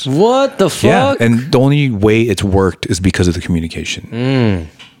 14 years. What the fuck? Yeah. And the only way it's worked is because of the communication.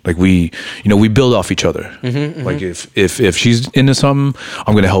 Like we build off each other. Like if she's into something,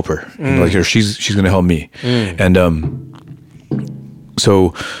 I'm going to help her. Like or she's going to help me. And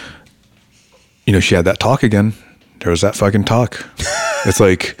so, you know, she had that talk again. There was that fucking talk. It's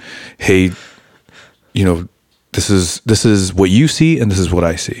like, hey, you know, this is what you see and this is what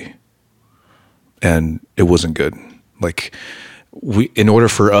I see. And it wasn't good. Like in order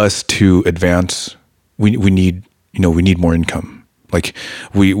for us to advance, we need more income. Like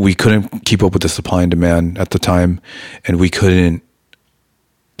we couldn't keep up with the supply and demand at the time, and we couldn't,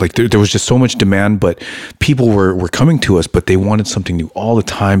 like there was just so much demand, but people were coming to us, but they wanted something new all the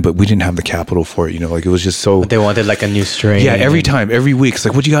time, but we didn't have the capital for it, you know, like it was just so. But they wanted like a new strain. Yeah, every week, it's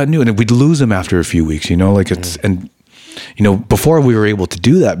like, what you got new? And we'd lose them after a few weeks, you know, like it's, and you know, before we were able to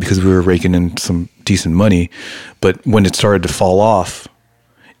do that because we were raking in some decent money, but when it started to fall off,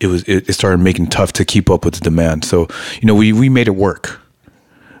 it started making tough to keep up with the demand. So, you know, we made it work,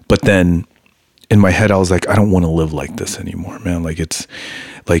 But then in my head, I was like, I don't want to live like this anymore, man. Like it's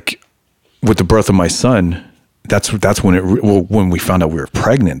like with the birth of my son, that's when when we found out we were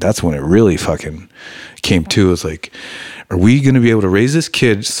pregnant, that's when it really fucking came to. It was like, are we going to be able to raise this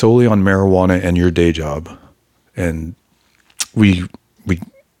kid solely on marijuana and your day job? And we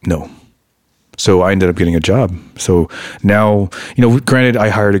no. So I ended up getting a job. So now, granted, I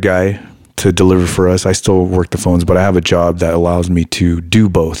hired a guy to deliver for us. I still work the phones, but I have a job that allows me to do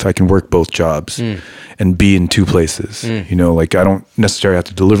both. I can work both jobs and be in two places. Like I don't necessarily have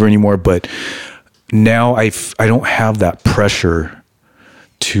to deliver anymore, but now I don't have that pressure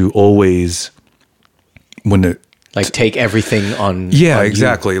to always take everything on. Yeah, on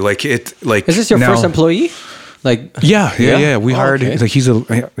exactly. You. Like it. Like is this your first employee? Like yeah. We hired. Okay. Like he's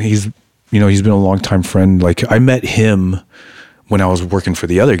he's been a long time friend. Like I met him when I was working for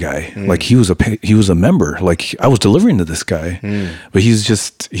the other guy. Like he was a member. Like I was delivering to this guy, but he's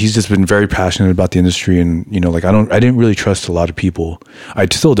just been very passionate about the industry. And like I didn't really trust a lot of people. I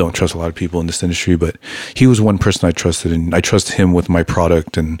still don't trust a lot of people in this industry, but he was one person I trusted, and I trust him with my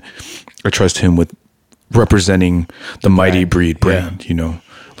product, and I trust him with representing the Mighty Breed brand.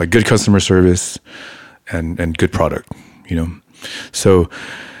 Like good customer service and good product. So.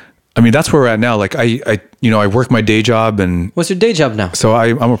 I mean, that's where we're at now. Like I work my day job, and what's your day job now? So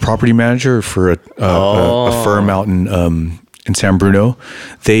I'm a property manager for a firm out in San Bruno.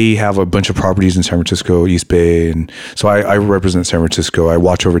 They have a bunch of properties in San Francisco, East Bay, and so I represent San Francisco. I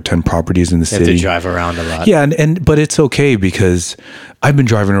watch over 10 properties in the city. You have to drive around a lot. Yeah, but it's okay because I've been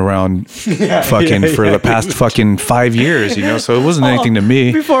driving around for the past fucking 5 years, so it wasn't anything to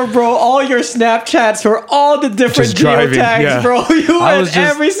me. Before, bro, all your Snapchats were all the different geotags, bro. You went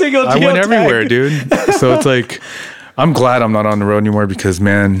every single geotag. I went everywhere, dude. So it's like, I'm glad I'm not on the road anymore because,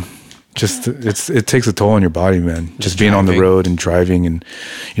 man, it takes a toll on your body, man. Just being on the road and driving. And,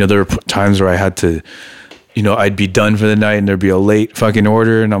 there were times where I had to, I'd be done for the night and there'd be a late fucking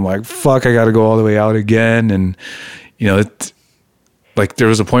order. And I'm like, fuck, I got to go all the way out again. And, like there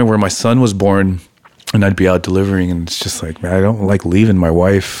was a point where my son was born and I'd be out delivering, and it's just like, man, I don't like leaving my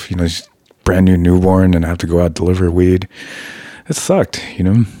wife, she's brand new newborn, and I have to go out deliver weed. It sucked,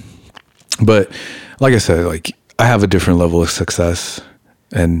 But like I said, like I have a different level of success,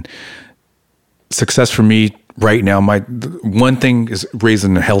 and success for me right now, my one thing is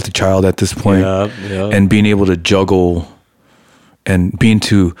raising a healthy child at this point, and being able to juggle and being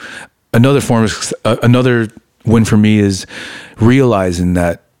to another form of another win for me is realizing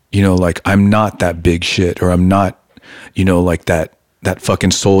that, like I'm not that big shit, or I'm not, like that fucking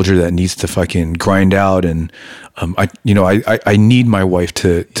soldier that needs to fucking grind out. And, I need my wife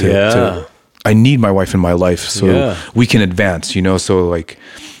I need my wife in my life so we can advance, so like,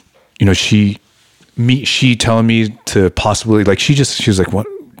 she telling me to possibly, like, she was like, what,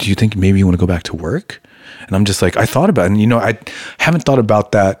 do you think maybe you want to go back to work? And I'm just like, I thought about it. And, I haven't thought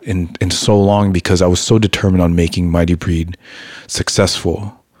about that in so long because I was so determined on making Mighty Breed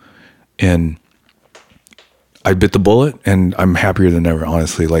successful. And I bit the bullet, and I'm happier than ever,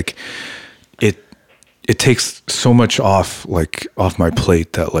 honestly. Like it takes so much off my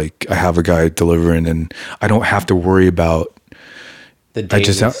plate that like I have a guy delivering, and I don't have to worry about the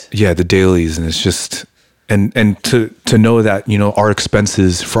dailies. The dailies. And it's just, and to know that, our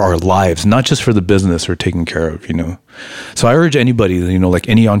expenses for our lives, not just for the business, are taken care of, So I urge anybody, like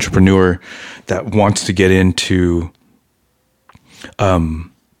any entrepreneur that wants to get into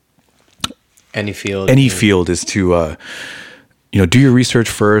any field is to, do your research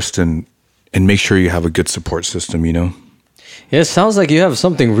first and make sure you have a good support system, Yeah, it sounds like you have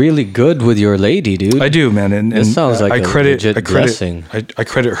something really good with your lady, dude. I do, man. And it sounds like a legit blessing. I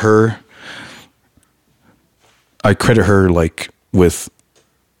credit her. I credit her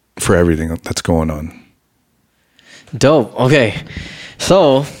for everything that's going on. Dope. Okay.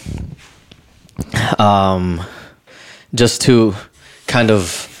 So, just to kind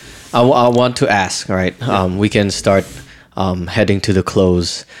of, I want to ask, right? We can start heading to the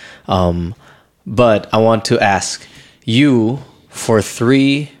close. But I want to ask you for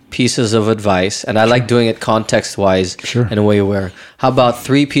 3 pieces of advice, and I like doing it context-wise in a way where, how about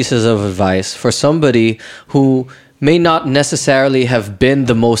 3 pieces of advice for somebody who may not necessarily have been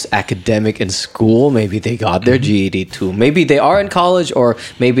the most academic in school. Maybe they got their GED too. Maybe they are in college, or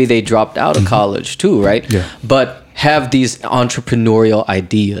maybe they dropped out of college too, right? Yeah. But have these entrepreneurial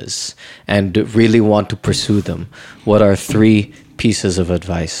ideas and really want to pursue them. What are 3 pieces of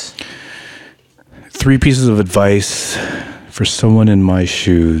advice? 3 pieces of advice for someone in my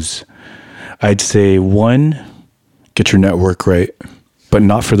shoes. I'd say 1, get your network right, but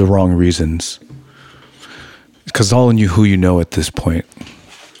not for the wrong reasons. Because all in you who you know at this point.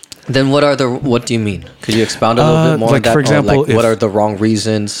 Then what do you mean? Could you expound a little bit more on that? For example, what are the wrong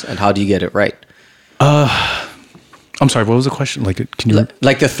reasons and how do you get it right? I'm sorry, what was the question? Like, can you...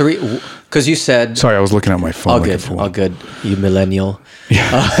 Like the three... Because you said... Sorry, I was looking at my phone. All good. You millennial.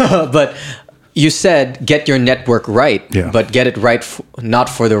 Yeah. But you said get your network right, but get it right not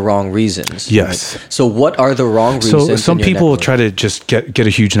for the wrong reasons. Yes. Right? So what are the wrong reasons? So some people try to just get a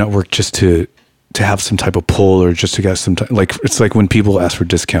huge network just to have some type of pull, or just to get some like, it's like when people ask for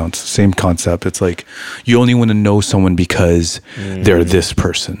discounts, same concept. It's like you only want to know someone because they're this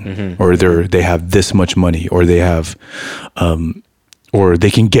person, or they have this much money, or they have or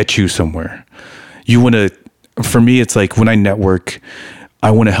they can get you somewhere. You want to, for me, it's like when I network,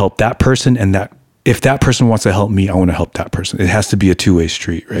 I want to help that person, and that if that person wants to help me, I want to help that person. It has to be a two-way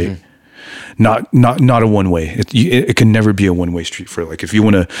street, right? Not a one-way. It can never be a one-way street. For like, if you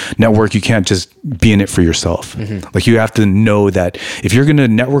want to network, you can't just be in it for yourself. Like, you have to know that if you're going to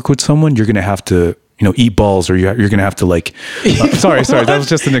network with someone, you're going to have to, eat balls, or you're going to have to like, sorry, that was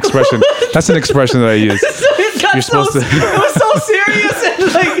just an expression. That's an expression that I use. You're supposed to. It was so serious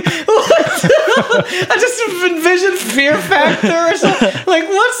and like, what? I just envisioned Fear Factor or something. Like,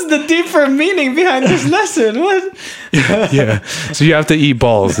 what's the deeper meaning behind this lesson? What? Yeah. So you have to eat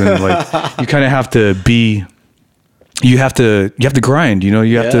balls, and like, you kind of have to be. You have to grind.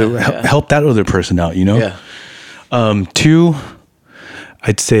 You have to help that other person out. Yeah. Two,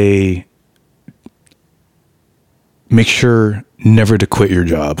 I'd say, make sure never to quit your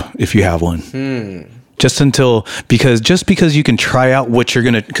job if you have one. Because you can try out what you're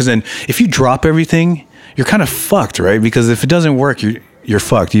gonna. Because then, if you drop everything, you're kind of fucked, right? Because if it doesn't work, you're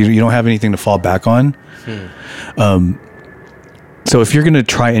fucked. You don't have anything to fall back on. So if you're gonna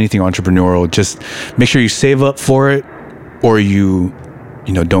try anything entrepreneurial, just make sure you save up for it, or you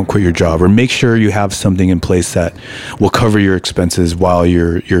don't quit your job, or make sure you have something in place that will cover your expenses while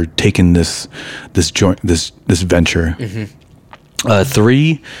you're taking this venture.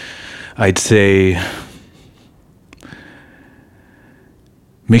 Three, I'd say,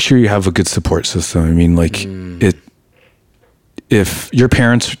 make sure you have a good support system. I mean, like, if your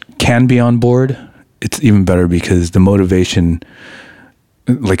parents can be on board, it's even better, because the motivation,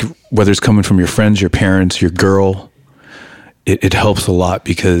 like, whether it's coming from your friends, your parents, your girl, it helps a lot.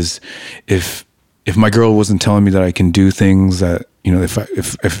 Because if my girl wasn't telling me that I can do things, that, if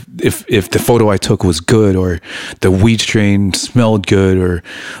the photo I took was good, or the weed strain smelled good, or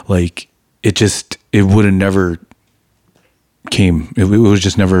like, it would have never came. It would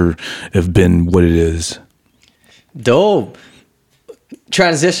just never have been what it is. Dope.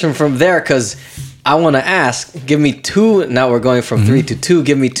 Transition from there, because I want to ask, give me two, now we're going from 3 to 2,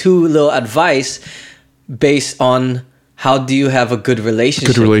 give me two little advice based on how do you have a good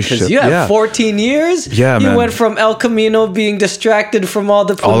relationship? Because you have 14 years. Yeah, you man. went from El Camino being distracted from all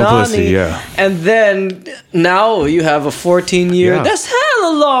the punani. And then now you have a 14-year. Yeah. That's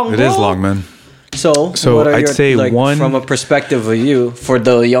hella long, bro. It is long, man. So what are I'd say one, from a perspective of you, for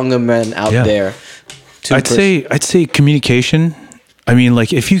the younger men out there. I'd say communication. I mean,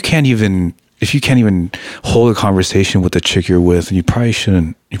 like, if you can't even hold a conversation with the chick you're with, you probably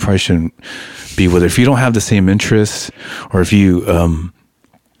shouldn't be with her. If you don't have the same interests, or if you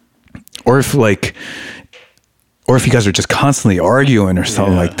or if you guys are just constantly arguing or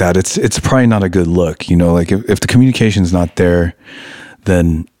something like that, it's probably not a good look. Like, if the communication's not there,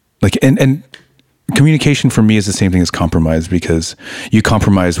 then like, and communication for me is the same thing as compromise, because you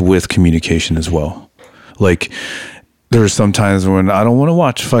compromise with communication as well. Like, there are some times when I don't want to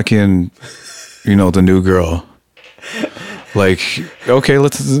watch fucking, the new girl. Like, okay,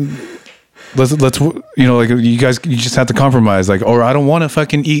 let's like, you just have to compromise. Like, or I don't want to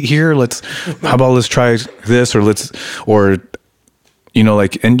fucking eat here. How about let's try this, or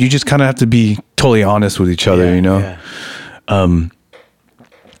like, and you just kind of have to be totally honest with each other, Yeah.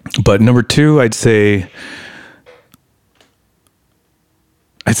 But number two, I'd say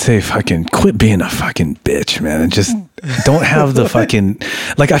fucking quit being a fucking bitch, man, and just don't have the fucking,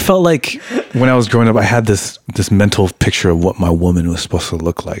 like, I felt like when I was growing up, I had this mental picture of what my woman was supposed to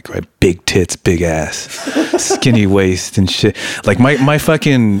look like, right? Big tits, big ass, skinny waist and shit. Like, my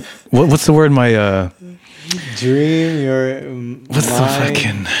fucking, what's the word? My dream,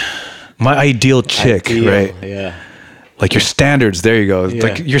 my ideal chick, right? Yeah. Like, your standards, there you go. Yeah.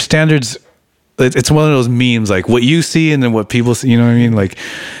 Like, your standards, it's one of those memes, like what you see and then what people see, you know what I mean?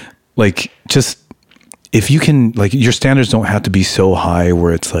 Like just, if you can, like, your standards don't have to be so high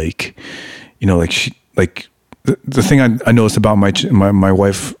where it's like, like the thing I noticed about my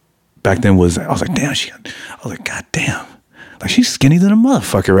wife back then was, I was like, damn, God damn. like she's skinny than a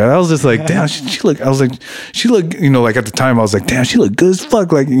motherfucker, right? I was just like, damn, she look. I was like, she look, you know, like at the time I was like, damn, she look good as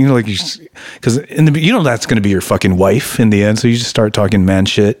fuck, like, you know, like, because in the, you know, that's gonna be your fucking wife in the end, so you just start talking man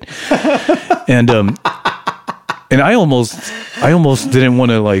shit, and I almost didn't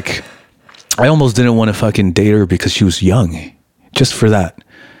want to fucking date her because she was young, just for that.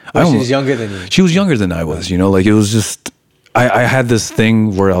 Well, she was younger than you. She was younger than I was, you know, like it was just. I had this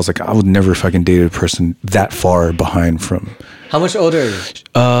thing where I was like, I would never fucking date a person that far behind from. How much older are you?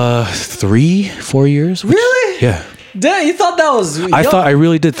 3-4 years. Really? Yeah. Damn, you thought that was young. I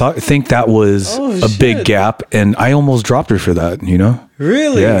really did think that was a big gap, and I almost dropped her for that, you know?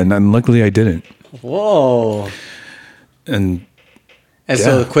 Really? Yeah, and luckily I didn't. Whoa. And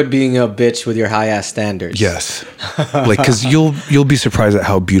so quit being a bitch with your high ass standards. Yes. Like, because you'll be surprised at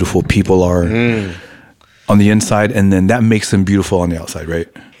how beautiful people are. On the inside, and then that makes them beautiful on the outside, right?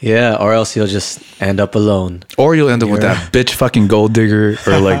 Yeah, or else you'll just end up alone. Or you'll end up with that bitch fucking gold digger,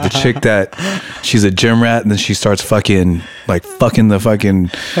 or like the chick that she's a gym rat, and then she starts fucking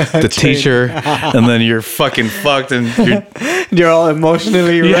the teacher, and then you're fucking fucked, and you're all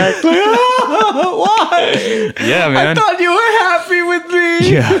emotionally wrecked. Like, why? Yeah, man. I thought you were happy with me.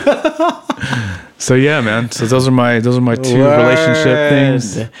 Yeah. So yeah, man. So those are my 2 relationship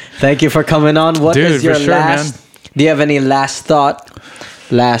things. Thank you for coming on. What is your last? Man. Do you have any last thought?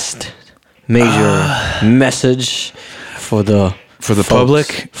 Last major message for the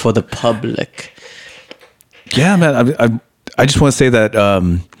public? For the public. Yeah, man. I just want to say that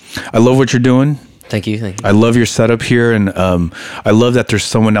I love what you're doing. Thank you. I love your setup here, and I love that there's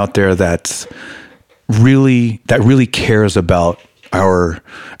someone out there that really cares about our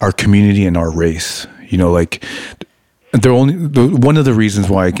community and our race. You know, like one of the reasons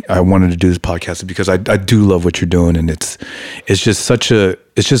why I wanted to do this podcast is because I do love what you're doing, and it's just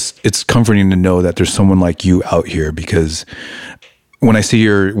it's comforting to know that there's someone like you out here, because when I see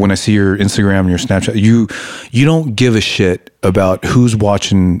your Instagram and your Snapchat, you don't give a shit about who's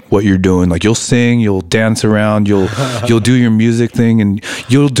watching what you're doing. Like, you'll sing, you'll dance around, you'll do your music thing, and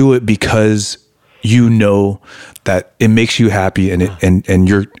you'll do it because you know that it makes you happy, and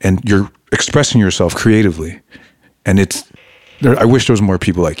you're expressing yourself creatively, and I wish there was more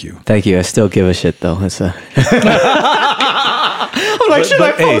people like you. Thank you. I still give a shit though. It's I'm like, should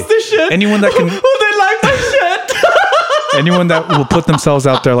I post this shit? Anyone that can, they like my shit. Anyone that will put themselves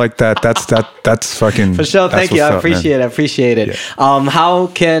out there like that's fucking for sure. Thank you. I appreciate it. Yeah. How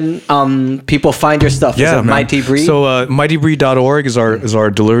can people find your stuff? Yeah, is it Mighty Breed? So mightybreed.org is our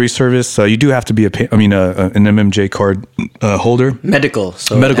delivery service. You do have to be an MMJ card holder. Medical.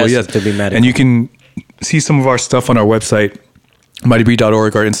 So medical, it has yes. to be medical. And you can see some of our stuff on our website,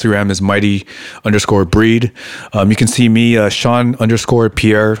 mightybreed.org. Our Instagram is mighty_breed. You can see me,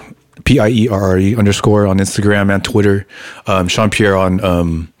 Sean_Pierre, Pierre_ on Instagram and Twitter. Sean Pierre on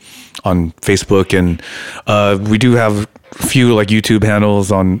Facebook, and we do have a few like YouTube handles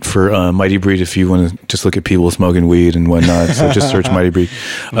for Mighty Breed if you want to just look at people smoking weed and whatnot. So just search Mighty Breed.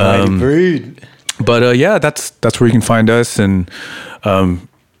 Mighty Breed. But yeah, that's where you can find us, and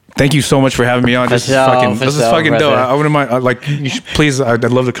thank you so much for having me on. This is fucking dope. I wouldn't mind. Please, I'd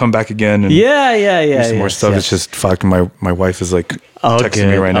love to come back again. And do some more stuff. It's just fucking my wife is like texting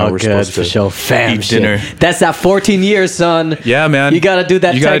me right now. We're supposed to eat dinner. That's that 14 years, son. Yeah, man. You gotta do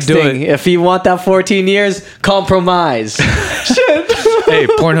that. You gotta do it. If you want that 14 years, compromise. Shit. Hey,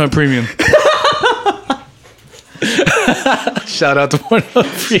 Pornhub Premium. Shout out to Pornhub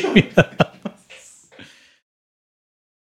Premium.